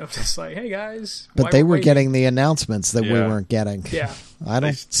segment of just like, hey guys. But they were getting the announcements that we weren't getting. Yeah. I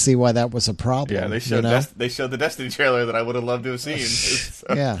don't see why that was a problem. Yeah, they showed they showed the Destiny trailer that I would have loved to have seen. So.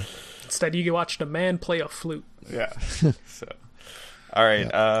 Yeah. Instead, you watched a man play a flute. Yeah. So, all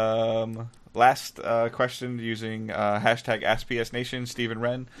right. Last question using hashtag AskPSNation, Stephen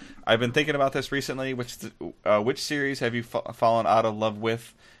Wren. I've been thinking about this recently. Which series have you fallen out of love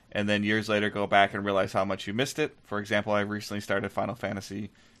with, and then years later go back and realize how much you missed it? For example, I've recently started Final Fantasy.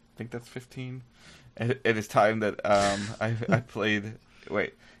 I think that's 15. It is time that I played.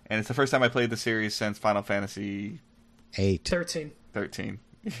 Wait, and it's the first time I played the series since Final Fantasy 8. 13.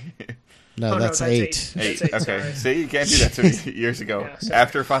 No, that's 8. 8. Okay. Sorry. See, you can't do that to me years ago. Yeah,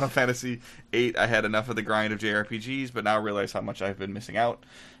 after Final Fantasy 8, I had enough of the grind of JRPGs, but now realize how much I've been missing out.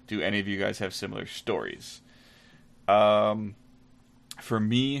 Do any of you guys have similar stories? For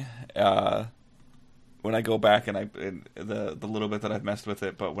me, when I go back and the little bit that I've messed with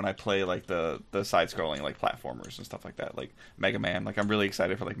it, but when I play like the side-scrolling like platformers and stuff like that, like Mega Man, like I'm really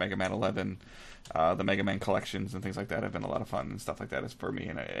excited for like Mega Man 11. The Mega Man collections and things like that have been a lot of fun and stuff like that is for me,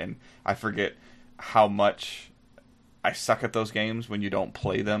 and I forget how much I suck at those games when you don't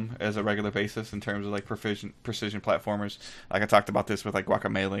play them as a regular basis in terms of like precision platformers. Like I talked about this with like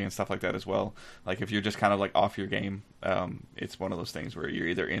Guacamelee and stuff like that as well. Like if you're just kind of like off your game, it's one of those things where you're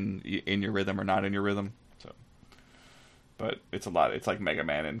either in your rhythm or not in your rhythm. So, but it's a lot. It's like Mega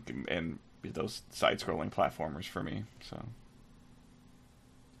Man and those side-scrolling platformers for me. So.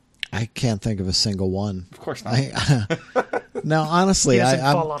 I can't think of a single one. Of course not. No, honestly, I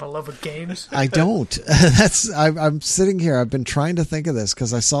fall out of love with games. I don't. I'm sitting here. I've been trying to think of this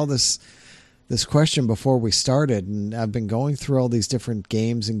because I saw this question before we started, and I've been going through all these different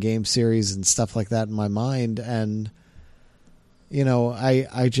games and game series and stuff like that in my mind, and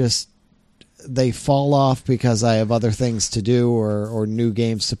I just they fall off because I have other things to do or new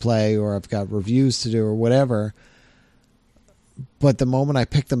games to play or I've got reviews to do or whatever. But the moment I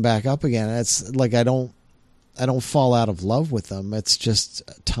pick them back up again, it's like I don't fall out of love with them. It's just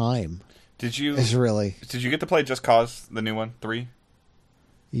time. Did you get to play Just Cause, the new one, 3?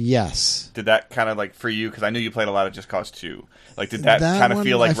 Yes. Did that kind of like for you? Because I knew you played a lot of Just Cause 2. Like, did that kind of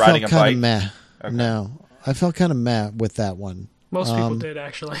feel like riding a bike? Meh. Okay. No, I felt kind of meh with that one. Most people did,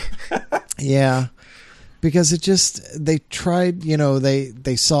 actually. Yeah. Because they tried,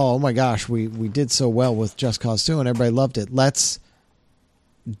 they saw, oh my gosh, we did so well with Just Cause 2 and everybody loved it. Let's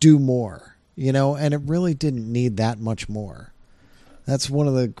do more, and it really didn't need that much more. That's one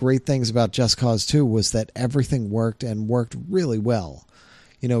of the great things about Just Cause 2 was that everything worked and worked really well.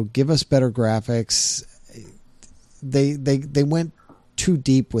 Give us better graphics. They went too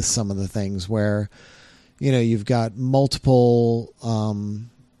deep with some of the things where, you've got multiple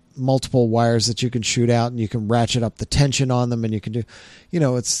wires that you can shoot out and you can ratchet up the tension on them and you can do,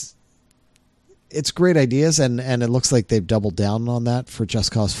 it's great ideas and it looks like they've doubled down on that for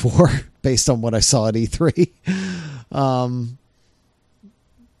Just Cause 4 based on what I saw at E3.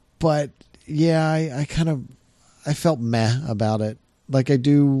 But yeah, I felt meh about it. Like I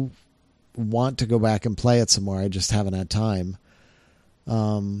do want to go back and play it some more. I just haven't had time.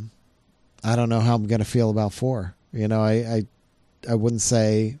 I don't know how I'm going to feel about 4. I wouldn't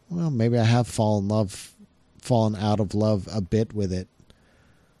say, well, maybe I have fallen out of love a bit with it.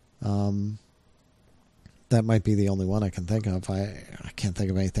 That might be the only one I can think of. I can't think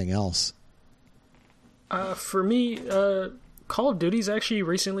of anything else. For me, Call of Duty's actually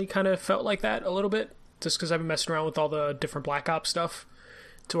recently kind of felt like that a little bit, just because I've been messing around with all the different Black Ops stuff,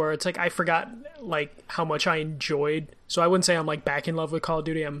 to where it's like I forgot like how much I enjoyed. So I wouldn't say I'm like back in love with Call of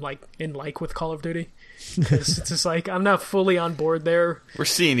Duty. I'm like in with Call of Duty. Because it's just like I'm not fully on board there. We're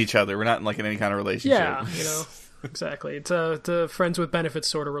seeing each other. We're not in like in any kind of relationship. Yeah, exactly. It's a friends with benefits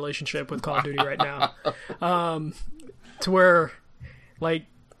sort of relationship with Call of Duty right now. To where like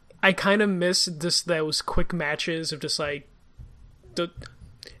I kind of miss just those quick matches of just like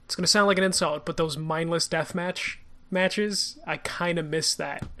it's gonna sound like an insult, but those mindless deathmatch matches, I kind of miss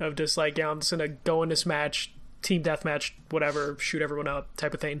that of just like I'm just gonna go in this match, team deathmatch, whatever, shoot everyone up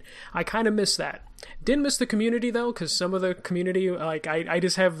type of thing. I kind of miss that. Didn't miss the community though, because some of the community, like I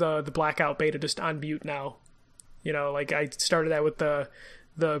just have the Blackout beta just on mute now. Like I started that with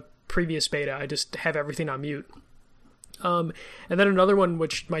the previous beta. I just have everything on mute. And then another one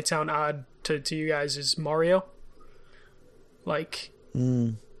which might sound odd to you guys is Mario. Like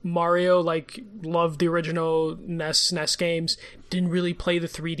Mario, like loved the original NES games. Didn't really play the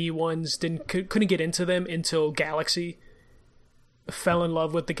 3D ones. Couldn't get into them until Galaxy. Fell in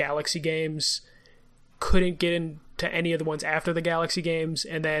love with the Galaxy games. Couldn't get into to any of the ones after the Galaxy games,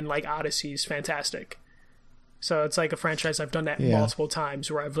 and then like Odyssey's fantastic. So it's like a franchise I've done that multiple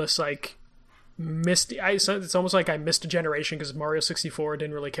times, where I've just like missed. It's almost like I missed a generation because Mario 64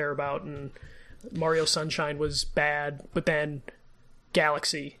 didn't really care about, and Mario Sunshine was bad, but then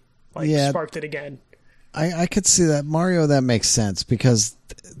Galaxy sparked it again. I could see that. Mario, that makes sense because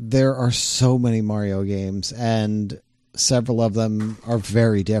there are so many Mario games and several of them are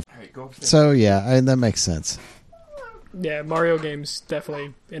very different. Right, so yeah, that makes sense. Yeah, Mario games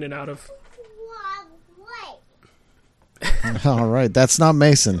definitely in and out of. All right, that's not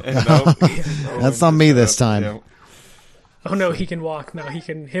Mason. That's not me this time. Yeah. Oh no, he can walk. No,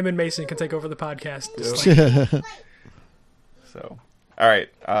 him and Mason can take over the podcast. So, all right,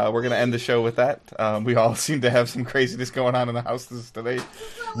 we're gonna end the show with that. We all seem to have some craziness going on in the house today.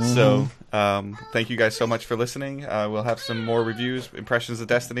 So, thank you guys so much for listening. We'll have some more reviews, Impressions of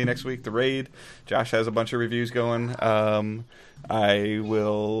Destiny next week, the raid. Josh has a bunch of reviews going. I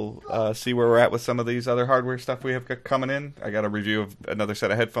will see where we're at with some of these other hardware stuff we have coming in. I got a review of another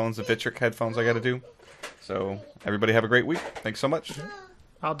set of headphones, the Vitric headphones I got to do. So, everybody have a great week. Thanks so much.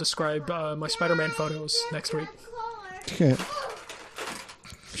 I'll describe my Spider-Man photos next week. Okay.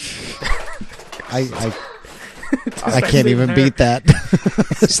 I can't even beat that.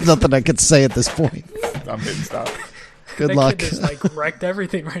 There's nothing I could say at this point. I'm hitting stop. Good luck. Kid just wrecked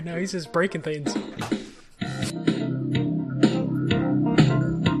everything right now. He's just breaking things.